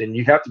weakness. And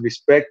you have to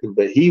respect him.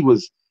 But he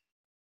was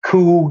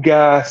cool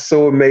guy,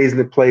 so amazing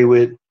to play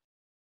with.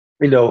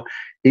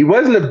 He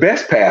wasn't the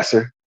best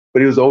passer,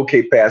 but he was an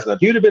okay passer. Now, if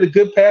he would have been a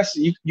good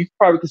passer, you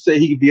probably could say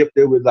he could be up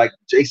there with like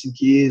Jason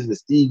Kidd and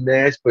Steve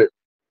Nash. But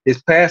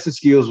his passing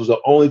skills was the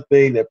only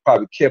thing that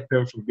probably kept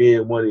him from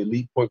being one of the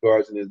elite point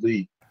guards in his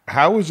league.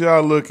 How was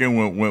y'all looking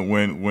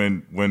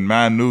when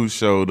Manu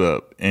showed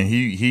up and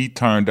he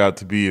turned out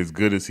to be as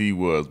good as he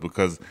was?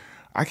 Because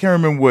I can't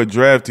remember what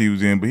draft he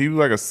was in, but he was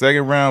like a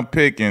second-round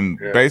pick and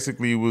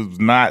basically was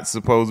not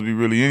supposed to be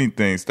really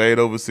anything. Stayed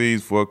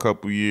overseas for a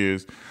couple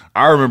years.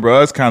 I remember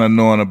us kind of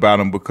knowing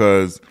about him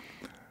because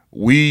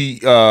we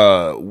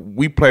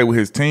played with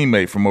his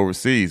teammate from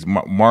overseas,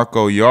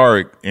 Marco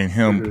Yarick, and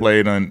him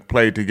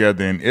played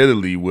together in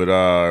Italy with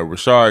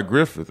Rashard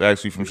Griffith,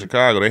 actually from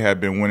Chicago. They had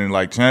been winning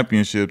like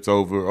championships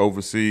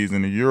overseas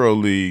in the Euro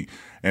League.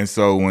 And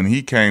so when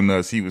he came to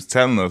us, he was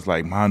telling us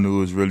like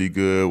Manu is really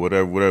good,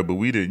 whatever. But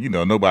we didn't,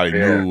 nobody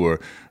knew or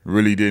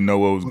really didn't know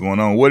what was going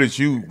on. What did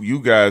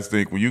you guys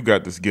think when you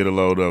got to get a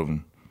load of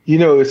him?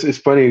 It's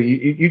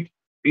funny.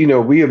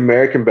 We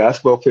American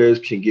basketball players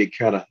can get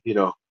kind of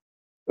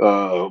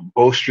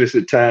boisterous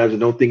at times and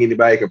don't think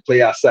anybody can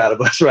play outside of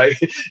us, right?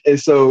 And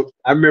so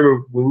I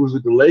remember when we was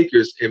with the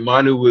Lakers and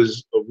Manu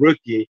was a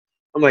rookie.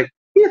 I'm like,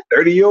 he's a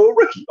 30-year-old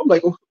rookie. I'm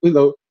like,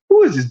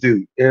 who is this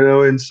dude?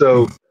 And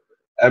so.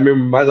 I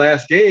remember my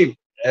last game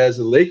as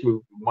a Laker,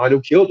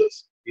 Manu killed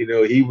us.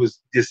 He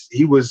was, I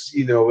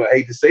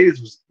hate to say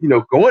this, was,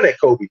 going at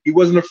Kobe. He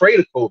wasn't afraid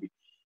of Kobe.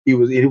 He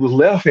was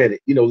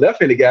left-handed.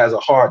 Left-handed guys are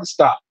hard to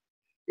stop.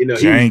 He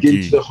was getting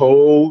to the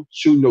hole,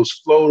 shooting those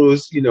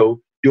floaters,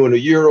 doing a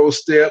Euro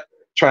step,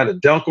 trying to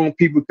dunk on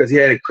people because he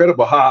had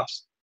incredible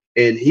hops.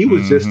 And he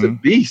was just a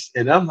beast.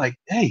 And I'm like,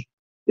 hey,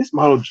 this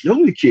Manu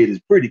Ginobili kid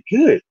is pretty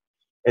good.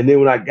 And then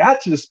when I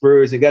got to the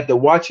Spurs and got to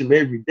watch him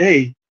every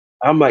day,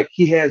 I'm like,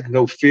 he has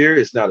no fear.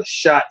 It's not a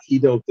shot he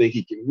don't think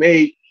he can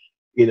make.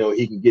 He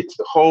can get to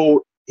the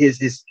hole. His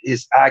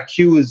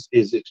IQ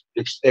is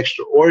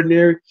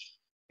extraordinary.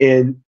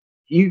 And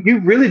you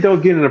really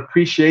don't get an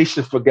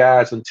appreciation for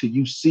guys until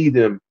you see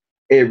them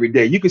every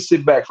day. You can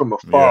sit back from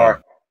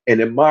afar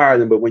and admire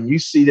them. But when you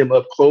see them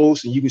up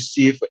close and you can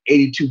see it for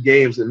 82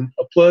 games and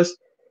a plus,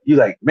 you're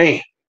like,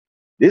 man,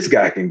 this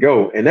guy can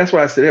go. And that's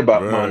what I said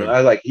about Manu.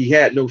 I like, he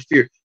had no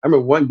fear. I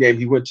remember one game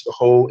he went to the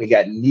hole and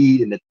got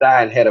kneed in the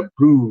thigh and had a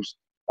bruise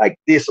like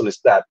this on his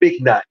thigh,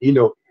 big knot, you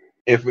know.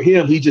 And for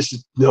him, he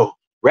just, no,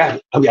 wrap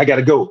it. I mean, I got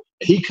to go.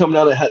 And he coming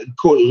out of the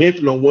court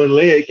limping on one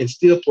leg and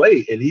still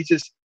played. And he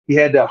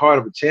had that heart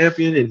of a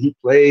champion, and he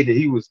played,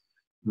 and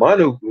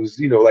Manu was,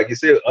 you know, like you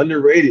said,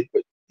 underrated,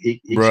 but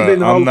he should have been in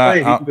the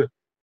Hall of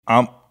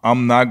Fame.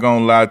 I'm not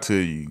gonna lie to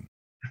you.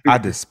 I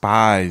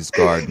despise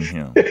guarding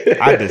him.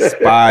 I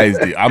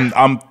despised it.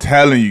 I'm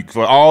telling you,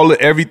 for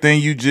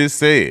everything you just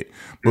said.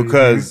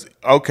 Because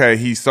okay,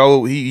 he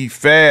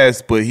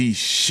fast, but he's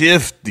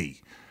shifty.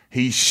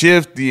 He's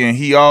shifty, and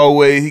he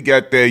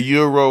got that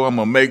Euro. I'm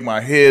gonna make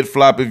my head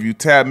flop if you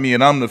tap me,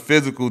 and I'm the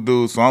physical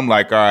dude, so I'm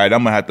like, all right,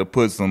 I'm gonna have to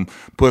put some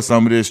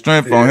of this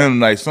strength on him.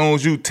 Like, as soon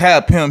as you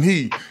tap him,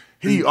 he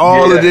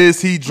of this,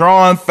 he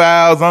drawing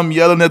fouls. I'm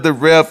yelling at the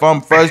ref.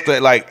 I'm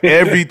frustrated, like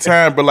every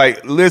time. But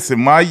like, listen,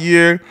 my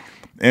year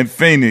in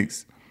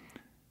Phoenix,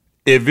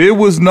 if it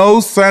was no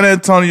San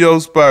Antonio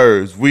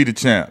Spurs, we the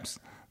champs.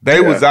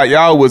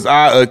 Y'all was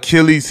our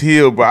Achilles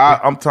heel,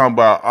 but I'm talking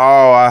about,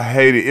 I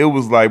hate it. It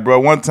was like, bro,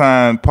 one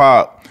time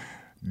Pop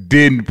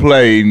didn't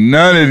play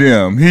none of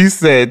them. He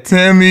said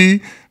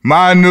Timmy,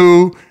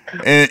 Manu,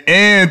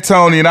 and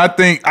Tony, and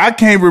I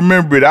can't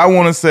remember it. I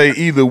want to say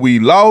either we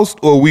lost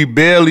or we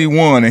barely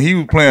won, and he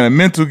was playing a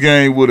mental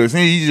game with us.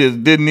 He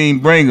just didn't even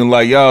bring him,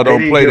 like, y'all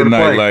don't play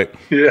tonight. Like,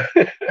 yeah,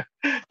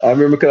 I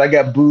remember because I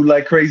got booed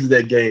like crazy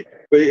that game.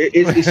 But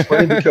it's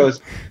funny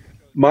because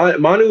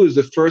Manu was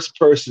the first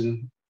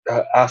person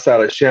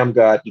outside of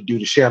Shammgod to do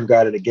the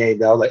Shammgod in the game.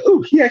 That I was like,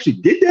 oh, he actually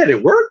did that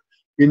at work.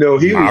 You know,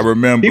 I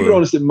remember. People don't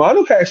understand.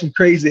 Manu had some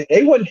crazy.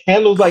 It wasn't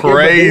handles like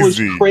everybody. It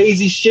was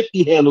crazy,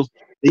 shifty handles.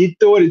 He'd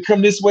throw it and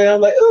come this way. I'm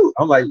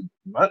like,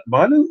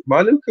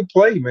 Manu could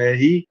play, man.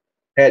 He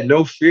had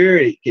no fear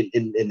in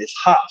his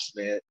hops,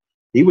 man.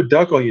 He would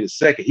dunk on you in a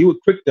second. He would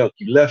quick dunk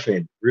you left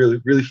hand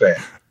really, really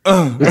fast.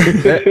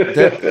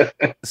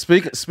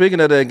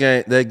 Speaking of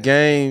that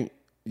game,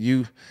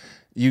 you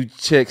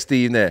check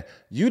Steve Nash.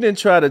 You didn't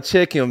try to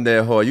check him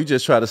that hard. You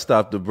just tried to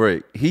stop the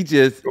break. He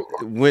just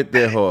went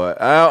that hard.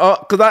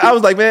 Because I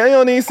was like, man, it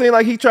don't even seem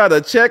like he tried to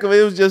check him.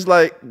 It was just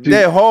like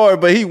that hard,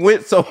 but he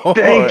went so hard.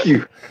 Thank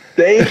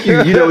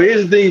you. You know,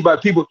 here's the thing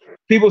about people.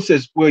 People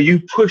says, well,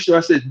 you pushed her. I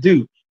said,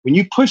 dude, when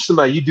you push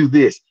somebody, you do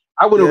this.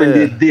 I went over and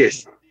did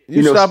this.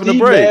 You know, stopping the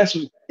break.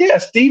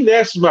 Steve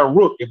Nash was my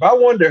rook. If I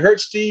wanted to hurt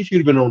Steve, he'd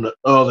have been on the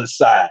other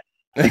side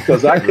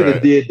because I could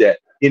have did that.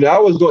 You know, I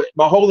was going.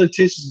 My whole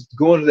intention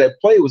going to that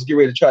play was get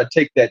ready to try to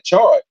take that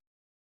charge,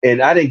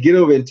 and I didn't get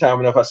over in time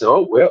enough. I said,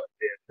 "Oh well,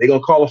 they're gonna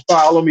call a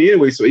foul on me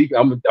anyway, so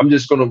I'm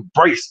just gonna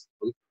brace.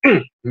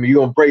 You're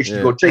gonna brace.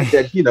 You're gonna take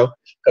that, you know,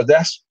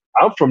 because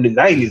I'm from the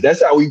 '90s.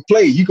 That's how we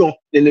play. You gonna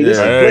you gonna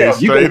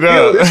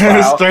feel this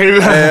foul.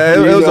 Straight up.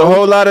 It was a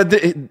whole lot of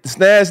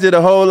Nash did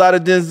a whole lot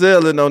of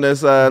Denzeling on that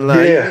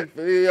sideline. Yeah,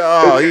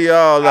 he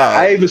all out.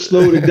 I even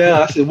slowed it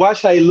down. I said,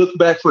 watch how he looked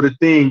back for the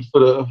thing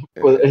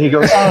and he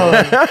goes,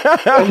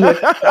 I'm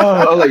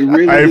like,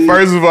 really? Hey,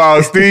 first of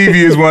all,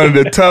 Stevie is one of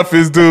the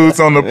toughest dudes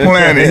on the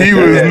planet. He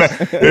was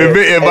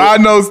if I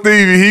know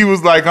Stevie, he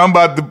was like, I'm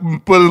about to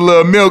put a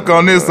little milk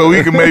on this so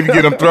we can maybe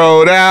get him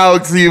thrown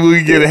out, see if we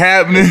can get it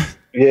happening.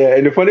 Yeah,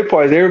 and the funny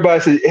part is everybody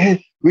says,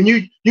 hey, when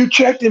you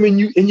checked him and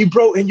you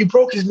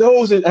broke his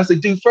nose, and I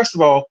said, dude, first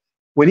of all,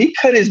 when he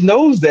cut his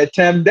nose that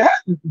time,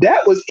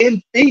 that was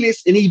in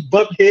Phoenix, and he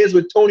bumped heads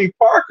with Tony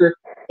Parker,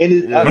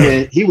 and I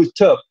mean, he was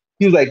tough.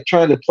 He was like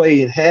trying to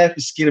play in half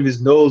the skin of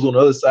his nose on the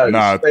other side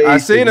of his face. I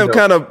seen him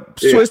kind of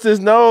twist his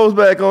nose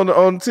back on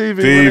TV.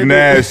 Steve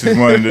Nash is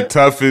one of the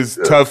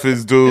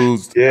toughest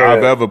dudes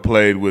I've ever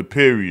played with,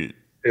 period.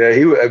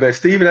 Yeah,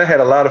 Steve and I had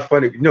a lot of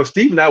fun. You know,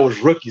 Steve and I was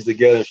rookies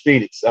together in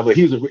Phoenix. I mean,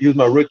 he was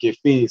my rookie in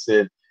Phoenix,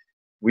 and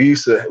we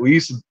used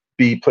to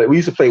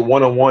play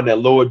one-on-one at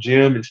Lower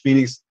Gym in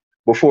Phoenix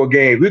before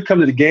games. We'd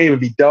come to the game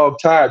and be dog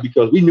tired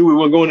because we knew we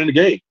weren't going in the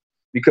game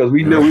because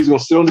we knew we was gonna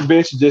sit on the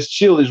bench and just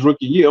chill his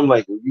rookie year. I'm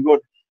like, you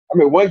going? I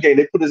mean, one game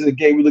they put us in the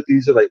game. We looked at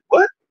each other like,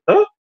 what?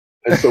 Huh?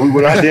 And so we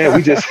went out there.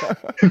 We just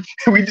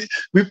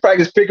we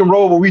practiced pick and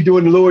roll when we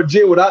doing the Lower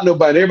Gym without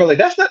nobody. Everybody like,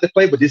 that's not the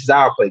play, but this is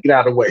our play. Get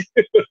out of the way.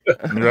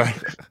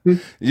 Right.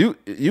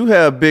 You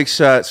have big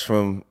shots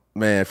from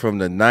the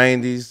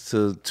 90s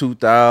to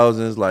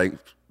 2000s, like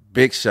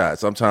big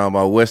shots. I'm talking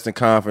about Western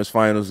Conference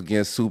Finals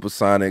against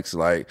Supersonics,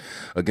 like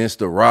against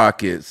the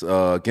Rockets,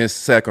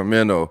 against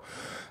Sacramento.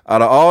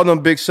 Out of all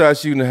them big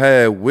shots you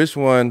had, which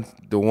one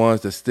the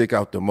ones that stick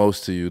out the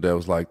most to you that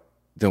was like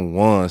them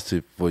ones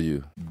for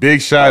you?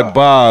 Big shot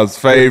Bob's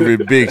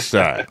favorite big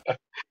shot.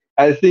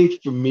 I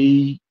think for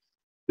me,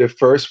 the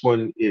first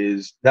one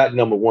is not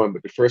number one,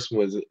 but the first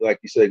one was, like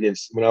you said,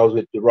 against when I was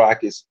with the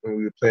Rockets and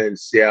we were playing in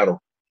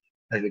Seattle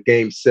in the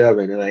Game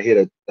 7, and I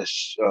hit a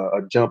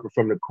jumper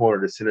from the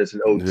corner to send us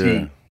an OT.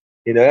 Yeah.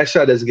 You know, that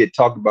shot doesn't get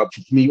talked about.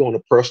 For me, on a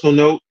personal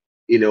note,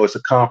 you know, it's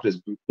a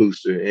confidence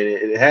booster, and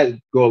it had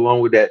to go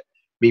along with that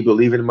me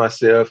believing in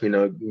myself,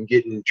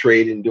 getting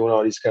traded and doing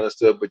all these kind of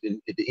stuff. But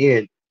then at the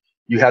end,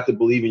 you have to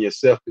believe in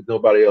yourself because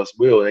nobody else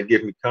will. And that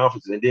gives me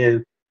confidence. And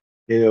then,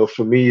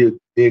 for me,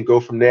 then go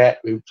from that,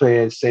 we were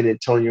playing San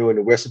Antonio in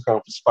the Western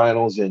Conference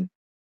Finals, and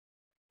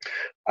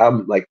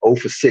I'm like 0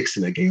 for 6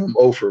 in the game. I'm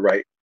 0 for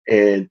right.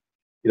 And,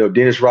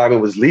 Dennis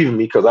Rodman was leaving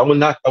me because I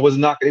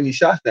wasn't knocking any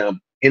shots down.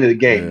 End of the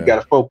game. You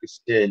got to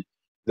focus. And,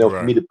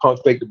 for me to pump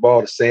fake the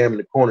ball to Sam in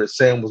the corner,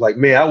 Sam was like,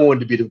 man, I wanted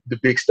to be the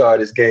big star of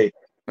this game.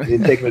 And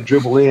then taking a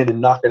dribble in and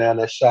knocking down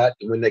that shot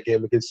to win that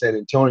game against San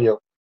Antonio.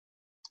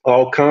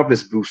 All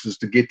confidence boosters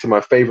to get to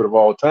my favorite of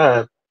all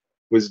time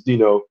was,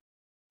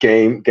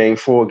 game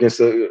 4 against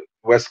the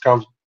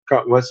Western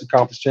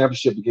Conference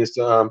Championship against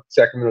the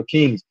Sacramento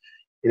Kings.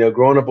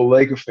 Growing up a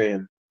Laker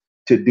fan,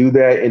 to do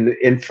that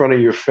in front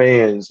of your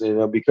fans,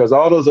 because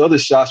all those other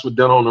shots were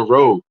done on the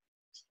road.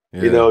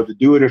 To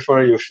do it in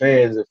front of your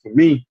fans. And for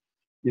me,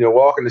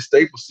 walking the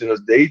Staples Center,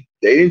 they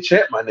didn't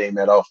chant my name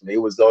that often.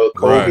 It was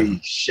Kobe,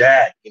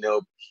 Shaq,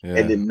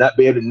 and then not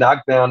be able to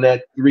knock down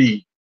that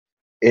three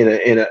in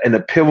a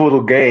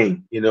pivotal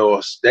game.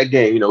 That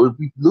game, if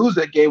we lose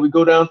that game, we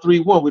go down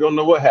 3-1. We don't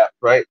know what happened,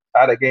 right?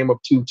 Tie that game up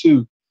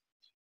 2-2.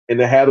 And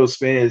to have those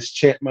fans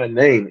chant my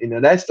name,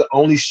 that's the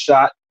only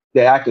shot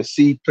that I can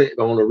see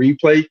on a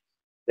replay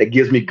that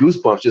gives me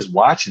goosebumps just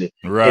watching it.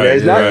 Right.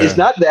 It's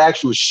not the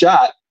actual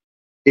shot.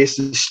 It's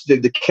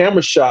the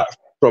camera shot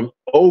from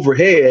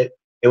overhead,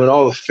 and when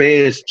all the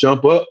fans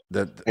jump up,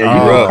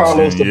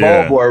 Carlos the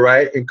ball boy,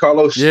 right? And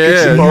Carlos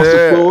kicks across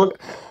the floor.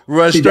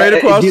 Run straight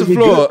across the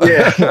floor.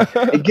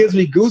 It gives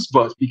me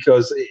goosebumps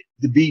because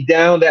to be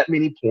down that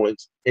many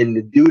points and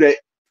to do that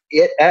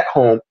at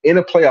home in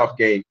a playoff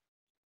game,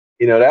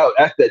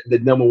 that's the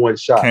number one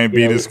shot. Can't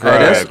be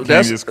described.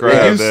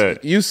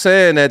 You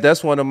saying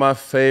that's one of my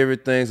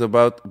favorite things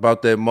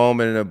about that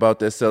moment and about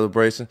that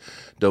celebration.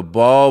 The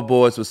ball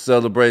boys were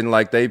celebrating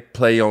like they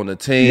play on the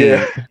team.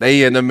 Yeah.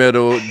 They in the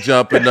middle,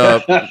 jumping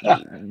up,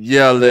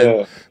 yelling.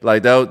 Yeah.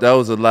 Like that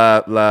was a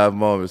live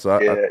moment. So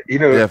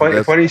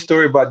funny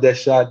story about that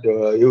shot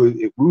though.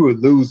 We were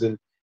losing,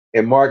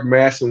 and Mark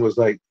Masson was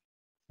like,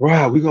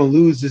 "Wow, we're gonna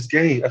lose this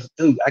game." I said,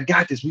 "Dude, I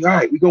got this. All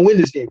right, we're gonna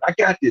win this game. I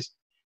got this."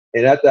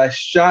 And after I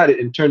shot it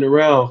and turned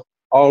around,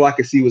 all I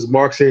could see was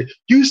Mark saying,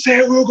 "You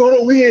said we were going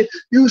to win.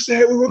 You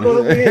said we were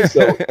going to win."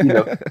 So,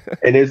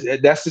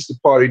 and that's just the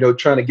part,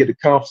 trying to get the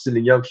confidence in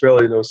the young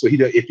fella, so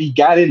if he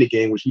got in the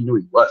game, which he knew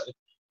he wasn't,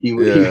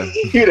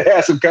 he'd have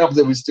had some confidence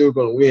that we're still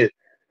going to win.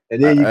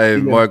 And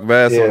then Mark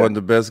Masson, one of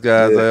the best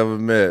guys I ever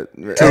met.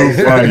 Too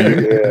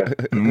funny.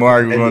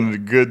 Mark was one of the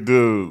good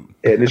dudes.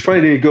 And it's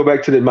funny to go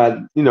back to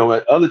my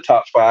other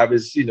top 5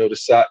 is,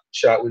 the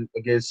shot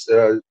against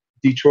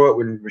Detroit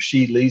when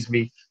Rasheed leaves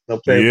me.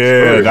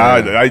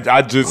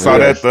 I just saw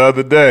that the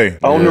other day.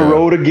 On the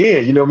road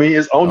again. You know what I mean?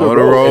 It's on the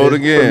road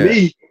again. For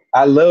me,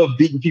 I love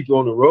beating people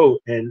on the road.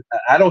 And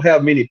I don't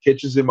have many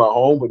pictures in my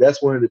home, but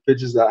that's one of the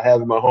pictures that I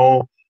have in my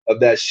home of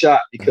that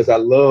shot because I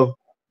love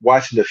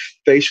watching the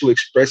facial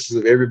expressions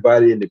of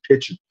everybody in the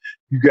picture.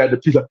 You got the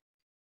people,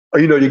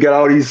 you got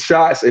all these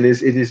shots, and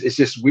it's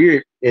just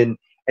weird. And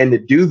to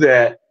do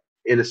that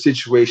in a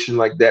situation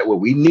like that where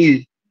we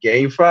need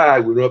Game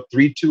 5, we were up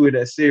 3-2 in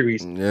that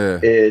series,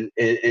 and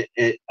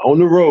on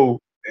the road,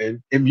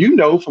 and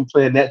from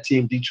playing that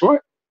team,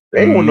 Detroit,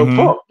 they didn't want no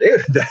punk.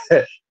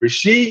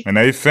 Rasheed and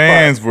they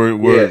fans were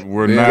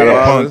not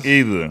a punk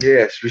either.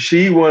 Yes,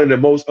 Rasheed, one of the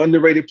most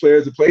underrated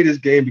players to play this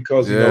game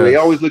because they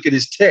always look at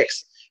his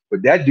text,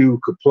 but that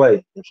dude could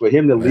play, and for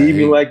him to leave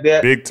me like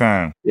that, big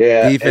time,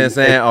 defense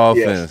and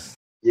offense.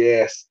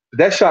 Yes,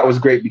 that shot was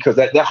great because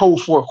that whole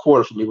fourth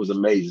quarter for me was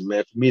amazing,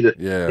 man. For me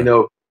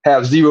to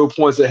have 0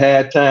 points at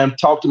halftime,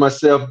 talk to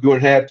myself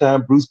during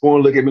halftime, Bruce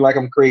Bowen look at me like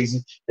I'm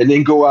crazy, and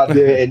then go out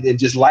there and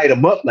just light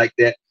them up like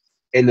that,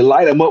 and to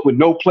light them up with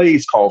no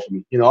plays called for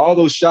me. All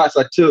those shots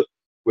I took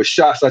were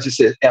shots I just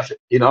said, F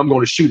it. I'm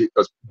going to shoot it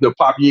because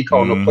Pop, you ain't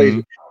calling no plays.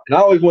 And I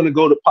always want to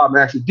go to Pop and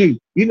actually, dude,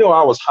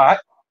 I was hot.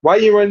 Why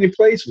you running any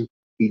plays for me?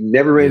 He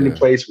never ran any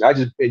plays for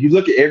me. And you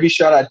look at every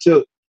shot I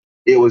took,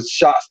 it was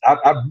shots.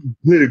 I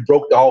literally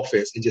broke the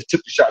offense and just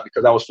took the shot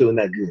because I was feeling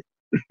that good.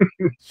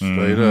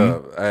 Straight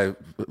up,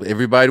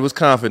 everybody was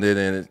confident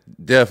in it.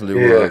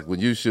 Definitely was. When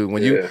you shoot,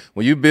 when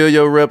you build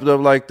your rep up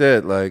like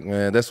that, like,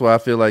 man, that's why I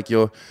feel like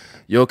your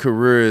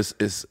career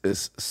is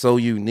so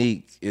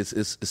unique.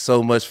 It's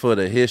so much for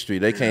the history.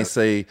 They can't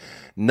say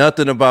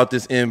nothing about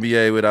this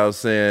NBA without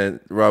saying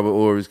Robert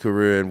Horry's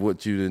career and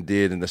what you done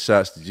did and the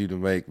shots that you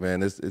done make,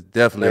 man. It's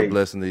definitely a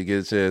blessing to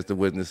get a chance to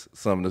witness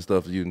some of the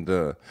stuff you done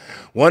done.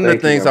 One of the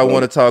things I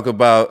want to talk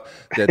about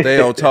that they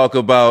don't talk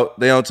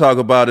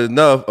about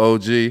enough,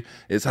 OG,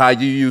 is how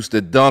you used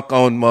to dunk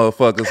on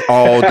motherfuckers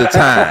all the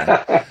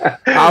time.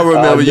 I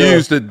remember you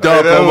used to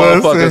dunk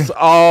on motherfuckers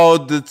all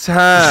the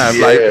time.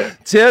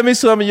 Like, tell me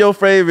some of your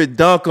favorite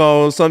dunk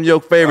on, some of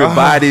your favorite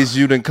bodies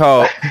you done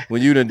caught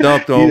when you done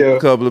dunked on a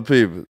couple of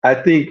people. I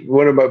think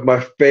one of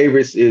my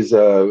favorites is,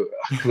 I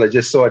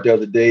just saw it the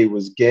other day,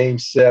 was Game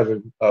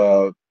 7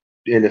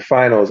 in the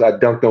finals. I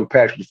dunked on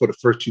Patrick for the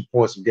first 2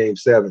 points of Game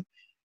 7.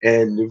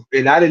 And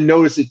I didn't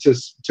notice it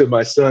till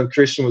my son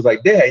Christian was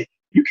like, Dad,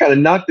 you kind of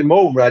knocked him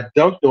over. I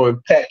dunked on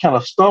him. Pat kind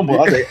of stumbled.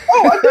 I was like,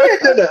 oh, I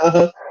did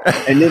that.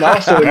 And then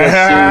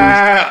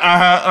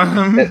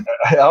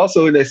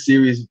also in that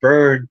series,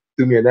 Byrne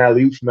threw me an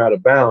alley-oop from out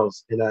of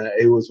bounds. And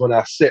it was when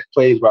I set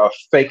plays where I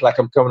fake like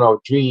I'm coming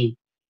off dream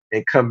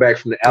and come back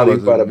from the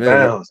alley-oop out of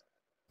bounds.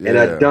 Yeah. And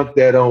I dunked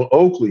that on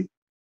Oakley.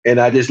 And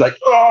I just like,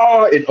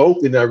 oh, in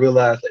Oakley, and I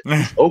realized,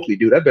 like, Oakley,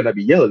 dude, I better not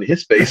be yelling in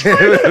his face. Yeah,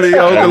 that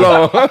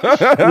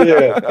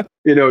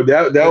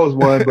was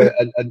one. But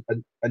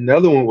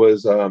another one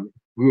was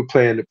we were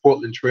playing the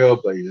Portland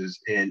Trailblazers,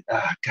 and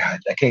God,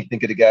 I can't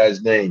think of the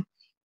guy's name.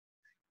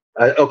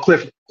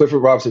 Clifford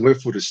Robinson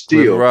went for the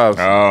steal.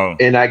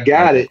 And I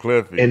got it,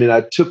 Cliffy. and then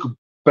I took a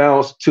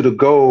bounce to the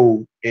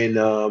goal, and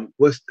I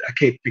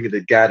can't think of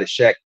the guy that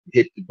Shaq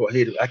hit the ball.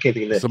 I can't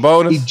think of that.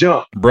 Sabonis? He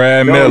jumped.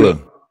 Brad Miller.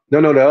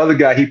 No, the other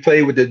guy. He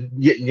played with the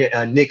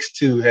Knicks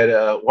too. Had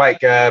a white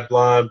guy,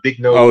 blonde, big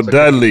nose. Oh,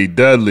 Dudley.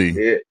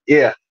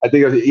 Yeah, I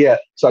think it was, yeah.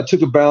 So I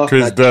took a bounce,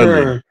 Chris and I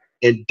turned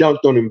and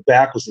dunked on him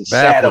backwards and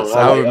sat on him.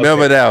 I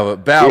remember that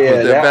one.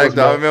 Backwards.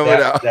 I remember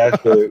that. That's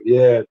good.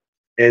 Yeah.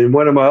 And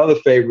one of my other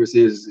favorites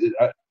is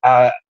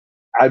I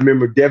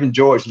remember Devin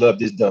George loved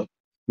this dunk.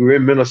 We were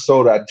in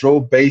Minnesota. I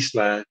drove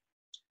baseline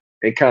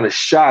and kind of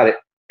shot it,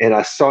 and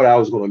I saw that I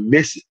was going to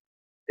miss it.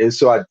 And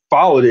so I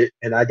followed it,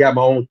 and I got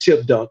my own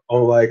tip dunk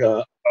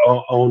on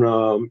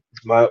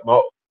my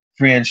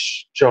friend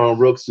Sean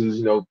Rooks,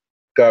 who's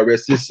God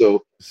rest his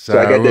soul. So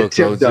I got that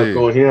tip dunk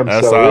on him.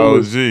 That's so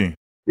OG.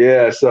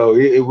 Yeah, so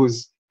it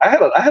was. I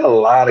had a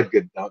lot of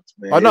good dunks,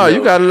 man. Oh no,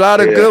 you got a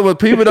lot of good ones.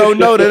 People don't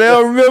know that. They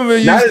don't remember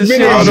you. Not as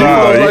many as you.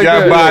 You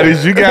got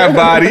bodies. You got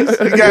bodies.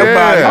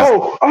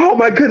 Oh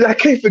my goodness! I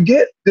can't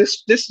forget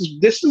this. This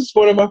is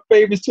one of my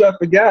favorites too. I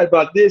forgot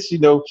about this.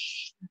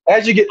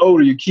 As you get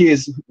older, your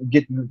kids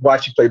get to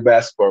watch you play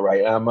basketball,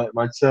 right?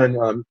 My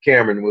son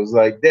Cameron was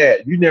like,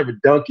 "Dad, you never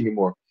dunk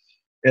anymore."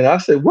 And I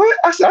said, "What?"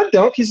 I said, "I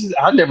dunk." He says,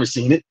 "I've never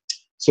seen it."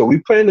 So we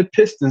playing the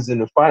Pistons in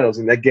the finals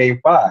in that game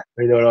 5.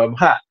 I'm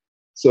hot.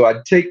 So I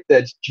take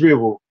that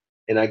dribble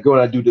and I go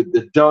and I do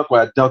the dunk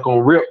where I dunk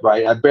on Rip,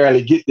 right? I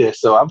barely get there.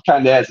 So I'm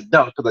kind of as a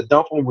dunk because I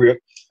dunk on Rip.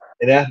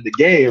 And after the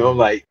game, I'm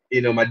like,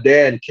 my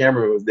dad and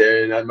Cameron was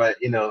there. And I was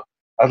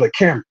like,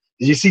 Cameron,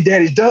 did you see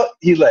Daddy's dunk?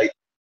 He's like,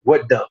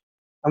 what dunk?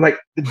 I'm like,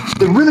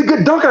 the really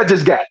good dunk I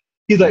just got.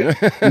 He's like,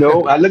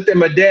 no. I looked at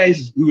my dad. He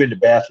says, we were in the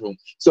bathroom.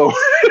 So,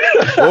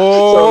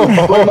 so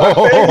one of my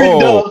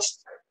favorite dunks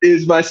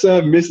is my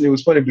son missing. It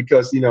was funny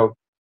because,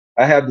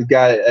 I have a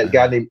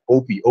guy named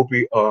Opie.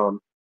 Opie,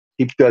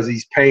 he does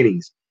these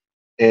paintings,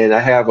 and I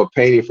have a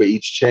painting for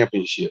each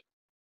championship.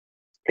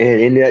 And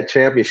in that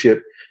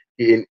championship,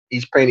 in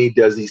each painting, he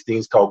does these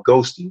things called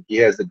ghosting. He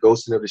has the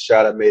ghosting of the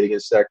shot I made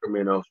against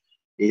Sacramento.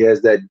 He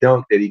has that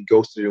dunk that he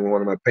ghosted in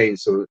one of my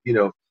paintings. So,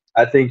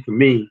 I think for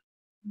me,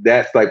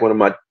 that's like one of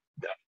my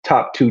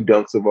top 2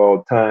 dunks of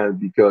all time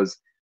because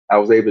I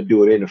was able to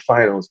do it in the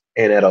finals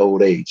and at an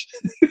old age.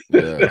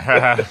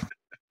 Yeah.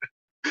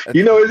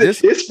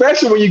 It's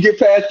special when you get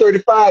past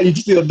 35, you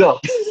can still dunk.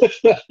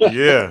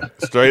 Yeah,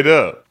 straight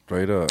up.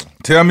 Straight up.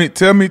 Tell me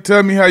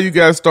how you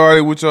got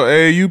started with your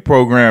AAU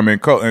program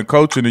and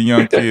coaching the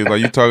young kids.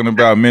 Like you talking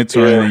about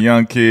mentoring the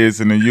young kids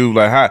and the youth.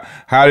 Like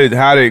how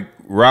did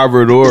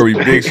Robert Horry,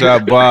 Big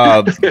Shot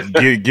Bob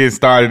get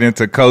started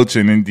into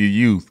coaching in the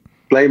youth?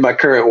 Blame my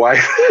current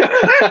wife.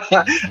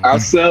 Our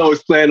son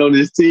was playing on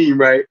this team,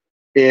 right?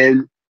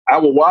 And I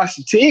would watch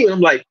the team. And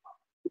I'm like,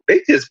 they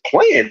just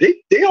playing.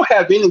 They don't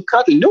have any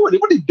continuity.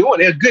 What are they doing?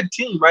 They're a good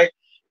team, right?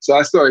 So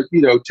I started,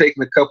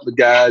 taking a couple of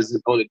guys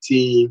on the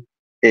team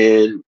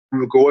and we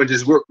would go and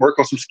just work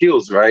on some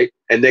skills, right?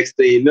 And next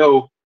thing you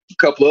know, a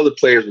couple other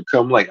players would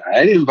come like,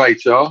 I didn't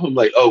invite y'all. I'm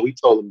like, oh, we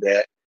told them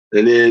that.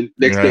 And then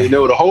next thing you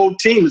know, the whole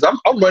team is, I'm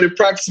running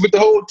practice with the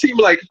whole team.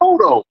 Like,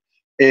 hold on.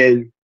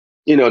 And,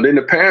 then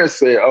the parents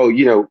say, oh,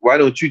 why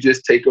don't you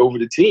just take over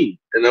the team?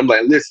 And I'm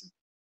like, listen,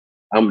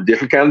 I'm a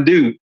different kind of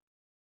dude.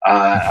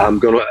 I'm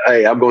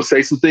gonna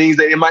say some things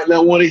that they might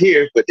not want to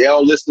hear, but they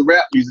all listen to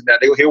rap music now.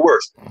 They gonna hear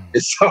worse.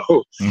 And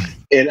so,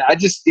 and I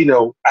just,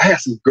 I had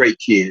some great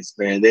kids,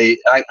 man.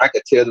 I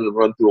could tell them to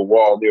run through a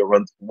wall. They'll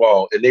run through a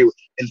wall. And the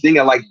thing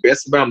I liked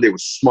best about them, they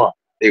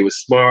were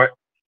smart.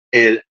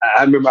 And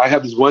I remember I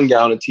have this one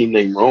guy on the team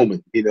named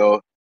Roman.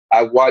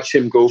 I watched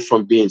him go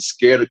from being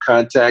scared of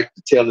contact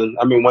to telling.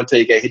 I mean, one time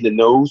he got hit in the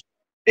nose,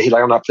 and he's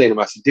like, "I'm not playing him."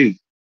 I said, "Dude,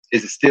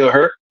 is it still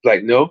hurt?" He's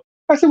like, "No."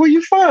 I said, "Well,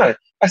 you're fine."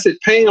 I said,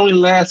 "Pain only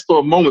lasts for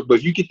a moment, but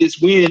if you get this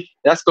win,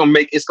 it's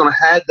gonna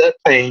hide that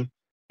pain,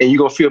 and you're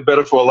gonna feel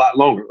better for a lot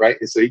longer, right?"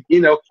 And so,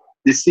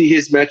 to see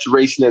his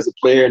maturation as a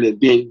player and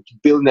then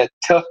building that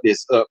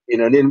toughness up,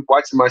 and then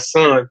watching my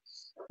son.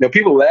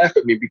 People laugh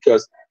at me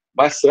because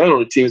my son on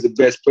the team is the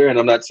best player, and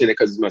I'm not saying it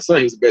because he's my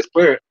son. He's the best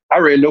player. I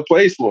ran no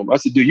plays for him. I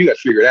said, "Dude, you got to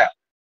figure it out."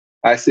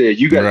 I said,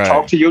 "You got to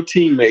talk to your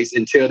teammates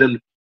and tell them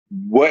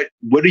what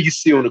do you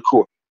see on the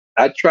court."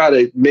 I try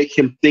to make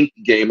him think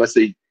the game. I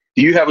say,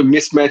 "Do you have a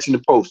mismatch in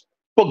the post?"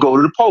 Well, go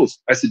to the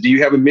post. I said, "Do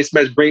you have a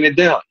mismatch? Bring it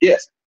down."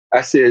 Yes.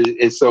 I said,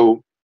 and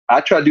so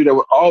I try to do that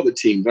with all the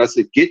teams. I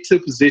said, get to a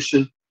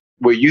position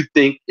where you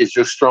think is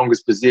your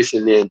strongest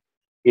position, and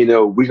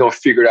we're gonna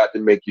figure it out to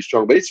make you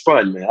strong. But it's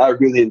fun, man. I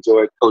really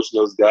enjoy coaching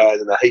those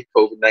guys, and I hate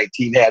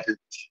COVID-19 happened.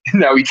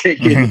 Now we can't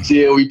get in the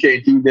gym, we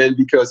can't do that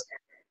because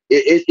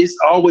it's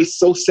always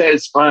so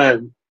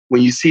satisfying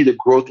when you see the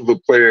growth of a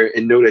player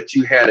and know that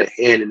you had a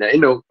hand in that.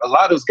 A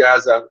lot of those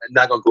guys are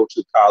not gonna go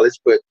to college,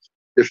 but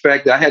the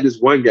fact that I had this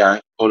one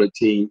guy on a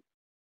team,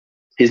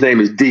 his name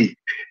is D,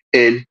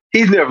 and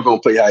he's never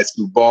gonna play high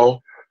school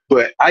ball.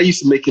 But I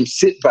used to make him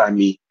sit by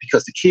me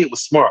because the kid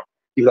was smart.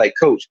 He was like,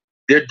 Coach,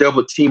 they're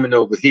double teaming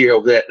over here,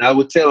 over that. And I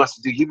would tell him, I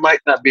said, dude, you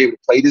might not be able to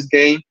play this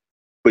game,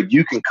 but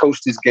you can coach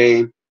this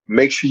game.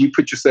 Make sure you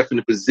put yourself in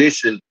a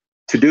position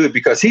to do it,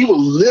 because he will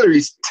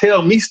literally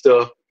tell me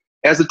stuff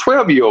as a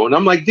 12-year-old. And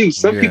I'm like, dude,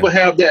 some people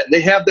have that. They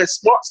have that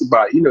smarts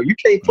about it. You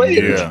can't play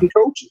it, but you can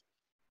coach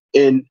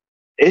it. And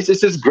it's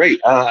just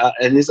great.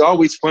 And it's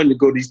always fun to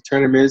go to these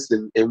tournaments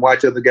and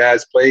watch other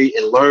guys play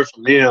and learn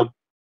from them.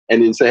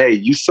 And then say, hey,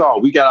 you saw,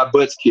 we got our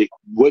butts kicked.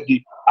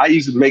 I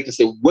used to make them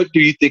say, what do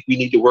you think we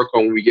need to work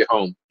on when we get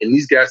home? And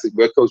these guys said,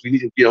 well, Coach, we need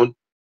to be on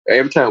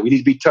every time. We need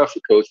to be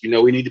tougher, Coach. We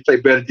need to play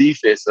better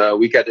defense.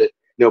 We got to,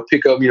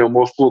 pick up,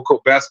 more full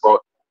court basketball.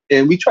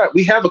 And we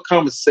have a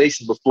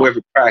conversation before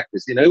every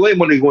practice. It ain't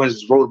one of these ones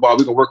just roll the ball.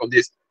 We're going to work on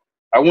this.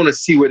 I want to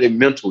see where their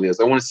mental is.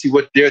 I want to see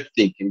what they're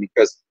thinking,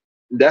 because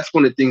that's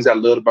one of the things I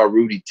loved about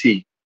Rudy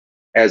T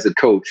as a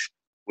coach.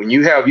 When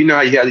you have,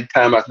 how you have these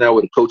timeouts now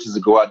where the coaches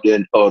will go out there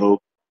and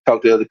huddle,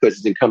 talk to other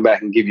coaches, and come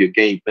back and give you a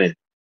game plan.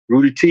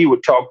 Rudy T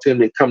would talk to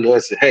him and come to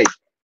us and say, hey,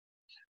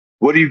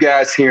 what are you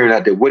guys hearing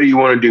out there? What do you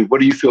want to do? What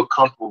do you feel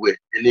comfortable with?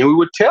 And then we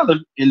would tell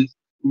them, and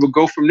we would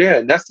go from there.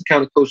 And that's the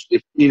kind of coach,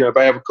 if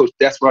I ever coach,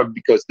 that's right,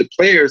 because the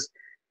players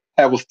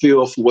have a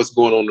feel for what's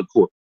going on in the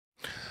court.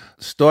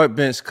 Start,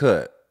 bench,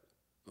 cut.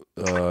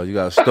 You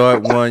got to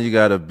start one, you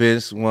got to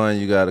bench one,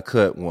 you got to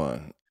cut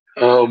one.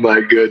 Oh,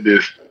 my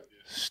goodness.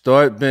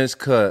 Start, bench,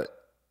 cut.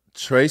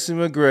 Tracy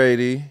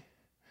McGrady,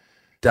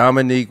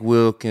 Dominique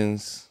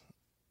Wilkins,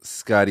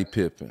 Scottie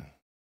Pippen.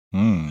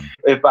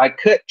 If I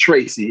cut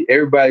Tracy,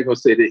 everybody gonna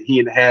say that he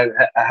and I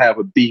have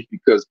a beef,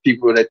 because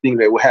people that think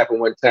that what happened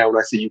one time when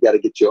I said you got to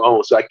get your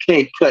own, so I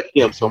can't cut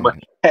him. So I'm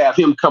gonna have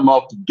him come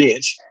off the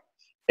bench,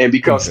 and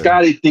because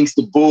Scottie thinks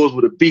the Bulls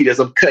would have beat us,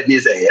 I'm cutting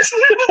his ass.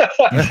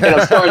 And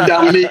I'm starting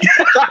Dominique.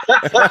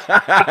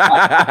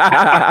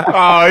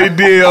 Oh, he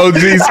did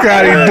OG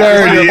Scottie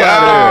dirty.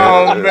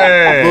 Oh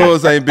man,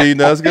 Bulls ain't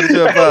beating us. Get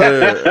the out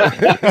of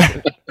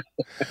here.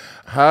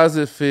 How does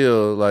it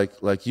feel like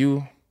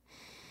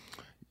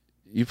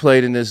you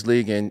played in this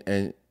league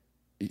and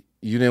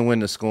you didn't win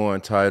the scoring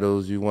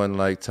titles. You won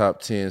like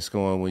top 10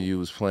 scoring when you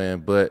was playing,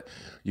 but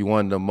you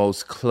one of the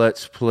most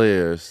clutch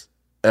players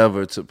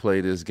ever to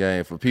play this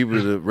game. For people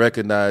to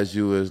recognize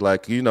you as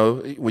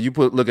when you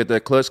look at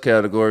that clutch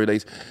category, they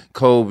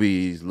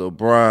Kobe's,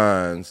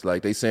 LeBron's,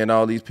 like they saying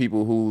all these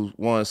people who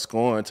won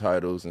scoring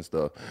titles and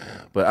stuff.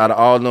 But out of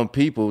all them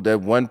people,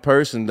 that one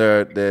person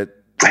there that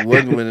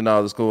wasn't winning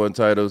all the scoring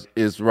titles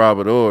is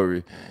Robert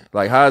Horry.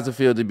 Like, how does it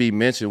feel to be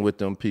mentioned with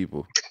them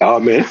people? Oh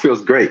man, it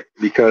feels great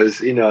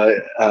because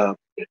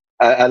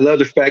I love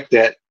the fact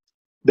that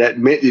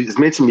is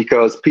mentioned,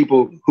 because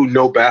people who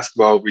know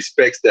basketball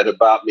respects that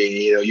about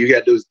me. You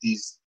got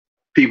these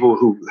people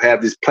who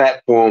have this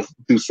platform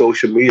through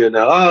social media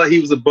now. Oh, he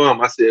was a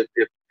bum. I said,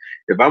 if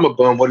I'm a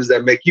bum, what does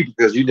that make you?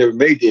 Because you never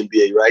made the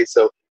NBA, right?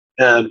 So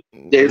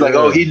it's like,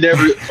 oh, he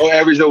never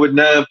averaged over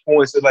 9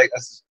 points. So like, I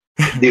said,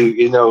 dude,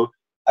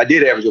 I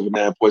did average over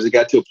 9 points. It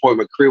got to a point in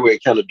my career where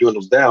it kind of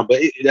dwindles down,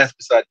 but that's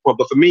beside the point.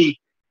 But for me,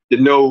 to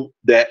know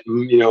that,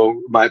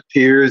 my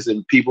peers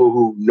and people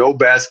who know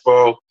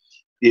basketball,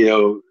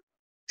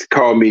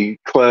 call me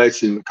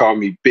clutch and call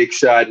me big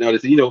shot and all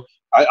this,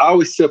 I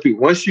always tell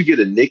people, once you get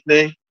a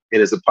nickname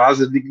and it's a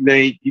positive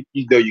nickname, you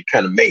know you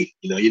kind of made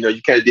it. You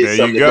kind of did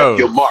something that left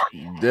your mark.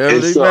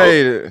 Definitely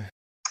made it.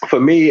 For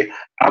me,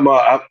 I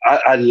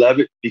love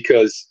it,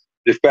 because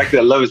the fact that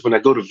I love it is when I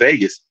go to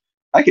Vegas,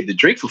 I get to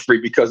drink for free,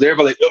 because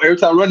everybody, every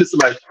time I run to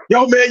somebody,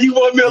 yo, man, you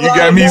want me a lot of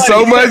money. You got me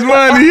so much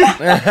money. You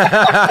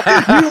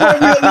want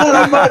me a lot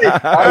of money.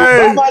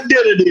 Buy my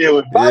dinner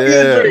deal. Buy me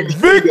a drink.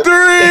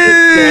 Victory!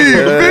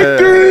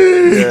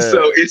 Victory! Yeah.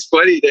 So it's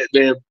funny that,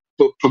 man,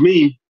 for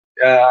me,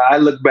 I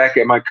look back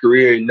at my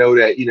career and know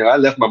that, I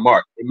left my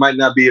mark. It might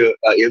not be a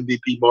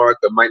MVP mark,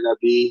 or might not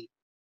be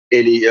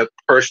any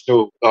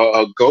personal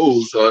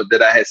goals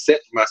that I had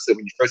set for myself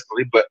when you first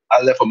leave, but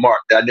I left a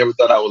mark that I never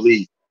thought I would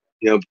leave.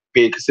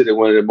 Being considered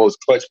one of the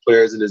most clutch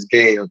players in this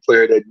game, a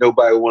player that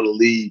nobody would want to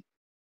leave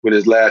when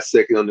his last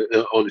second on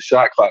the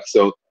shot clock.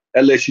 So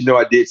that lets you know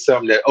I did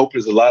something that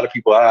opens a lot of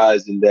people's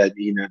eyes, and that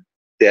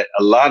that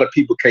a lot of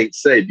people can't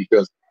say,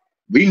 because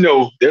we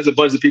know there's a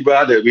bunch of people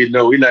out there. We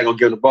know we're not gonna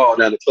give them the ball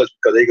down the clutch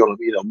because they're gonna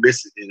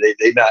miss it. And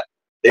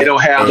they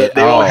don't have the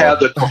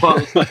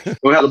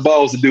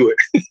balls to do it.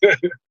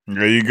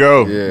 There you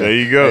go. Yeah. There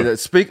you go. And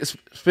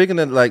speaking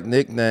of like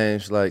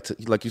nicknames, like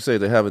you say,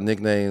 to have a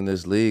nickname in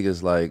this league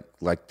is like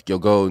your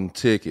golden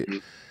ticket.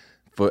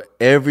 for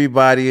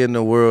everybody in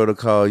the world to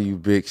call you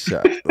Big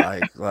Shot?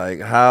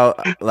 Like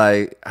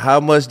how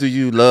much do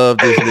you love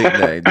this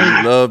nickname? Do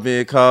you love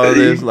being called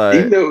this? Like,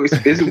 you know,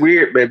 it's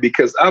weird, man,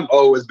 because I've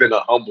always been a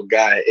humble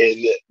guy,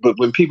 but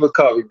when people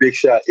call me Big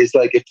Shot, it's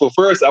like for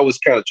first I was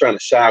kind of trying to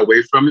shy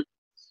away from it,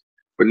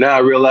 but now I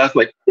realize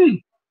like,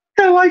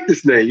 I like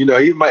this name. You know,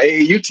 even my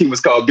AAU team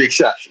was called Big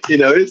Shot. You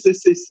know,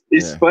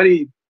 it's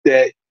funny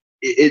that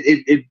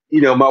it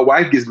you know, my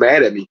wife gets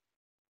mad at me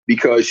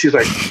because she's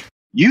like,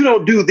 you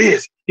don't do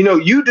this. You know,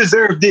 you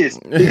deserve this.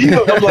 You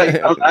know, I'm like,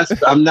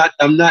 I'm not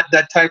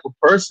that type of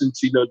person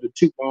to, you know, to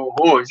toot my own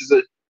horn.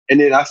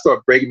 And then I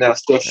start breaking down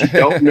stuff she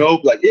don't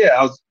know. Like, yeah,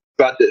 I was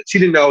about to. She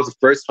didn't know I was the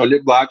first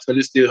 100 blocks,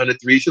 100 steals,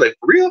 103. She's like,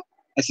 for real?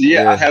 I said,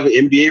 yeah, I have an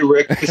NBA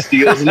record for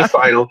steals in the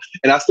final.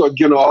 And I start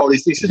giving her all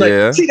these things. She's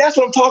like, see, that's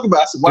what I'm talking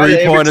about. I said, why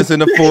 3 pointers in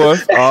the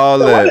fourth, all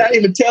that. Why did I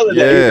even tell her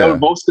that? You know,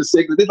 most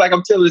consecutive. It's like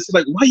I'm telling her, she's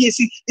like, why you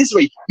see this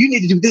way? You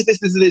need to do this,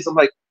 this, and this. I'm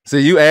like, so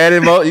you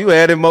added more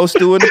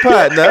stew in the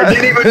pot now. I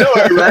didn't even know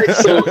it, right?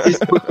 So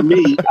for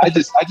me, I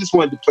just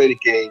wanted to play the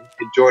game,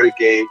 enjoy the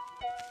game,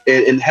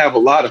 and have a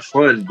lot of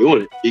fun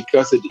doing it.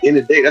 Because at the end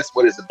of the day, that's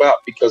what it's about.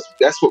 Because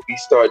that's what we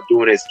started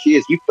doing as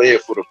kids. We play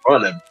it for the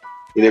fun of it.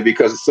 You know,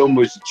 because it's so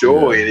much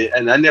joy in it.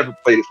 And I never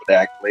played it for the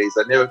accolades.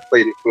 I never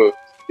played it to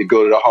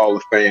go to the Hall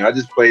of Fame. I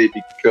just played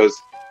it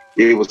because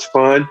it was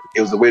fun.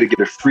 It was a way to get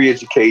a free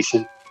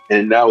education.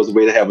 And that was a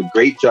way to have a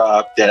great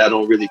job that I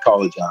don't really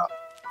call a job.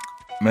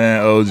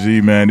 Man, OG,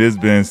 man, this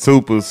been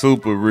super,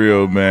 super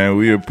real, man.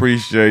 We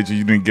appreciate you.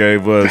 You done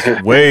gave us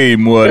way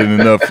more than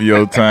enough of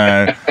your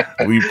time.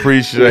 We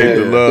appreciate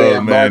the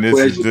love, man. This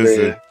pleasure, is just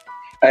man.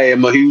 Hey,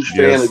 I'm a huge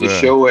fan of the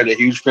show and a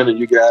huge fan of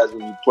you guys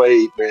when you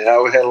played, man. I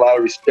always had a lot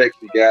of respect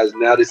for you guys.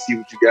 Now to see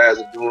what you guys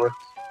are doing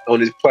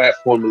on this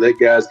platform to let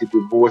guys get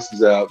their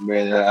voices out,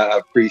 man, I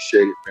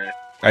appreciate it, man.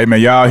 Hey,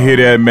 man, y'all hear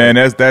that, man?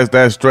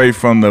 That's straight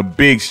from the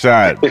Big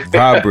Shot,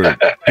 Robert,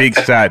 Big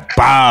Shot,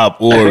 Bob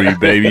Horry,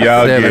 baby.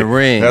 Y'all 7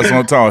 rings. That's what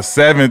I'm talking about.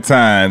 7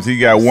 times. He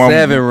got one,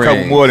 7 couple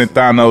rings. more than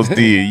Thanos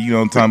did. You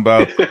know what I'm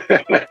talking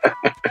about?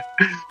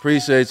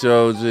 Appreciate you,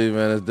 OG,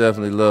 man. It's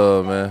definitely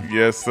love, man.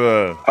 Yes,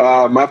 sir.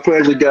 My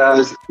pleasure,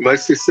 guys. Much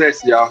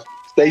success, y'all.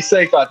 Stay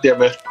safe out there,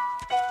 man.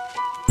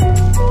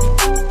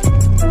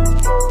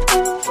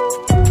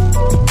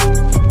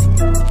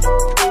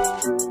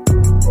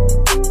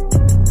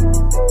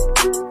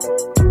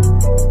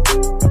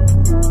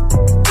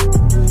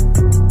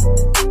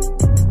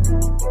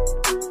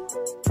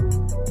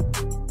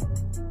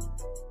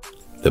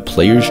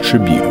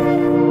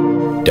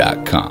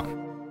 ThePlayersTribune.com